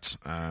threat.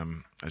 I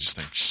just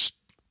think she's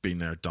been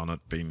there, done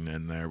it, been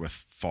in there with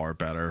far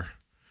better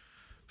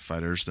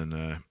fighters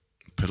than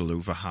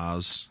Pudilova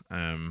has.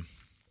 I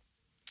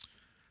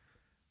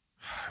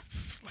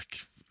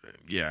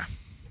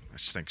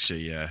just think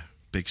she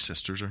big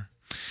sisters her.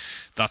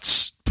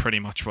 That's pretty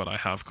much what I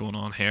have going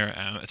on here.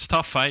 It's a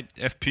tough fight.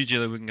 If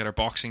Pugilova can get her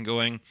boxing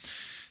going,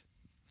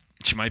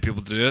 she might be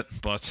able to do it,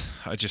 but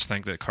I just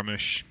think that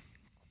Carmouche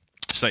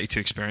is slightly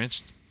too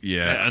experienced.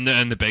 Yeah,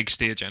 and the big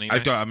stage anyway.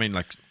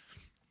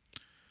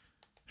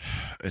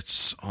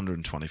 It's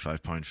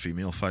 125-pound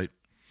female fight.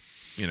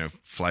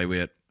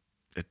 Flyweight.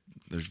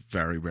 There's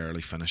very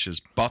rarely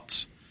finishes,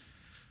 but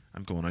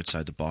I'm going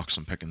outside the box.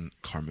 I'm picking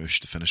Carmouche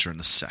to finish her in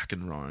the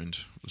second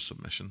round with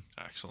submission.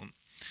 Excellent.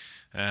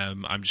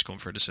 I'm just going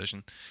for a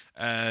decision.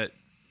 Gian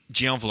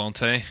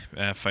Vellante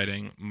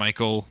fighting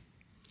Michael.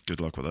 Good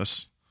luck with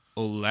this.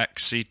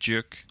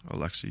 Oleksiuk.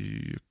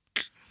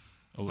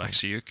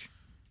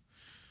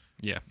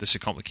 Yeah, this is a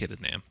complicated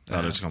name.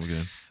 That is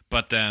complicated.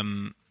 But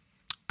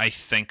I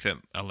think that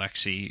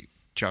Oleksiuk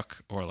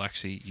or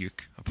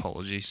Oleksiuk,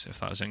 apologies if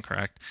that is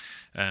incorrect.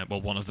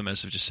 Well, one of them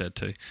is, I've just said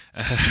two.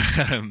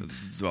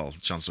 Well,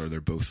 chances are they're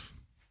both.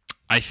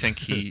 I think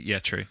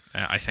true.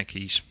 I think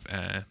he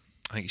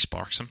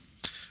sparks him.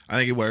 I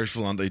think he wears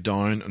Vellante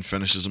down and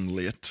finishes him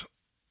late.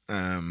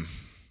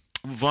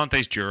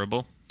 Vellante's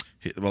durable.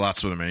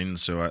 That's what I mean.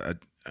 So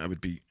I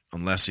would be,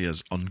 unless he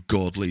has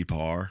ungodly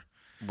power,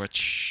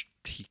 which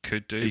he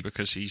could do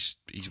because he's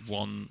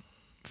won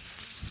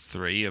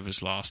 3 of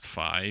his last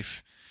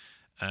 5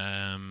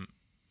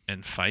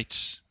 in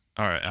fights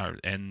or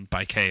in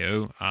by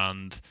KO,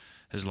 and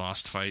his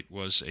last fight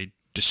was a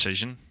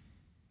decision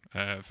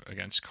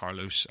against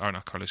Khalil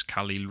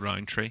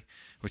Roundtree,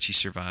 which he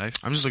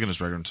survived. I'm just looking at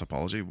his record in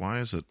topology. Why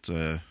is it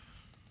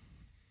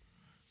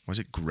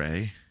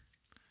grey?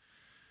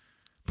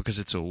 Because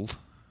it's old.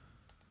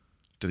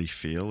 Did he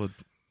fail a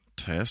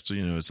test? Or,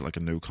 is it like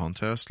a no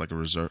contest, like a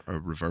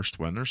reversed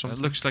win or something?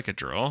 It looks like a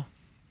draw.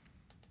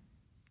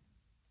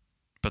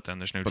 But then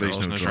there's no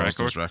draws in his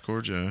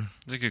record. Yeah.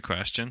 It's a good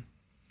question.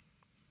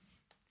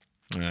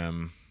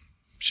 Gian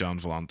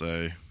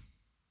Vellante.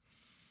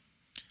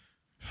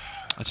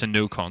 That's a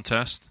no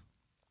contest.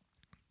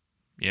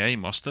 Yeah, he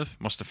must have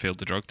failed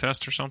the drug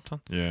test or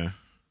something. Yeah.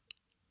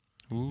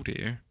 Oh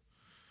dear.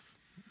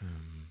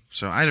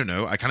 So I don't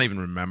know. I can't even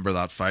remember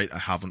that fight. I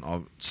haven't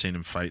seen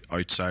him fight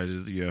outside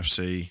of the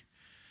UFC.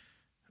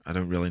 I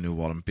don't really know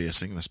what I'm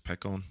basing this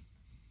pick on.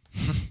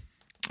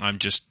 I'm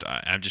just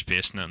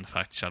basing it on the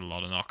fact he's had a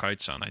lot of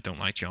knockouts, and I don't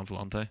like Gian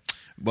Vellante.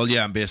 Well,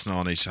 yeah, I'm basing it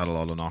on he's had a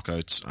lot of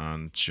knockouts,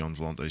 and Gian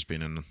Vellante's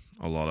been in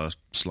a lot of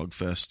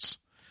slugfests.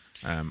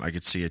 I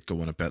could see it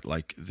going a bit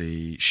like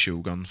the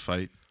Shogun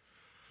fight,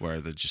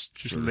 where they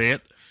just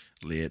late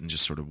and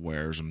just sort of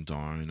wears him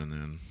down and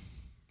then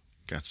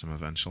gets him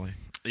eventually.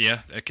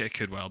 Yeah, it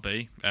could well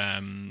be.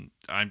 I'm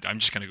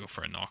just going to go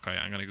for a knockout.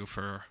 I'm going to go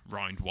for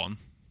round 1.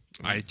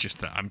 I'm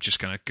just going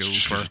to go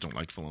for. I just don't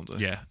like Vellante.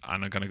 Yeah,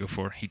 and I'm going to go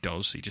for he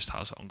does. He just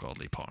has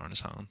ungodly power in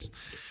his hands.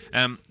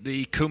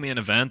 The co-main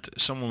event,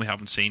 someone we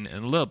haven't seen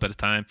in a little bit of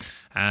time.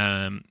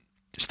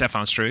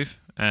 Stefan Struve,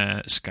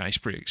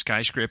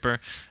 skyscraper,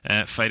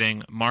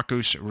 fighting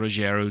Marcos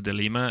Rogero de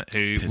Lima,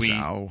 who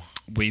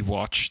we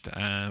watched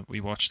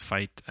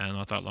fight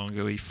not that long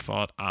ago. He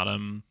fought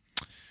Adam.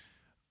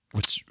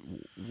 What's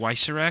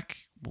Wyserek?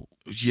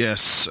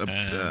 Yes,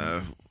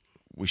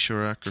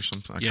 Wyserek or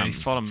something. He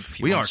fought him a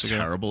few We are months ago.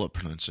 terrible at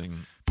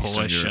pronouncing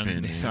Polish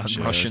European and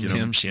Russian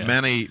names. Yeah,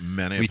 many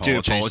we do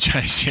apologies.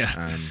 apologise.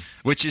 Yeah,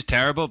 which is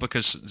terrible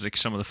because it's like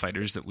some of the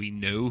fighters that we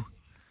know.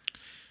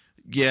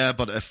 Yeah,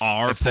 but if they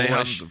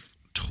Polish. hadn't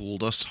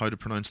told us how to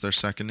pronounce their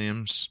second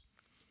names,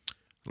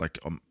 like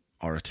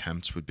our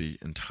attempts would be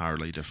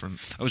entirely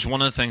different. It was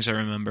one of the things I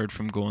remembered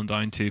from going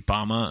down to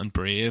Bama and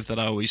Brave that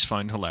I always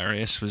found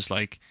hilarious was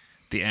like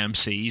the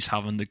MCs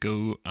having to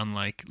go and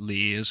like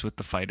liaise with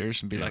the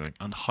fighters and be like,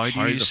 and how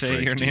do you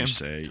say your name?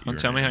 And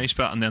tell me how you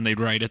spell it. And then they'd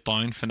write it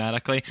down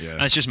phonetically. Yeah.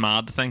 And it's just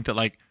mad to think that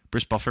like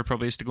Bruce Buffer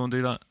probably used to go and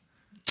do that.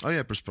 Oh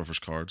yeah, Bruce Buffer's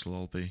cards will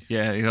all be.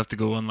 Yeah, you'd have to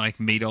go and like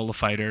meet all the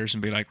fighters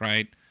and be like,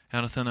 right,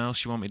 anything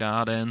else you want me to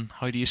add in?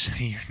 How do you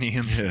say your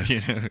name?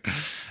 Yeah.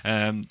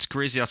 It's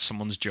crazy that's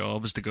someone's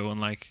job is to go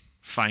and like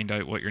find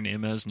out what your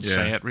name is and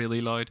say it really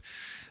loud.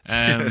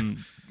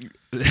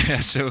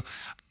 So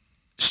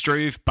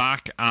Struve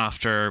back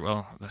after,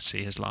 well, let's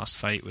see, his last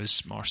fight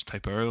was Marcin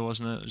Tybura,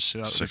 wasn't it? So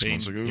that 6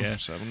 months ago, yeah.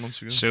 7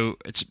 months ago. So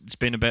it's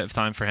been a bit of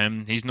time for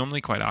him. He's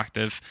normally quite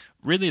active.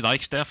 Really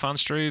like Stefan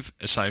Struve,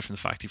 aside from the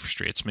fact he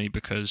frustrates me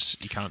because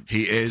he can't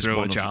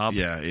throw a jab.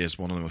 He is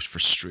one of the most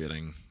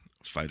frustrating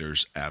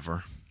fighters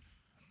ever.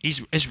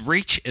 His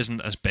reach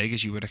isn't as big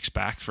as you would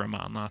expect for a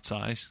man that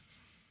size.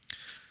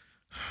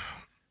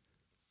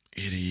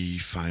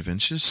 85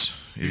 inches,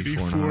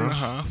 84 and a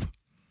half.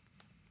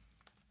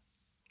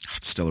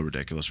 It's still a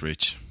ridiculous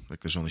reach.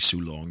 Like, there's only so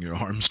long your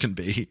arms can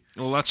be.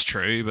 Well, that's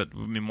true, but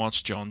I mean,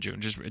 what's John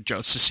Jones?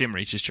 It's the same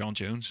reach as John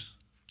Jones.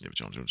 Yeah, but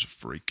John Jones is a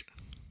freak.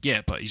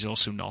 Yeah, but he's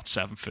also not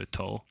 7 foot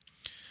tall.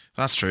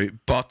 That's true,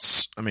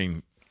 but I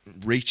mean,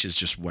 reach is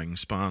just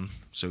wingspan.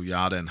 So you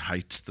add in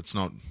height. That's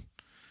not,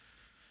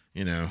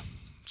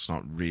 it's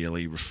not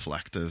really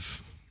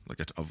reflective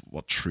of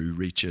what true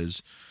reach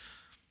is.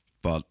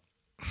 But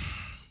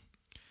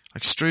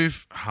like,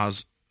 Struve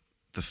has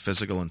the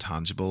physical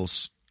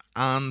intangibles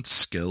and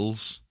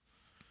skills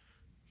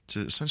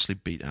to essentially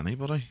beat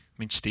anybody. I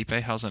mean,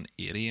 Stipe has an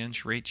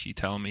 80-inch reach. You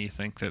tell me you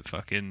think that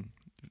fucking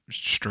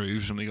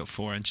Struve's only got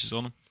 4 inches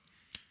on him?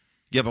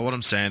 Yeah, but what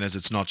I'm saying is,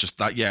 it's not just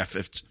that. Yeah, if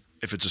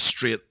it's a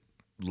straight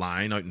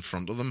line out in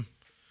front of them,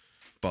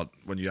 but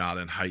when you add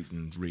in height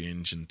and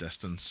range and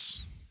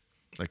distance,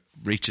 like,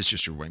 reach is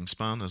just your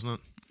wingspan, isn't it?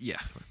 Yeah.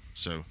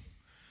 So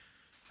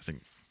I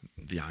think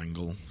the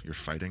angle you're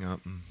fighting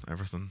at and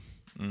everything.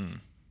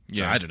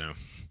 Yeah, so, I don't know.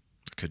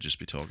 I could just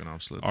be talking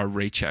absolute our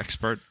reach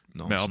expert,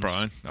 nonsense. Mel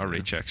Brown, our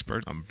reach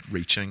expert. I'm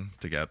reaching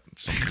to get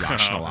some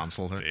rational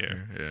answer here.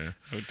 Dear. Yeah.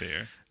 Oh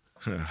dear.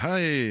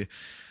 Hi.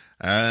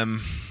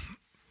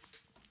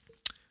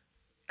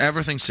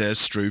 Everything says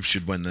Struve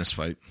should win this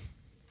fight.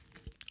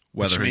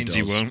 Which means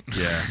he won't.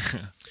 Yeah.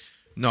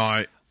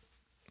 No,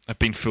 I've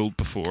been fooled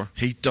before.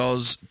 he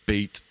does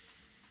beat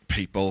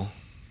people.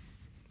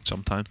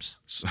 Sometimes.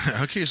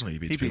 Occasionally he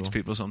beats people.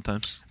 people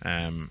sometimes.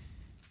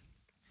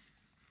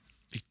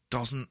 He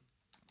doesn't.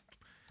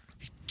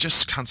 He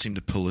just can't seem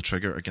to pull the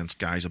trigger against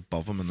guys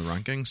above him in the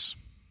rankings.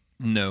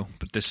 No,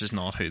 but this is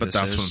not who But this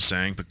that's is. what I'm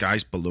saying. But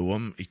guys below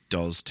him, he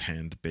does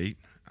tend to beat.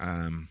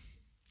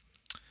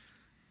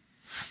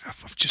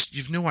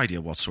 You've no idea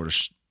what sort of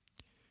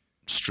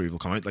Struve will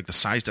come out. Like, the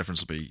size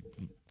difference will be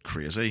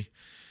crazy.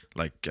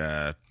 Like,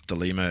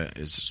 DeLima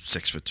is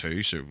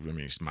 6'2", so I mean,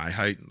 he's my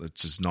height.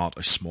 It's not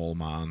a small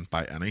man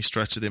by any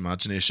stretch of the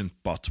imagination,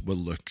 but will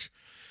look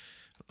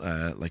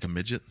like a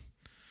midget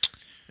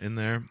in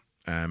there.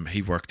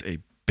 He worked a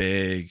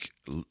big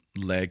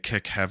leg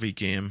kick heavy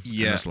game in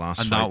his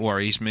last and fight. that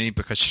worries me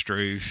because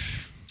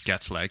Struve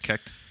gets leg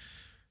kicked.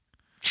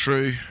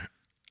 True.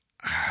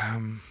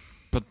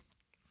 But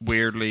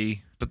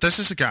weirdly, But this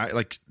is a guy,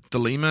 like,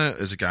 DeLima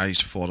is a guy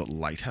who's fought at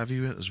light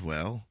heavyweight as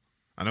well.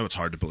 I know it's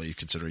hard to believe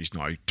considering he's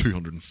now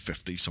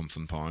 250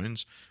 something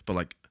pounds, but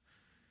like,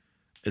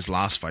 his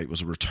last fight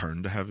was a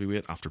return to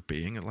heavyweight after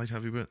being at light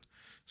heavyweight.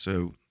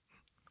 So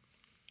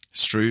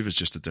Struve is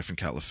just a different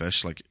kettle of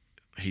fish. Like,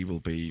 he will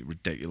be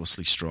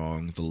ridiculously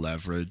strong, the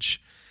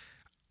leverage.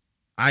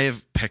 I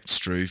have picked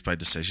Struve by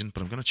decision,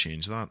 but I'm going to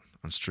change that,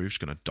 and Struve's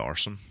going to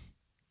darce him.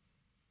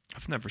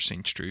 I've never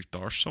seen Struve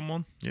darce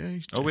someone. Yeah.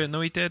 Oh wait,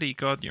 no, he did. He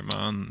got your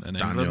man in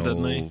Daniel,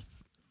 England,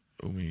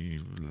 didn't he?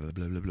 Blah,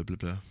 blah, blah, blah, blah,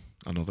 blah.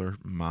 Another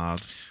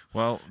mad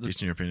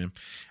Eastern European name.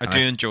 I do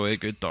enjoy a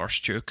good darce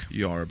joke.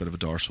 You are a bit of a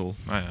darce hole.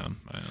 I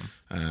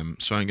am.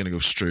 So I'm going to go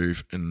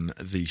Struve in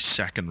the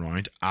second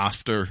round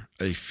after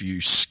a few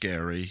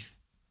scary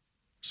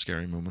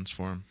moments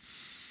for him.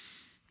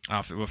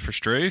 For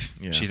Struve?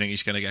 Yeah. Do you think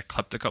he's going to get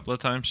clipped a couple of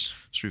times?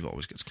 Struve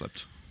always gets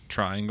clipped.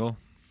 Triangle.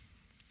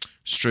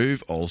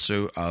 Struve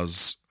also,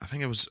 as I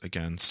think it was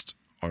against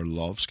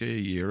Arlovsky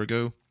a year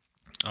ago.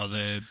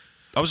 That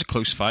was a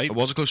close fight. It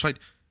was a close fight,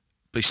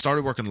 but he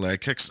started working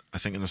leg kicks, I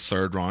think, in the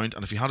third round,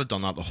 and if he had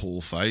done that the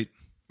whole fight,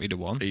 he'd have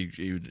won.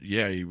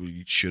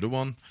 He should have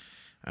won.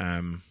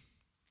 I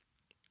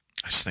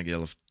just think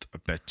he'll have a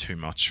bit too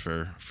much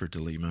for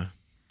DeLima.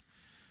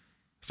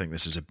 I think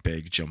this is a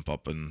big jump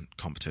up in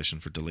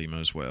competition for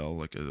DeLima as well.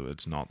 Like,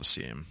 it's not the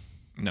same.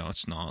 No,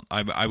 it's not.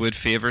 I would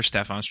favour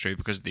Stefan Struve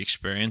because of the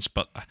experience,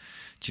 but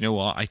do you know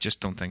what? I just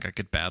don't think I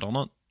could bet on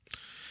it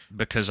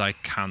because I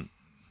can't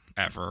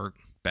ever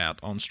bet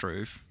on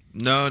Struve.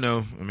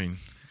 No. I mean,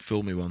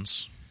 fool me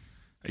once.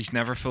 He's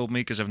never fooled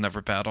me because I've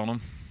never bet on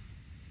him.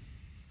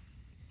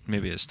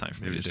 Maybe it's time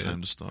for me to do it. Maybe it's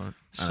time to start.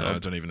 So, I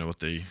don't even know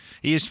what he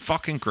is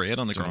fucking great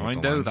on the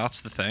ground, though.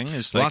 That's the thing.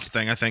 That's the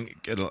thing. I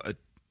think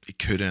it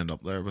could end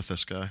up there with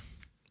this guy.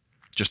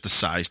 Just the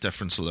size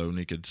difference alone,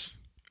 he could.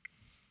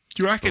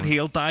 Do you reckon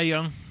he'll die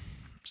young?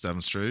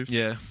 Stefan Struve?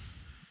 Yeah.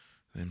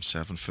 Them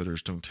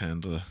 7-footers don't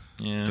tend to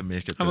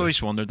make it. I've always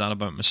wondered that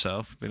about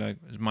myself. Be like,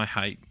 is my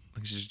height,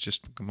 am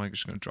I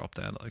just going to drop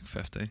dead at like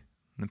 50? And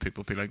then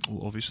people be like,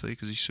 well, obviously,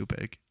 because he's so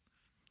big.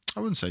 I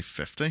wouldn't say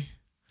 50.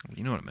 Well,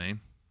 you know what I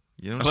mean.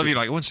 You know,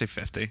 I wouldn't say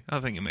 50. I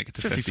think you make it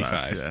to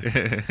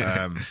 55.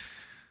 Yeah.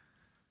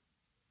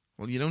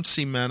 Well, you don't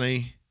see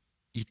many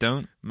You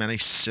don't. Many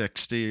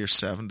 60 or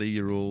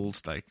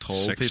 70-year-old Like tall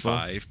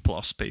 6'5" people.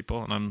 plus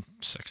people, and I'm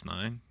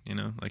 6'9", you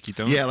know? Like, you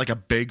don't... Yeah, like a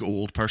big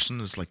old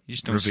person is like You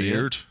just don't see it.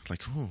 revered.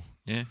 Like, oh.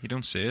 Yeah, you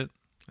don't see it.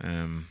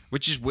 Um,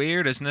 Which is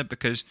weird, isn't it?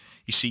 Because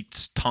you see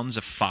tons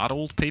of fat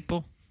old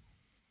people.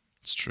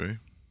 it's true.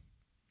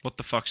 What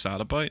the fuck's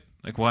that about?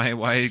 Like, why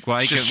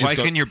just you've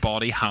got- can your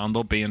body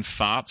handle being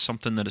fat,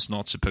 something that it's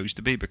not supposed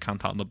to be, but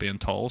can't handle being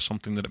tall,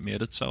 something that it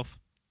made itself?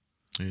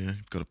 Yeah,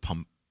 you've got to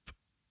pump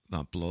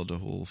that blood a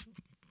whole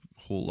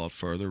lot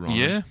further around.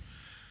 Yeah.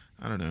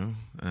 I don't know.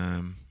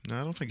 No,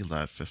 I don't think you'll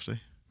die at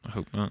 50. I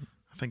hope not.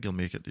 I think you'll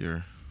make it to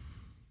your...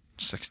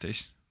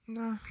 60s.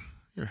 Nah,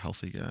 you're a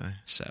healthy guy.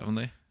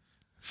 70.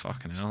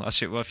 Fucking hell.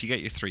 That's it. Well, if you get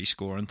your 3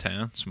 score and 10,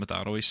 that's what my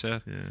dad always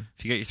said. Yeah.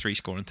 If you get your 3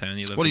 score and 10,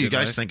 you live What a do you good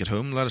guys life. think at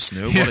home? Let us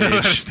know. Yeah, What age,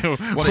 let us know.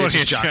 what age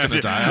is Jack going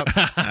to die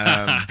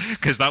at?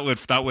 Because that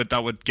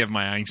would give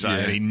my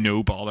anxiety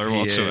no bother He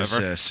whatsoever.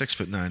 is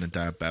 6'9" and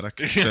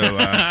diabetic. So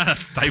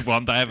Type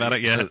 1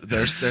 diabetic, yeah. so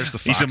there's the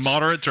facts. He's a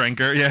moderate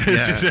drinker, yeah.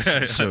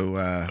 Yeah,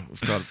 so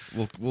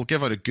we'll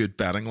give out a good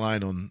betting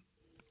line on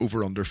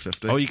over under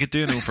 50. Oh, you could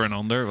do an over and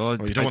under. Well,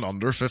 Oh, you don't want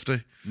under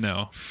 50?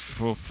 No.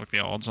 Well, fuck the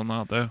odds on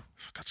that, though.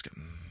 That's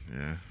getting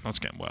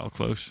well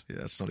close. yeah.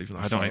 It's not even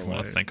that I don't far even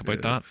want to away. think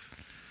about Yeah.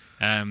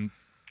 that.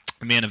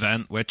 The main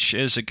event, which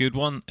is a good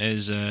one,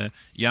 is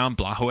Jan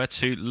Blachowicz,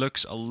 who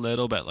looks a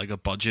little bit like a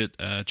budget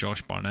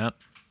Josh Barnett.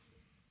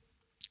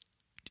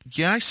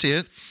 Yeah, I see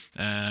it.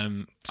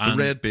 It's the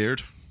red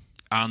beard.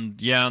 It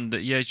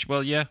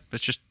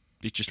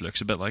just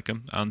looks a bit like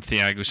him. And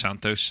Thiago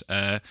Santos.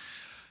 Do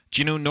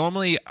you know,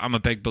 normally I'm a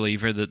big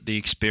believer that the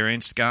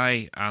experienced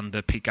guy and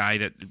the guy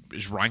that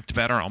is ranked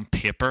better on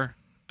paper,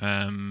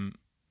 does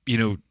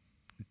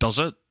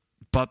it.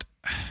 But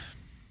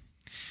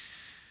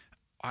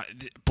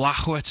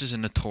Blachowicz is a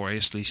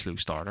notoriously slow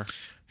starter.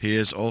 He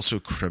is also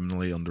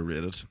criminally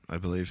underrated, I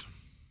believe.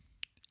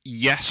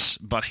 Yes,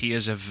 but he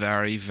is a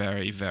very,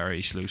 very,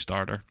 very slow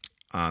starter.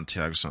 And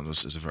Thiago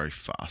Santos is a very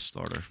fast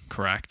starter.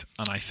 Correct.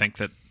 And I think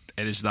that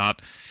it is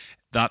that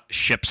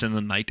ships in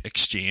the night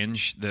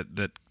exchange that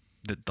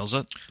does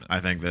it. I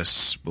think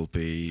this will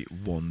be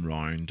one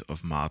round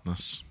of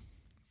madness.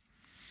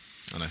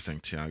 And I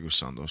think Thiago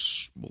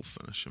Santos will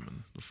finish him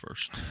in the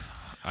first.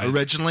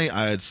 Originally,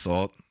 I had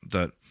thought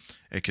that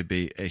it could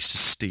be a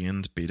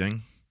sustained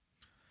beating.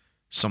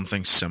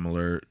 Something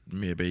similar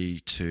maybe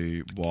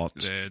to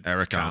what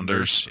Eric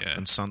Anders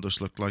and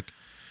Santos looked like.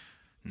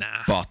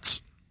 Nah. But,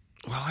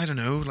 well, I don't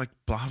know. Like,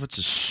 Blachowicz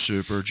is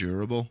super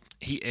durable.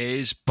 He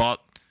is, but...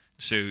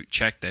 So,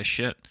 check this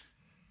shit.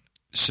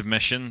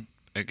 Submission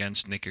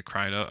against Nikita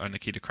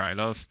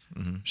Krylov,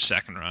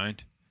 second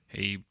round.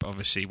 He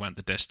obviously went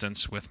the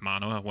distance with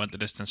Manoa, went the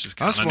distance with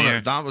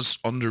Cannonier. That was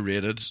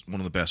underrated.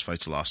 One of the best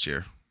fights of last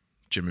year.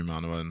 Jimmy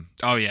Manoa and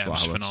Oh, yeah,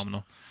 Blachowicz. it was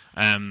phenomenal.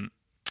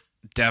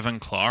 Devin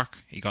Clark,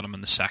 he got him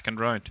in the second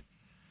round.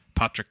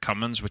 Patrick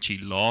Cummins, which he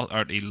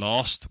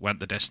lost, went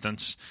the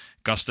distance.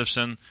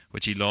 Gustafsson,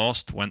 which he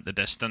lost, went the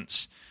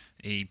distance.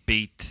 He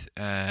beat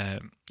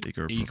Igor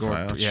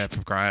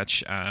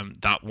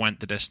Prokopiev. That went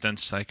the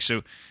distance. Like,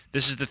 so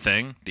this is the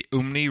thing. The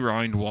only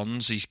round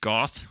ones he's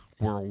got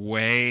were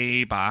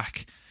way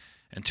back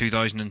in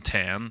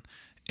 2010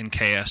 in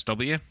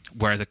KSW,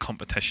 where the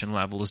competition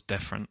level is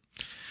different.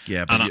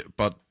 Yeah,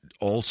 but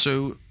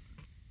also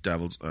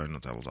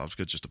not devil's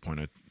advocate, just to point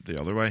out the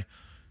other way.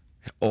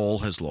 All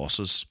his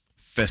losses,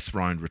 5th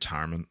round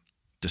retirement,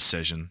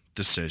 decision.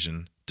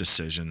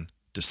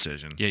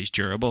 Yeah, he's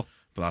durable.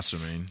 But that's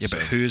what I mean. Yeah,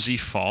 but who has he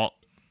fought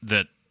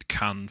that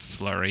can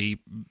flurry?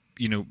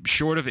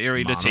 Short of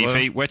Iri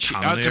Latifi, which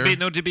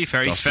to be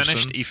fair,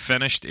 he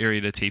finished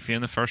Iri Latifi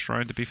in the first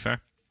round. To be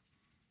fair,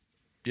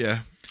 yeah.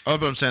 Oh,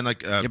 but I'm saying but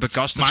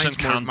Gustafsson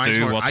can't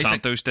do what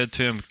Santos did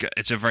to him.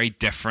 It's a very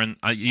different.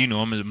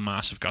 I'm a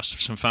massive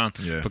Gustafsson fan,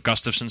 but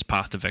Gustafsson's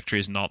path to victory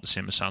is not the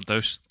same as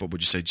Santos. But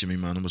would you say Jimmy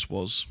Manoa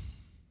was?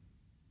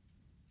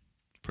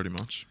 Pretty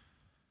much.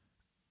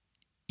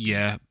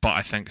 Yeah, but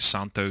I think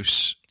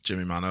Santos.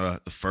 Jimmy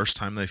Manoa, the first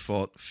time they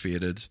fought,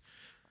 faded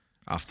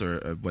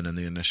after winning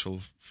the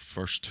initial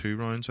first 2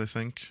 rounds, I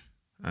think.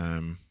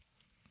 And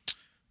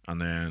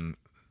then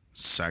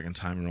second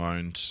time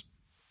around,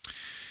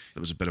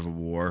 there was a bit of a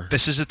war.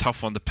 This is a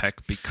tough one to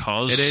pick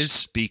because it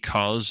is,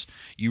 because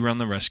you run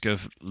the risk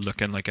of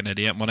looking like an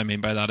idiot. And what I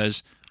mean by that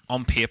is,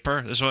 on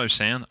paper, this is what I was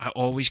saying, I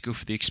always go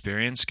for the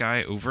experienced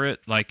guy over it.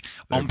 Like,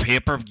 on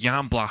paper,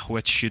 Jan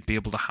Blachowicz should be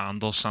able to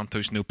handle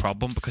Santos no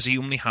problem because he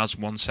only has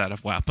one set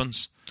of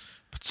weapons.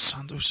 But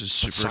Santos is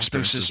super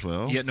experienced as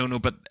well. Yeah,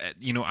 but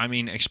I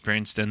mean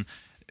experienced in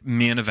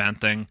main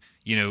eventing.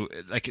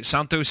 Like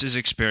Santos is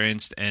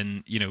experienced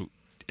in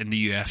in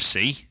the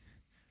UFC.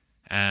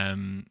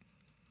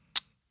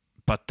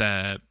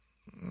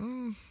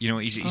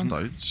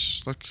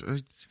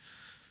 He's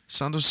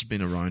Santos has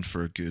been around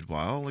for a good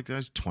while. Like,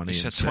 there's 20.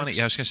 He's had 20.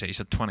 Yeah, I was gonna say he's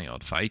had 20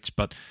 odd fights,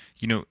 but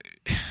he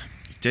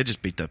did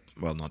just beat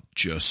not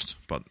just,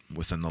 but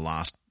within the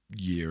last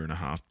year and a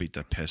half, beat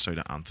the piss out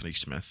of Anthony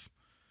Smith,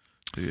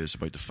 who is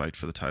about to fight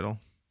for the title.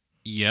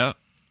 Yeah,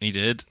 he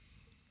did.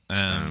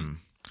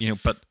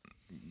 But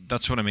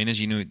that's what I mean.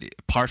 Is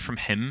apart from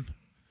him,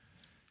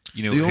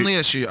 the only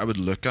issue I would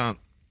look at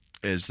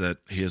is that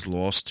he has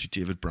lost to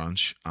David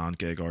Branch and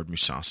Gegard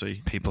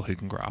Mousasi. People who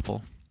can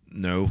grapple.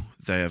 No,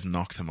 they have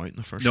knocked him out in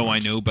the first No, round. I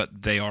know,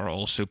 but they are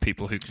also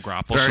people who can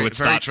grapple. Very, so it's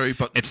very that, true,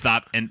 but it's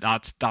that, and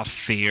that's that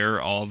fear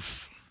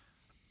of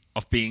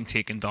being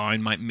taken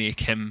down might make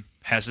him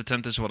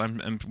hesitant. Is what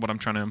I'm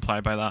trying to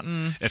imply by that.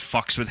 It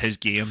fucks with his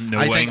game.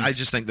 Knowing I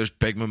just think there's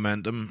big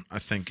momentum. I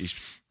think you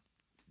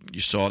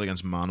saw it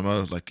against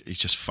Manama. Like, he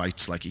just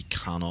fights like he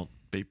cannot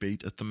be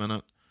beat at the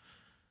minute.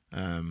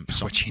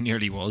 Which he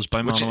nearly was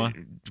by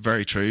Manama.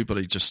 Very true, but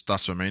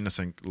that's what I mean. I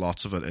think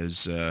lots of it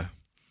is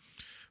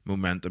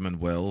momentum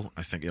and will.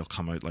 I think he'll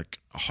come out like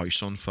a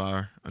house on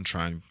fire and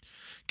try and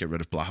get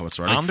rid of Blachowicz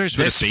early. Anders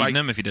would have beaten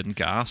him if he didn't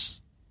gas.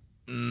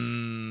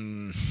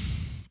 I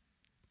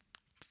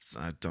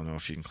don't know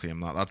if you can claim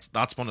that.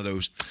 That's one of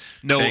those.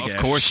 No, big of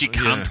course ifs. you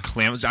can't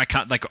claim. I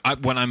can't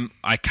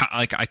I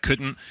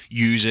couldn't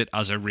use it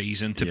as a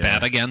reason to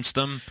bet against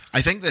them.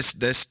 I think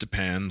this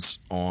depends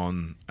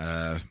on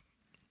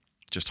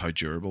just how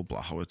durable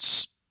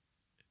Blachowicz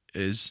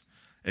is.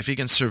 If he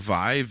can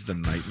survive the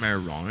nightmare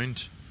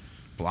round,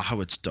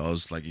 Blachowicz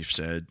does, like you've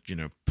said,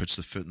 puts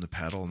the foot in the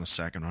pedal in the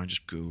second round,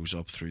 just goes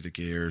up through the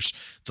gears.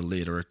 The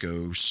later it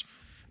goes,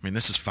 I mean,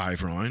 this is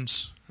 5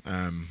 rounds.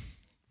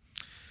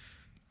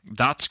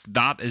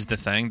 That is the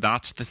thing.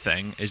 That's the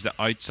thing, is that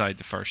outside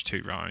the first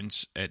 2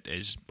 rounds, it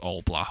is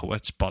all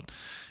Blachowicz, but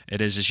it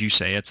is, as you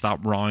say, it's that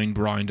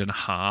round and a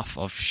half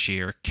of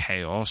sheer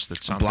chaos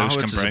that Santos Blachowicz can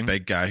bring. is a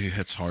big guy who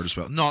hits hard as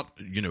well. Not,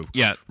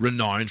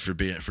 renowned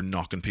for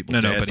knocking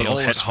people dead, but he'll all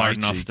hit his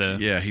hard fights,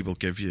 enough he will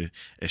give you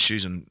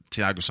issues. And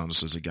Thiago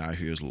Santos is a guy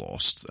who has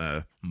lost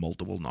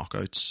multiple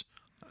knockouts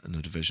in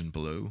the division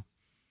below.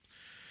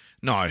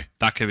 Now,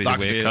 that could be the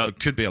wake up. It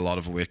could be a lot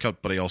of a wake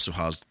up, but he also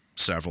has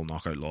several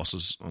knockout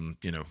losses. On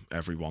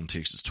every one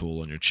takes its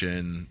toll on your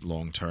chin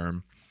long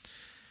term.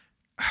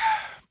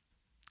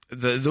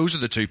 Those are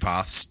the 2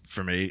 paths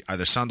for me.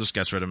 Either Santos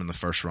gets rid of him in the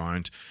first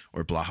round,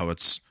 or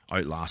Blachowicz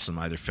outlasts him,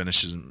 either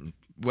finishes him.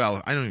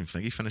 Well, I don't even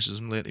think he finishes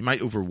him late. He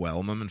might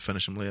overwhelm him and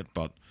finish him late,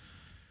 but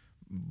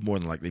more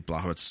than likely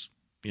Blachowicz,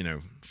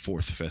 4th,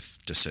 5th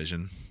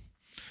decision.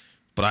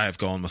 But I have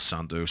gone with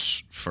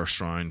Santos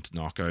first round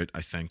knockout.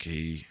 I think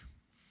he's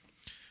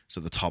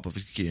at the top of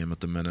his game at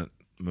the minute.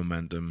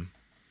 Momentum.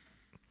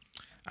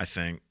 I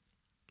think,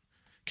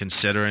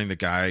 considering the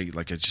guy,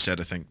 like I just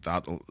said, I think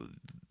that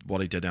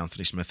what he did to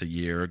Anthony Smith a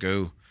year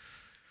ago,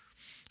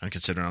 and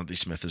considering Anthony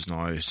Smith has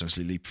now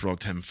essentially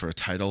leapfrogged him for a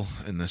title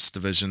in this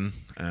division,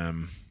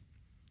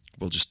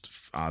 will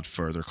just add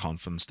further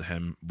confidence to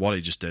him. What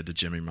he just did to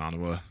Jimmy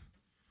Manuwa.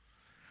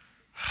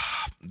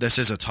 This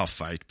is a tough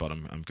fight, but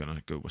I'm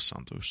gonna go with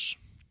Santos.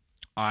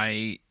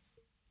 I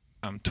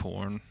am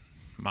torn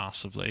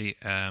massively.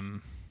 I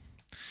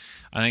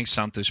think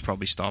Santos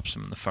probably stops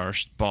him in the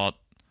first, but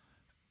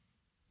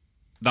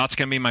that's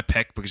gonna be my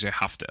pick because I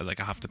have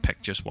to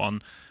pick just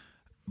one.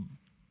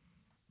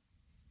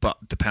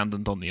 But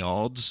dependent on the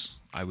odds,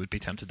 I would be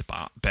tempted to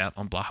bet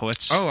on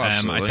Blachowicz. Oh,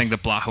 absolutely. I think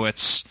that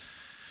Blachowicz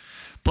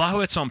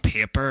on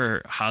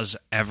paper has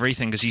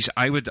everything, because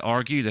I would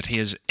argue that he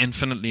is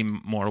infinitely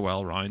more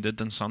well-rounded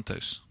than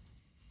Santos.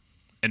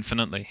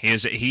 Infinitely,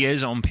 he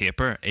is on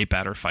paper a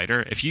better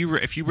fighter. If you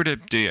were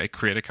to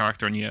create a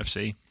character in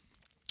UFC,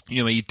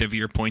 you divvy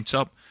your points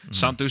up. Mm-hmm.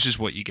 Santos is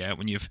what you get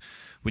when you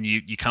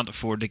can't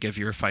afford to give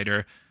your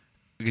fighter,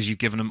 because you've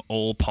given him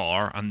all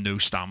power and no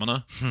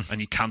stamina,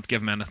 and you can't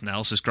give him anything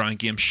else. His ground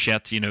game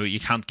shit. You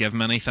can't give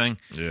him anything.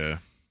 Yeah.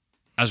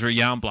 As where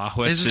Jan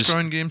Blachowicz is his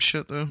ground game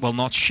shit though? Well,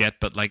 not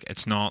shit, but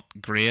it's not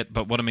great.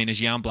 But what I mean is,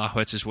 Jan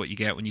Blachowicz is what you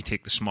get when you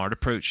take the smart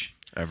approach.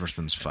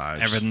 Everything's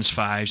 5s. Everything's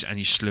 5s, and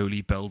you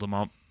slowly build them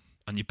up,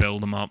 and you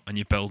build them up, and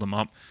you build them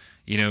up.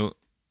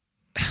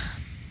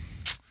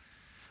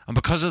 And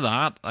because of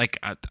that, I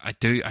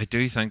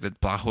do think that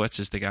Blachowicz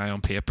is the guy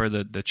on paper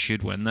that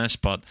should win this.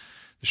 But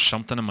there's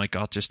something in my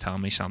gut just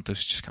telling me Santos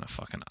is just gonna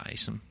fucking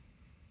ice him.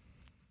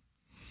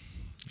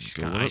 He's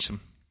gonna ice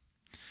him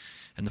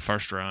in the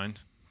first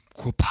round.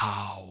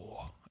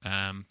 Pow.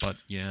 But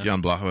yeah,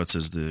 Jan Blachowicz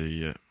is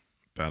the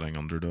betting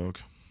underdog.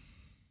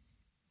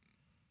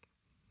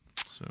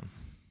 So,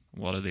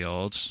 what are the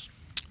odds?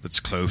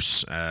 It's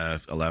close.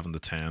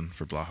 11-10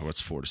 for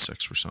Blachowicz,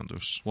 4-6 for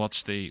Santos.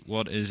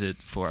 What is it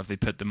for? Have they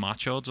put the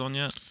match odds on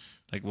yet?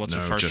 What's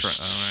the first?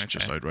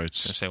 Just outright. I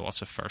was gonna say,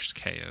 what's the first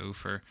KO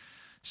for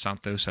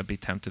Santos? I'd be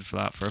tempted for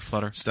that for a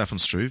flutter. Stefan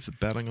Struve, the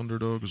betting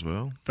underdog as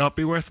well. That'd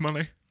be worth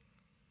money.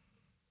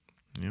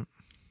 Yep.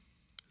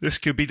 This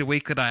could be the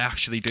week that I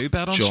actually do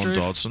bet on John Struve.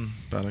 Dodson,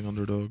 betting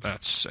underdog.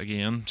 That's,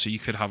 again, so you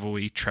could have a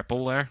wee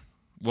triple there.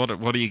 What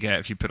do you get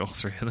if you put all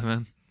 3 of them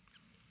in?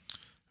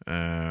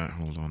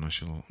 Hold on, I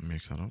shall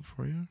make that up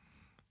for you.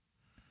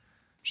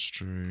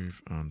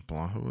 Struve and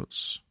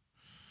Blachowicz.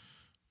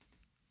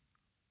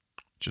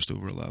 Just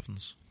over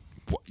 11s.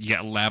 What, you get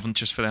 11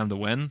 just for them to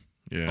win?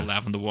 Yeah.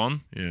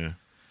 11-1? Yeah.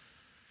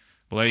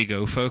 Well, there you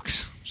go,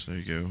 folks. So there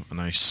you go. A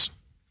nice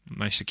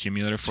Nice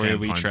accumulator for you,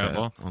 wee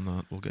treble. On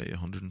that, we'll get you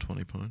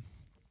 £120.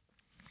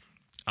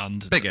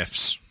 And big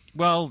ifs.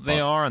 Well, they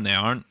are and they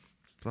aren't.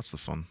 That's the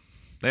fun.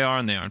 They are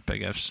and they aren't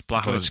big ifs.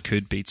 Blachowicz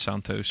could beat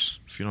Santos.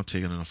 If you're not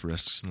taking enough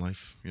risks in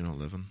life, you're not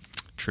living.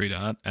 True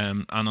that.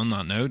 And on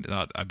that note,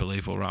 that I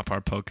believe we'll wrap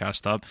our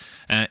podcast up.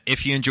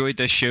 If you enjoyed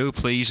this show,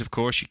 please, of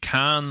course, you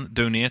can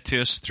donate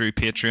to us through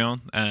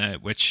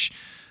Patreon, which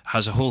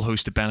has a whole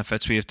host of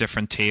benefits. We have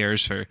different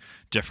tiers for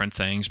different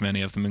things,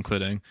 many of them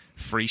including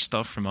free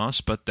stuff from us.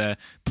 But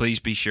please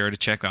be sure to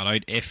check that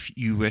out if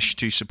you wish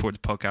to support the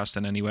podcast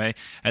in any way.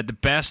 The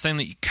best thing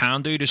that you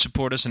can do to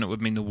support us, and it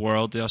would mean the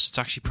world to us, it's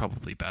actually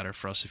probably better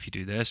for us if you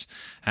do this,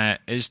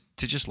 is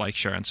to just like,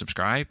 share and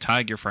subscribe.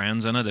 Tag your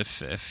friends in it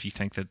if you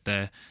think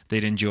that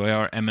they'd enjoy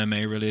our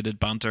MMA related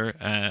banter,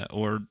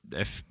 or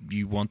if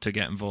you want to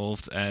get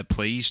involved,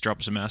 please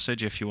drop us a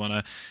message. If you want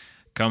to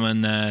come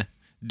and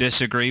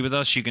disagree with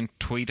us, you can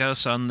tweet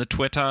us on the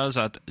Twitters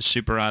at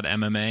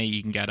SuperAdMMA.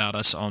 You can get at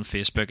us on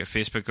Facebook at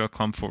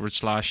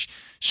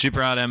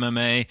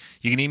facebook.com/SuperAdMMA.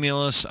 You can email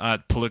us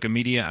at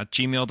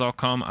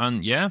palookamedia@gmail.com.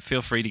 And yeah,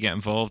 feel free to get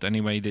involved any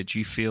way that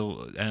you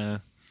feel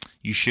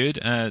you should.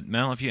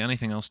 Mel, have you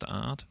anything else to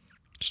add?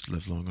 Just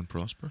live long and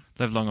prosper.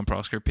 Live long and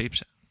prosper,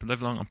 peeps.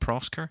 Live long and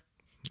prosper?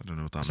 I don't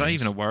know what that means. Is that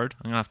even a word?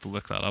 I'm going to have to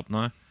look that up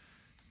now.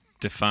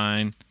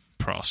 Define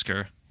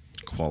prosper.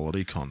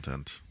 Quality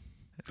content.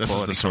 This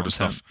is the sort of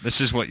stuff. This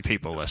is what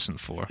people listen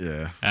for.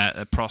 Yeah.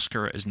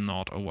 Prosper is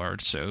not a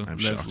word, so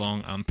live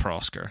long and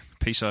prosper.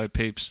 Peace out,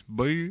 peeps.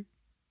 Bye.